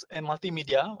tools and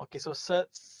multimedia, okay, so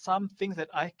some things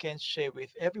that I can share with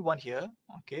everyone here,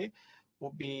 okay,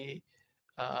 would be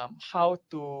how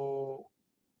to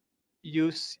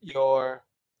use your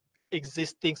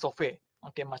existing software,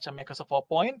 okay, macam Microsoft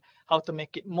PowerPoint, how to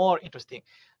make it more interesting.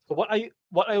 So what I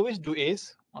always do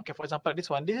is, okay, for example, this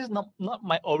one, this is not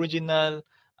my original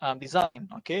design,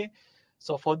 okay.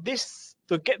 So for this,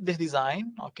 to get this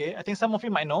design, okay, I think some of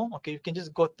you might know, okay, you can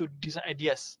just go to design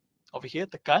ideas over here,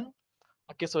 tekan,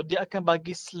 okay, so dia akan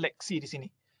bagi seleksi di sini,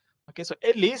 okay, so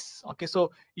at least, okay,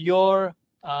 so your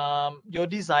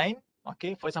design,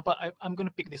 okay, for example, I'm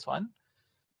going to pick this one.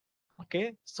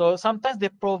 Okay, so sometimes they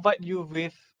provide you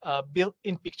with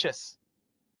built-in pictures.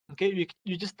 Okay,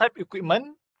 you just type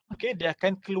equipment. Okay, dia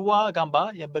akan keluar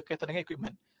gambar yang berkaitan dengan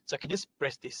equipment. So I can just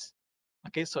press this.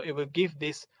 Okay, so it will give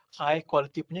this high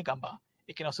quality punya gambar.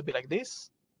 It can also be like this.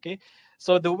 Okay,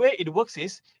 so the way it works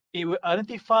is it will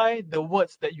identify the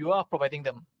words that you are providing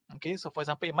them. Okay, so for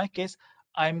example, in my case,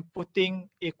 I'm putting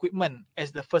equipment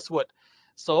as the first word.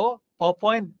 So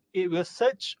PowerPoint, it will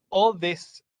search all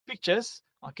these pictures,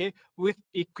 okay, with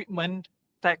equipment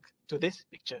tag to this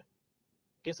picture.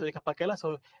 Okay, so dia akan pakai lah.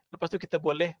 So lepas tu kita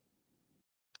boleh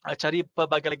cari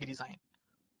pelbagai lagi design.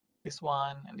 This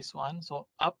one and this one. So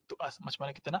up to us macam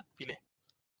mana kita nak pilih.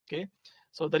 Okay,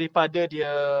 so daripada dia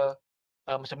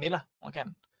macam ni lah,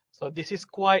 kan. So this is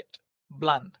quite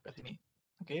blunt kat sini.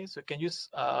 Okay, so you can use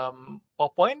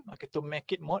PowerPoint, okay, to make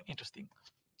it more interesting.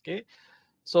 Okay,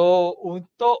 so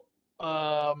untuk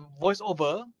voice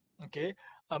over, okay,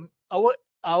 our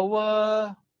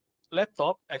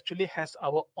laptop actually has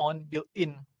our own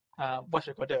built-in voice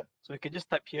recorder. So you can just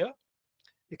type here.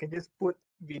 You can just put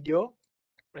video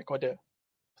recorder.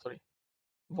 Sorry,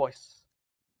 voice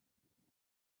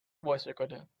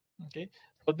recorder. Okay.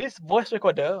 So this voice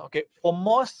recorder, okay, for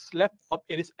most laptop,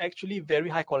 it is actually very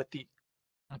high quality.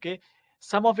 Okay.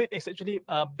 Some of it is actually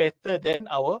better than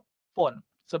our phone.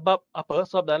 Sebab apa?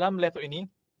 Sebab dalam laptop ini,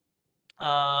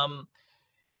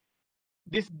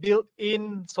 this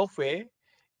built-in software,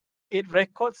 it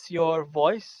records your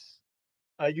voice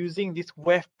using this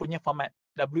WAV punya format,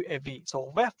 WAV.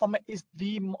 So WAV format is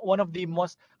one of the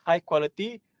most high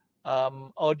quality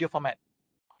audio format.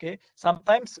 Okay,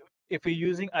 sometimes if you're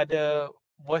using other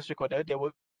voice recorder, they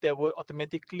will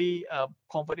automatically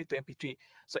convert it to MP3.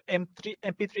 So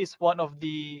MP3 is one of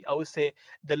the, I would say,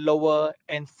 the lower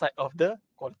end side of the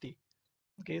quality.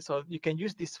 Okay, so you can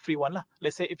use this free one lah.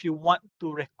 Let's say if you want to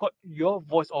record your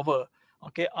voice over,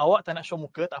 okay, awak tak nak show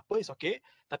muka, tak apa, it's okay.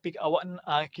 Tapi awak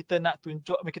kita nak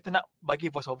tunjuk, kita nak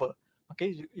bagi voice over.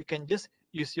 Okay, you can just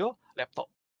use your laptop.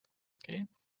 Okay,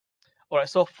 alright.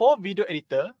 So for video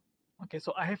editor, okay,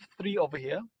 so I have 3 over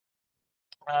here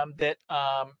that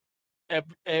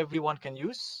everyone can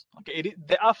use. Okay,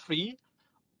 they are free,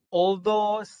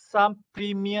 although some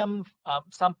premium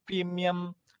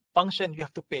function you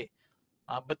have to pay.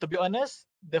 But to be honest,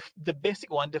 the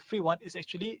basic one, the free one, is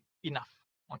actually enough,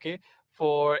 okay,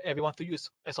 for everyone to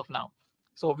use as of now.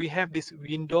 So we have this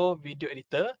window video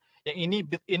editor. Yang ini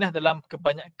built-in lah dalam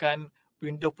kebanyakan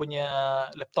window punya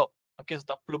laptop. Okay, so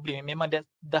tak perlu beli. Memang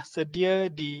dah sedia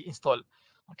di-install.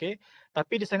 Okay,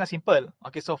 tapi dia sangat simple.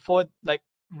 Okay, so for like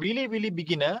really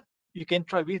beginner, you can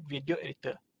try with video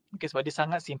editor. Okay, sebab dia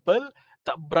sangat simple,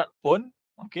 tak berat pun.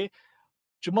 Okay,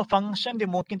 cuma function dia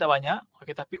mungkin tak banyak,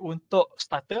 okay, tapi untuk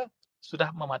starter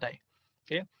sudah memadai.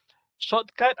 Okay,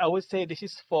 shortcut, I would say this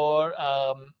is for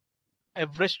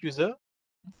average user.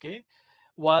 Okay,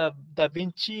 while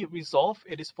DaVinci Resolve,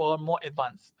 it is for more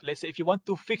advanced. Let's say if you want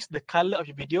to fix the color of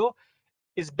your video,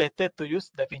 it's better to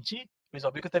use DaVinci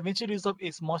Resolve, because DaVinci Resolve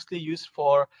is mostly used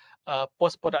for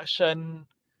post-production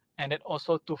and then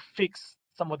also to fix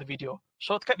some of the video.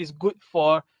 Shortcut is good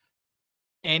for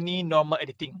any normal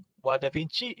editing, while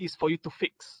DaVinci is for you to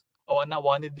fix. Awak nak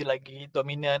warna dia lagi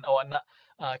dominant, awak nak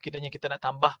kiranya kita nak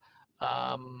tambah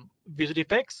visual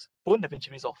effects pun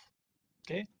DaVinci Resolve.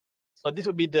 Okay, so this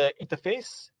would be the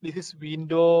interface. This is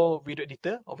window video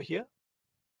editor over here.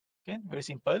 Okay, very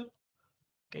simple.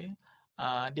 Okay,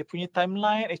 dia punya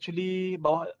timeline actually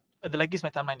bawah ada lagi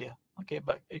my timeline dia. Okay,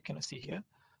 but you cannot see here.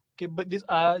 Okay, but these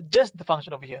are just the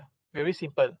function over here. Very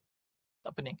simple.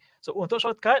 Tak pening. So untuk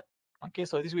shortcut, okay,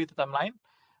 so this is the timeline.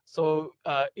 So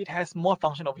it has more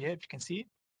function over here. If you can see,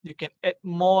 you can add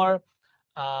more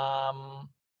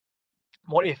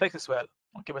effects as well.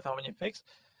 Okay, betapa banyak effects.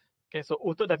 Okay, so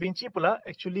untuk DaVinci pula,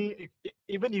 actually,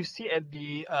 even you see at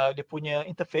the dia punya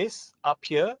interface up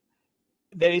here,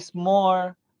 there is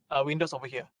more windows over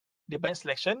here. Dia banyak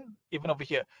selection even over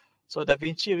here. So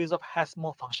DaVinci Resolve has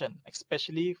more function,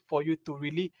 especially for you to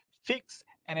really fix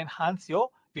and enhance your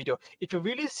video. If you're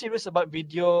really serious about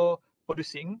video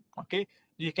producing, okay,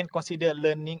 you can consider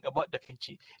learning about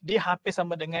DaVinci. Dia hampir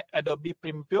sama dengan Adobe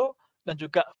Premiere dan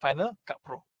juga Final Cut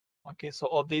Pro. Okay, so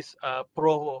all these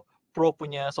pro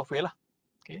punya software lah.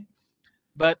 Okay,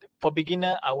 but for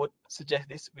beginner, I would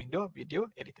suggest this video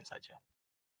editor saja.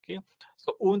 Okay,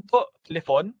 so untuk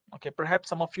telefon, okay,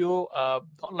 perhaps some of you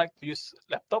don't like to use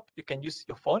laptop, you can use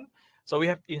your phone. So we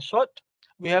have, in short,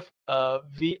 we have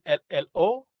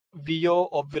VLLO, Vio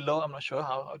or Velo, I'm not sure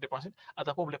how they pronounce it,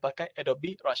 ataupun boleh pakai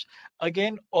Adobe Rush.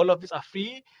 Again, all of these are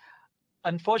free.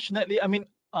 Unfortunately, I mean,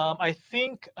 I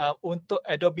think untuk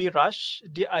Adobe Rush,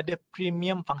 dia ada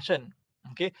premium function.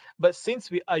 Okay, but since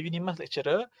we are UNIMAS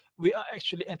lecturer, we are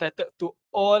actually entitled to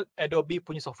all Adobe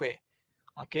punya software.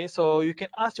 Okay, so you can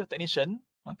ask your technician,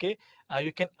 okay,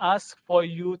 you can ask for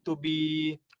you to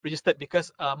be registered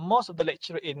because most of the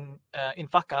lecturer in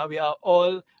FACA, we are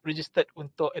all registered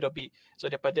untuk Adobe. So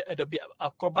daripada Adobe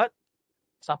Acrobat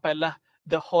sampailah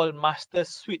the whole master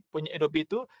suite punya Adobe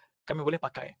tu kami boleh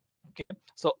pakai. Okay,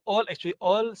 so all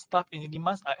staff in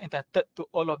UNIMAS are entitled to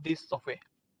all of this software.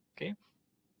 Okay,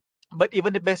 but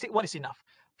even the basic one is enough.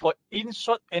 For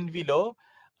InShot and Velo,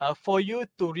 for you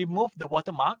to remove the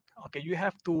watermark, okay, you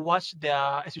have to watch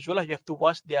their, as usual, you have to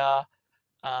watch their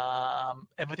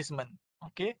advertisement.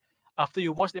 Okay, after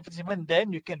you watch the advertisement,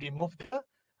 then you can remove the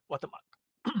watermark.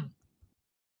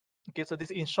 Okay, so this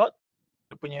is InShot,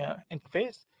 punya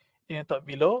interface. Ini untuk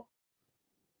Velo.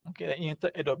 Okay, ini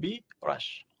untuk Adobe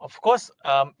Rush. Of course,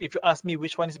 if you ask me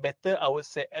which one is better, I would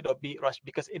say Adobe Rush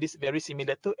because it is very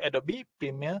similar to Adobe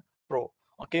Premiere Pro.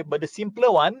 Okay, but the simpler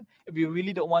one, if you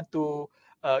really don't want to,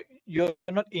 you're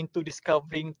not into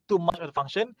discovering too much of the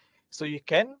function, so you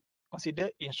can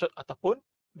consider InShot ataupun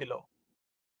Velo.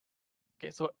 Okay,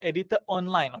 so editor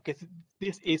online. Okay, so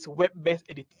this is web-based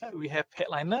editor. We have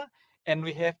Headliner and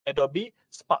we have Adobe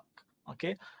Spark.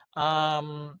 Okay,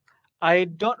 I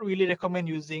don't really recommend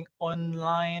using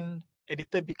online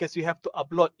editor because you have to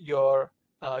upload your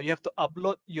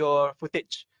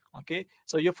footage. Okay,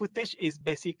 so your footage is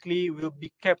basically will be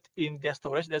kept in their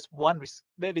storage. That's one risk.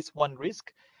 That is one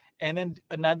risk, and then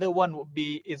another one would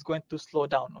be is going to slow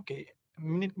down. Okay,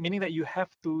 meaning that you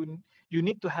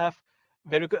need to have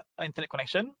very good internet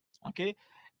connection. Okay,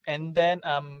 and then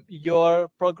your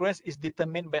progress is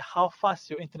determined by how fast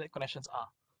your internet connections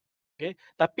are. Okay,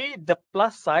 tapi the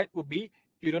plus side would be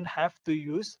you don't have to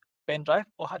use pen drive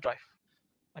or hard drive.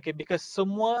 Okay, because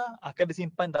semua akan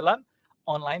disimpan dalam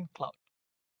online cloud.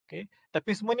 Okay,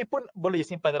 tapi semua ni pun boleh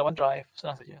simpan dalam OneDrive,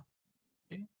 senang saja.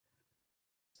 Okay,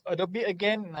 so Adobe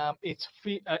again, it's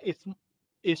free.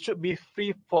 It should be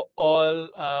free for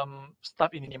all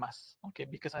staff in UNIMAS. Okay,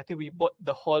 because I think we bought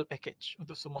the whole package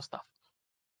untuk semua staff.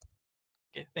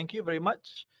 Okay, thank you very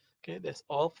much. Okay, that's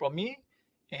all from me.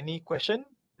 Any question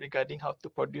regarding how to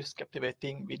produce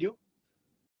captivating video?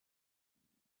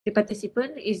 The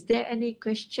participant, is there any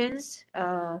questions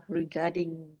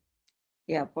regarding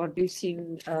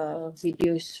producing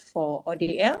videos for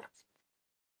ODL?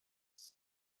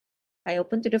 I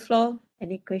open to the floor.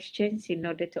 Any questions in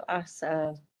order to ask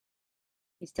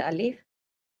Mr. Alif?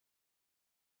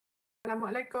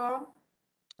 Assalamualaikum.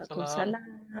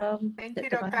 Waalaikumsalam. Thank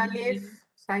you Dr. Alif.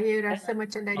 Saya rasa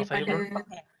macam daripada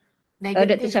Dr.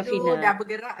 negatif tu Shafina. dah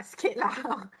bergerak sikit lah.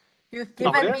 You've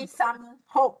given me some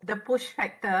hope, the push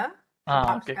factor.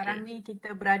 Sebab sekarang ni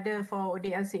kita berada for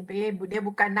ODL CPA, dia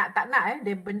bukan nak tak nak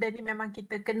dia benda ni memang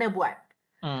kita kena buat.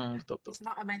 Betul. It's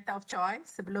not a matter of choice.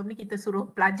 Sebelum ni kita suruh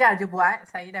pelajar je buat.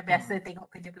 Saya dah biasa tengok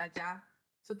kerja pelajar.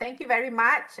 So thank you very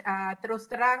much. Terus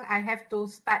terang I have to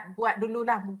start buat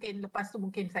dululah. Mungkin lepas tu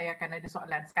mungkin saya akan ada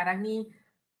soalan. Sekarang ni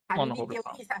hari ni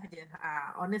teori sahaja.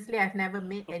 Honestly I've never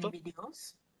made any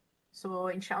videos.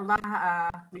 So insyaAllah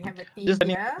we have a team just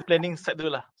here. Planning set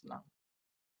dulu lah.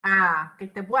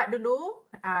 Kita buat dulu.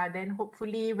 Then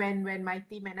hopefully when my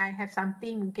team and I have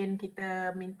something, mungkin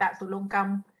kita minta tolong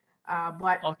kamu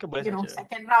buat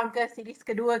second round ke series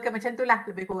kedua ke macam tu lah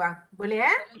lebih kurang. Boleh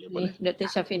Boleh. Dr.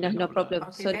 Shafina, no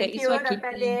problem. Okay, so thank you Dr.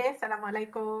 Alif.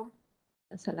 Assalamualaikum.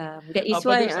 Assalam. That is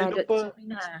why Dr.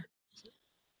 Shafina,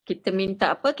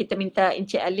 kita minta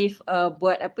Encik Alif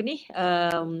buat apa ni,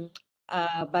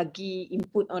 bagi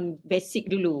input on basic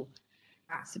dulu.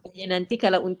 Supaya nanti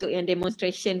kalau untuk yang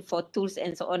demonstration for tools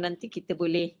and so on, nanti kita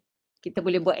boleh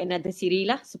buat another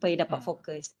series lah supaya dapat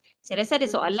fokus. Saya rasa ada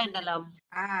soalan dalam.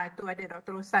 Tu ada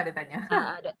Dr. Rosa dia tanya.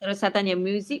 Dr. Rosa tanya,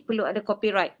 music perlu ada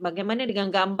copyright. Bagaimana dengan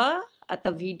gambar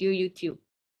atau video YouTube?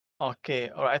 Okay,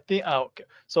 alright. I think okay.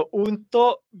 So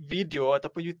untuk video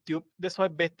ataupun YouTube, that's why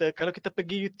better kalau kita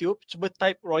pergi YouTube, cuba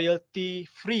type royalty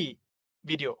free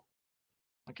video.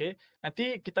 Okay.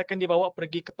 Nanti kita akan dibawa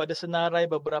pergi kepada senarai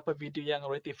beberapa video yang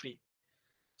royalty free.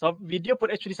 So video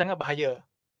pun actually sangat bahaya.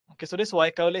 Okay, so that's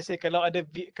why kalau let's say kalau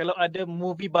ada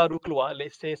movie baru keluar,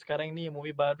 let's say sekarang ni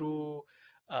movie baru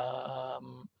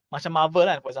macam Marvel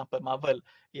kan, for example Marvel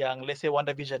yang let's say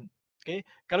WandaVision. Okay,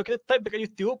 kalau kita type dekat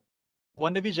YouTube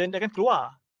WandaVision dia akan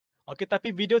keluar. Okay,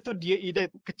 tapi video tu dia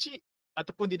either kecil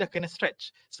ataupun dia dah kena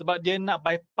stretch sebab dia nak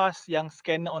bypass yang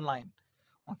scanner online.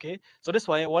 Okay, so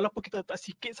that's why walaupun kita letak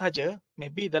sikit saja,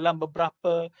 maybe dalam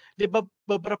beberapa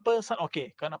sound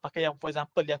okay. Kalau nak pakai yang for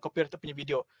example yang copyrighted punya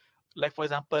video, like for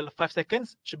example 5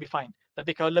 seconds should be fine.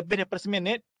 Tapi kalau lebih daripada 1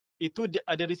 minit, itu dia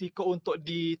ada risiko untuk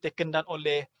di taken down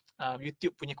oleh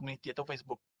YouTube punya community atau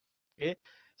Facebook. Okay,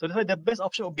 so that's why the best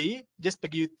option would be just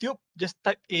pergi YouTube, just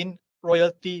type in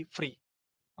royalty free.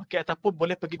 Okay, ataupun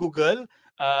boleh pergi Google,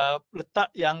 letak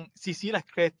yang CC lah,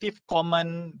 Creative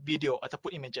Commons Video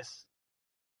ataupun Images.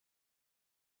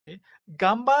 Okay.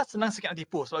 Gambar senang sikit nak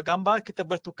tipu sebab gambar kita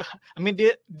bertukar. I mean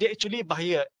dia actually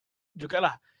bahaya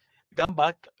jugalah.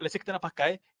 Gambar, let's say kita nak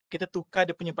pakai, kita tukar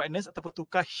dia punya brightness ataupun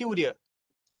tukar hue dia.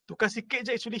 Tukar sikit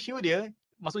je actually hue dia,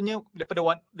 maksudnya daripada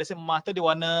let's say mata dia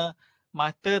warna,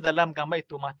 mata dalam gambar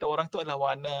itu, mata orang tu adalah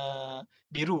warna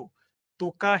biru.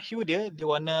 Tukar hue dia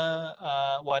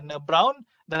warna brown,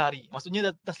 dah lari. Maksudnya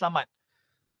dah selamat.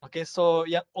 Okay, so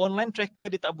yang online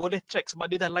tracker dia tak boleh track sebab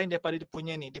dia dah lain daripada dia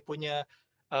punya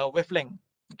wavelength.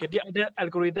 Okay, dia ada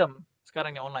algorithm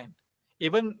sekarang yang online.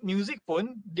 Even music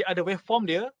pun dia ada waveform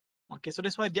dia. Okay, so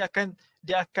that's why dia akan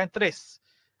trace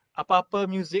apa-apa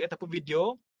music ataupun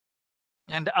video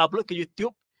yang dia upload ke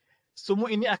YouTube. Semua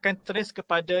ini akan trace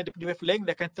kepada dia punya wavelength,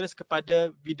 dia akan trace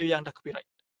kepada video yang dah copyright.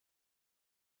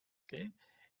 Okay.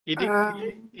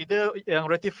 Either yang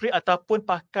royalty free ataupun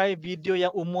pakai video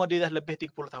yang umur dia dah lebih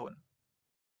 30 tahun.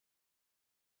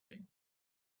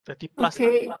 30 plus.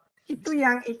 Okay. Itu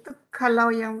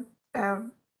kalau yang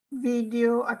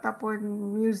video ataupun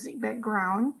music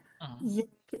background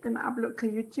yang kita nak upload ke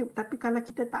YouTube. Tapi kalau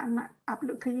kita tak nak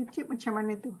upload ke YouTube, macam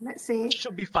mana tu? Let's say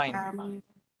should be fine.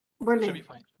 Boleh. Should be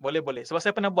fine. Boleh. Sebab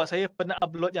saya pernah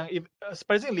upload yang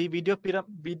surprisingly video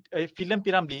filem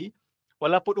Piramli,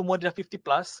 walaupun umur dia dah 50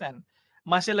 plus kan,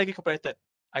 masih lagi copyrighted.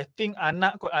 I think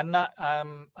anak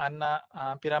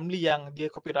Piramli yang dia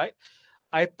copyright,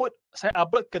 saya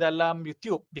upload ke dalam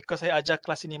YouTube because saya ajar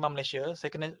kelas sinema Malaysia,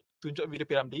 saya kena tunjuk video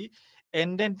Piramli,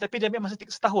 and then tapi dia ambil masa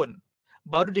setahun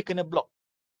baru dia kena block.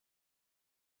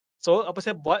 So apa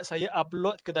saya buat, saya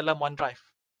upload ke dalam OneDrive.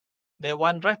 Dan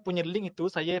OneDrive punya link itu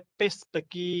saya paste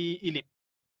pergi Elite.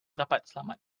 Dapat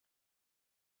selamat.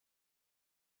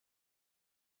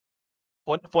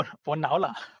 For now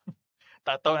lah.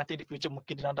 Tak tahu nanti di future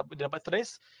mungkin dia dapat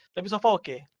trace, tapi so far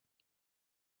okay.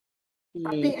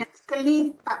 Tapi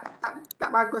ethically tak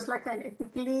bagus lah kan.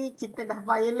 Ethically kita dah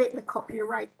violate the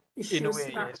copyright issues. In a way,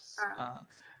 yes.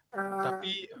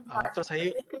 Tapi terus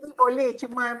saya ethically boleh,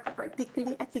 cuma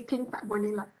practically, ethically tak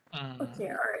boleh lah.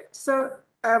 Okay, alright. So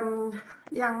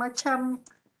yang macam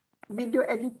video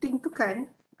editing tu kan,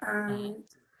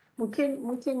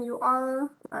 mungkin you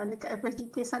all dekat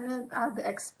FSDK sana the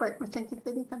expert. Macam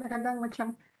kita ni kadang-kadang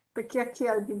macam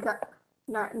terkial-kial juga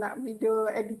nak video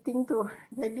editing tu.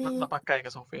 Jadi nak pakai ke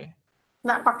software?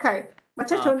 Nak pakai.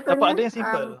 Macam contohnya tapi ada yang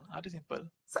simple.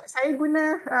 Saya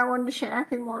guna Wondershare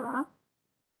Filmora.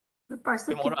 Lepas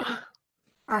tu Filmora. Kita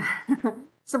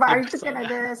sebab hari tu kan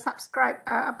ada subscribe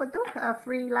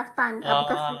free lifetime.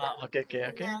 Okay.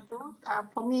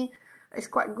 For me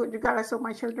it's quite good juga lah, so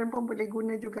my children pun boleh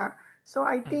guna juga. So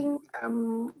I think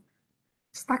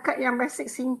setakat yang basic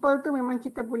simple tu memang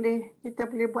kita boleh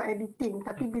buat editing.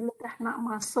 Tapi bila dah nak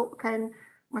masukkan,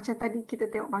 macam tadi kita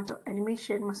tengok masuk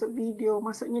animation, masuk video,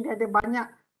 maksudnya dia ada banyak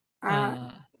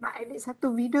nak edit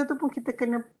satu video tu pun kita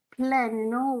kena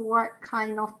plan, what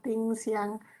kind of things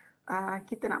yang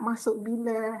kita nak masuk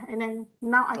bila. And then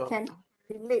now I can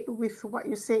relate with what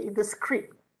you say in the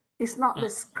script. It's not the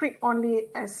script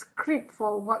only a script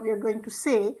for what we are going to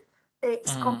say. It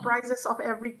comprises of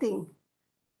everything.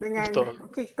 Dengan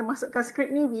okay, kita masukkan skrip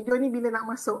ni, video ni bila nak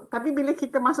masuk. Tapi bila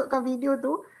kita masukkan video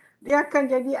tu, dia akan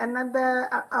jadi another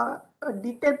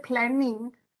detailed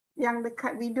planning yang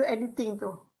dekat video editing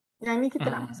tu. Yang ni kita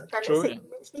nak masukkan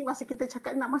image ni, masa kita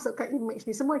cakap nak masukkan image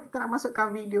ni, semua kita nak masukkan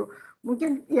video.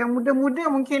 Mungkin yang muda-muda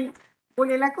mungkin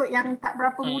boleh lah kot, yang tak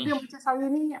berapa muda macam saya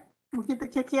ni mungkin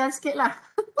terkial-kial sikit lah.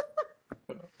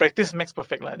 Practice makes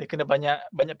perfect lah. Dia kena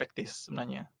banyak practice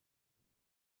sebenarnya.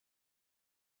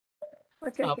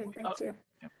 Okay, thank you.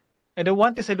 And the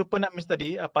one thing saya lupa nak mention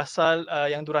tadi pasal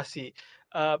yang durasi.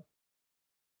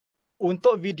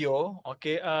 Untuk video,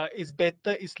 okay, it's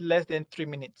better is less than 3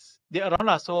 minutes. Dia around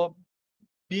lah, so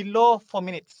below 4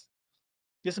 minutes.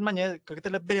 Dia sebenarnya kalau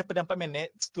kita lebih daripada 4 minit,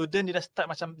 student dia dah start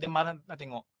macam dia malas nak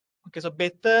tengok. Okay, so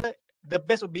better, the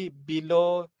best would be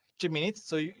below 3 minutes.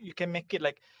 So you can make it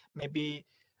like maybe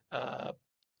 2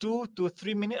 to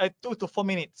 3 minutes, 2 to 4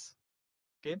 minutes.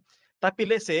 Okay. Tapi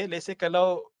let's say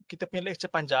kalau kita punya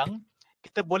lecture panjang,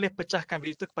 kita boleh pecahkan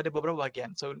video itu kepada beberapa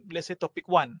bahagian. So let's say topic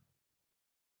 1.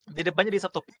 Dia ada banyak di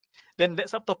subtopik. Then that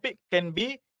subtopic can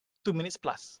be 2 minutes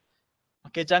plus.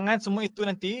 Okay, jangan semua itu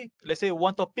nanti, let's say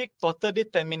one topic, total dia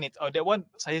 10 minutes. Or that one,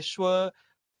 saya sure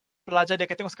pelajar dia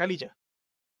akan tengok sekali je.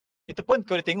 Itu pun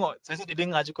kalau dia tengok, saya rasa dia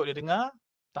dengar je, kalau dia dengar,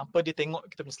 tanpa dia tengok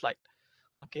kita punya slide.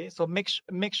 Okay, so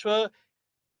make sure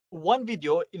one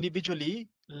video individually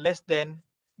less than,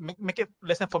 make it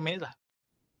less than 4 minutes lah.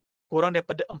 Kurang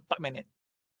daripada 4 minit.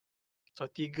 So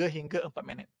 3 hingga 4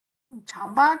 minit.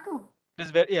 Cabar tu.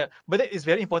 That's very, yeah, but that is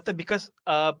very important because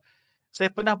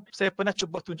saya pernah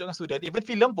cuba tunjukkan student, even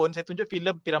filem pun saya tunjuk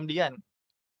filem Piramdian.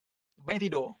 Banyak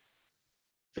tidur.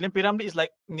 Filem Piramdi is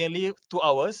like nearly 2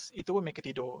 hours, itu pun mereka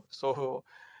tidur. So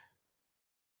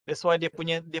that's why dia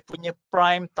punya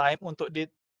prime time untuk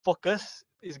dia fokus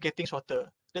is getting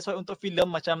shorter. That's why untuk filem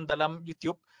macam dalam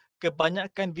YouTube,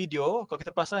 kebanyakan video kalau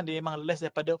kita perasan dia memang less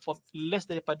daripada 4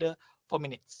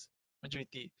 minutes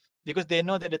majority. Because they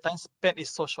know that the time spent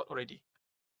is so short already.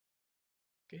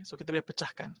 Okay, so kita boleh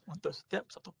pecahkan untuk setiap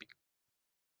subtopik.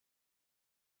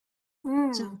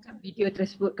 Cakap video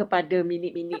tersebut kepada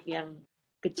minit-minit yang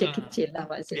kecil-kecil lah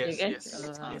maksudnya kan. Yes.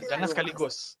 Jangan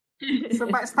sekaligus.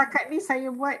 Sebab setakat ni saya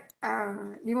buat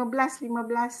 15 minit.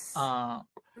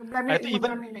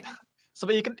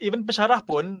 Sebab even pensyarah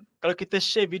pun, kalau kita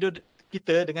share video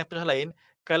kita dengan pensyarah lain,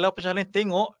 kalau pensyarah lain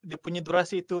tengok dia punya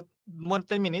durasi itu more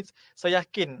than 10 minutes, saya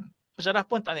yakin pensyarah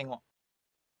pun tak tengok.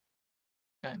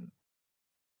 Kan?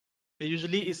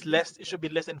 Usually it should be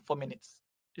less than 4 minutes.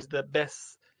 It's the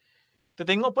best. Kita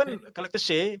tengok pun kalau kita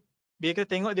share, bila kita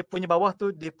tengok dia punya bawah tu,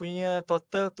 dia punya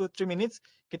total tu 3 minutes,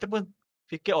 kita pun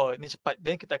fikir oh ini cepat.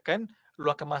 Dan kita akan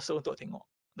luangkan masa untuk tengok.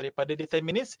 Daripada dia 10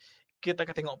 minutes, kita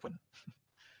akan tengok pun.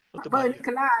 Apa?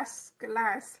 Kelas.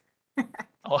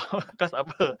 Oh, kelas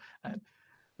apa?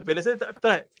 Tapi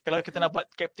betul, kalau kita nak buat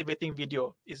captivating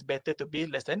video, it's better to be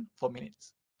less than 4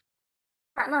 minutes.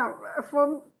 Now,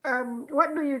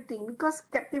 what do you think? Because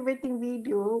captivating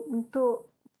video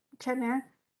untuk macam mana?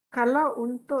 Kalau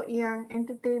untuk yang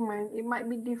entertainment, it might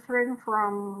be different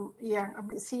from yang a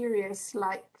bit serious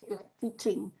like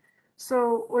teaching.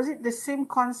 So, was it the same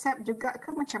concept juga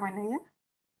ke macam mana ya?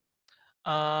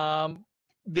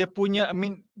 Dia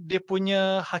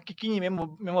punya hakikinya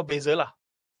memang beza lah.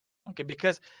 Okay,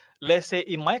 because let's say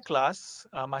in my class,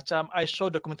 macam I show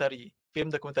film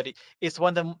documentary. It's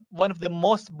one of the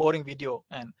most boring video,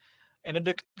 and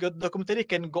the documentary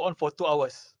can go on for 2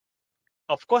 hours.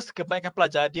 Of course, kebanyakan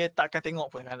pelajar dia tak akan tengok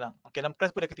pun kadang. Okay, dalam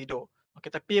kelas pun dia akan tidur.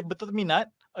 Okay, tapi betul minat,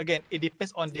 again, it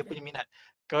depends on dia punya minat.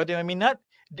 Kalau dia minat,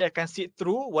 dia akan sit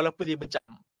through walaupun dia berjam,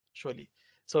 surely.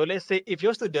 So let's say if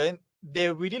your student, they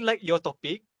really like your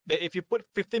topic, that if you put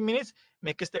 15 minutes,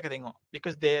 mereka still akan tengok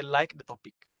because they like the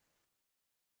topic.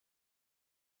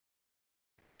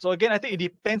 So again, I think it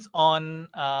depends on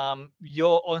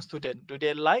your own student. Do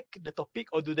they like the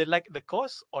topic or do they like the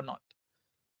course or not?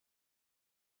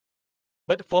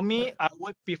 But for me, I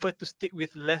would prefer to stick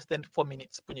with less than 4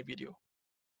 minutes punya video.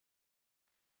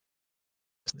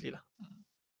 Sendirilah.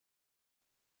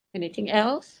 Anything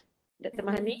else? Dr.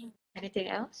 Mahani? Anything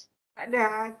else?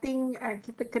 Ada, I think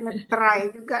kita kena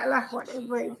try jugalah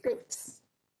whatever it takes.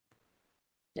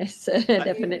 Yes,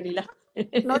 definitely lah.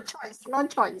 No choice.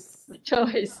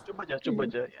 Cuba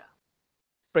je, yeah.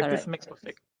 Practice makes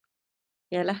perfect.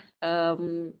 Yalah.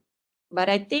 But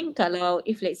I think kalau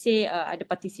if let's say ada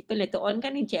participant later on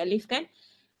kan Encik Alif kan,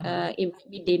 it might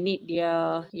be they need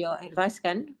your advice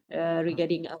kan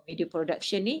regarding video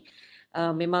production ni.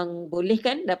 Memang boleh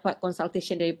kan dapat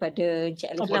consultation daripada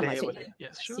Encik Alif lah maksudnya.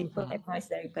 Yes, sure. Simple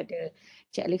advice daripada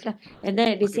Encik Alif lah. And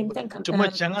then at the same time cuma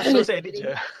jangan suruh saya edit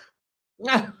je.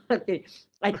 Okay.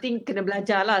 I think kena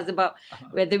belajar lah sebab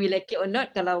whether we like it or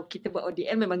not, kalau kita buat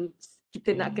ODL memang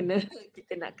kita nak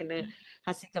kena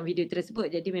hasilkan video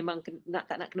tersebut. Jadi memang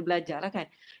tak nak kena belajar lah kan.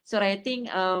 So I think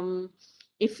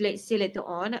if let's say later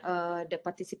on the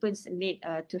participants need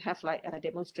to have like a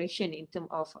demonstration in terms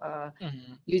of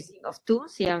using of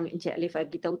tools yang Encik Alif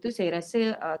bagi tahu tu, saya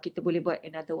rasa kita boleh buat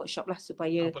another workshop lah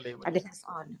supaya ada hands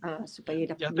on supaya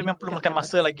dapat. Yang tu memang perlu makan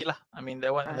masa lagi lah. I mean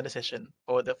that one another session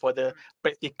for the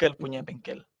practical punya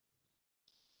bengkel.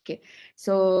 Okay,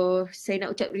 so saya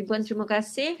nak ucap ribuan terima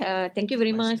kasih. Thank you very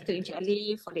much to Encik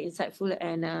Ali for the insightful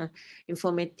and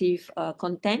informative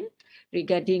content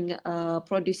regarding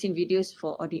producing videos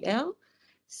for ODL.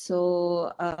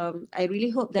 So I really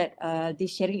hope that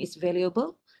this sharing is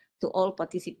valuable to all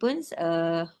participants,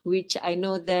 which I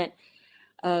know that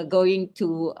going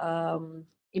to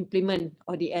implement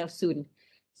ODL soon.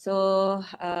 So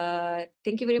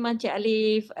thank you very much, Cik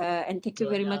Alif, and thank you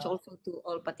very much also to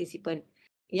all participants.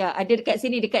 Ya, ada dekat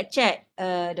sini, dekat chat,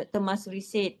 Dr. Masuri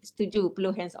said setuju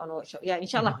perlu hands-on workshop. Ya,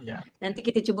 insyaAllah. Nanti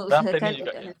kita cuba usahakan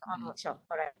untuk hands-on workshop.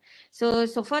 Alright.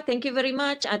 So far, thank you very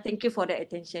much. Thank you for the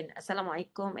attention.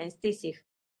 Assalamualaikum and stay safe.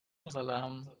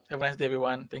 Assalam. Have a nice day,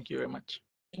 everyone. Thank you very much.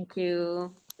 Thank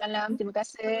you. Salam, terima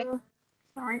kasih.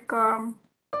 Assalamualaikum.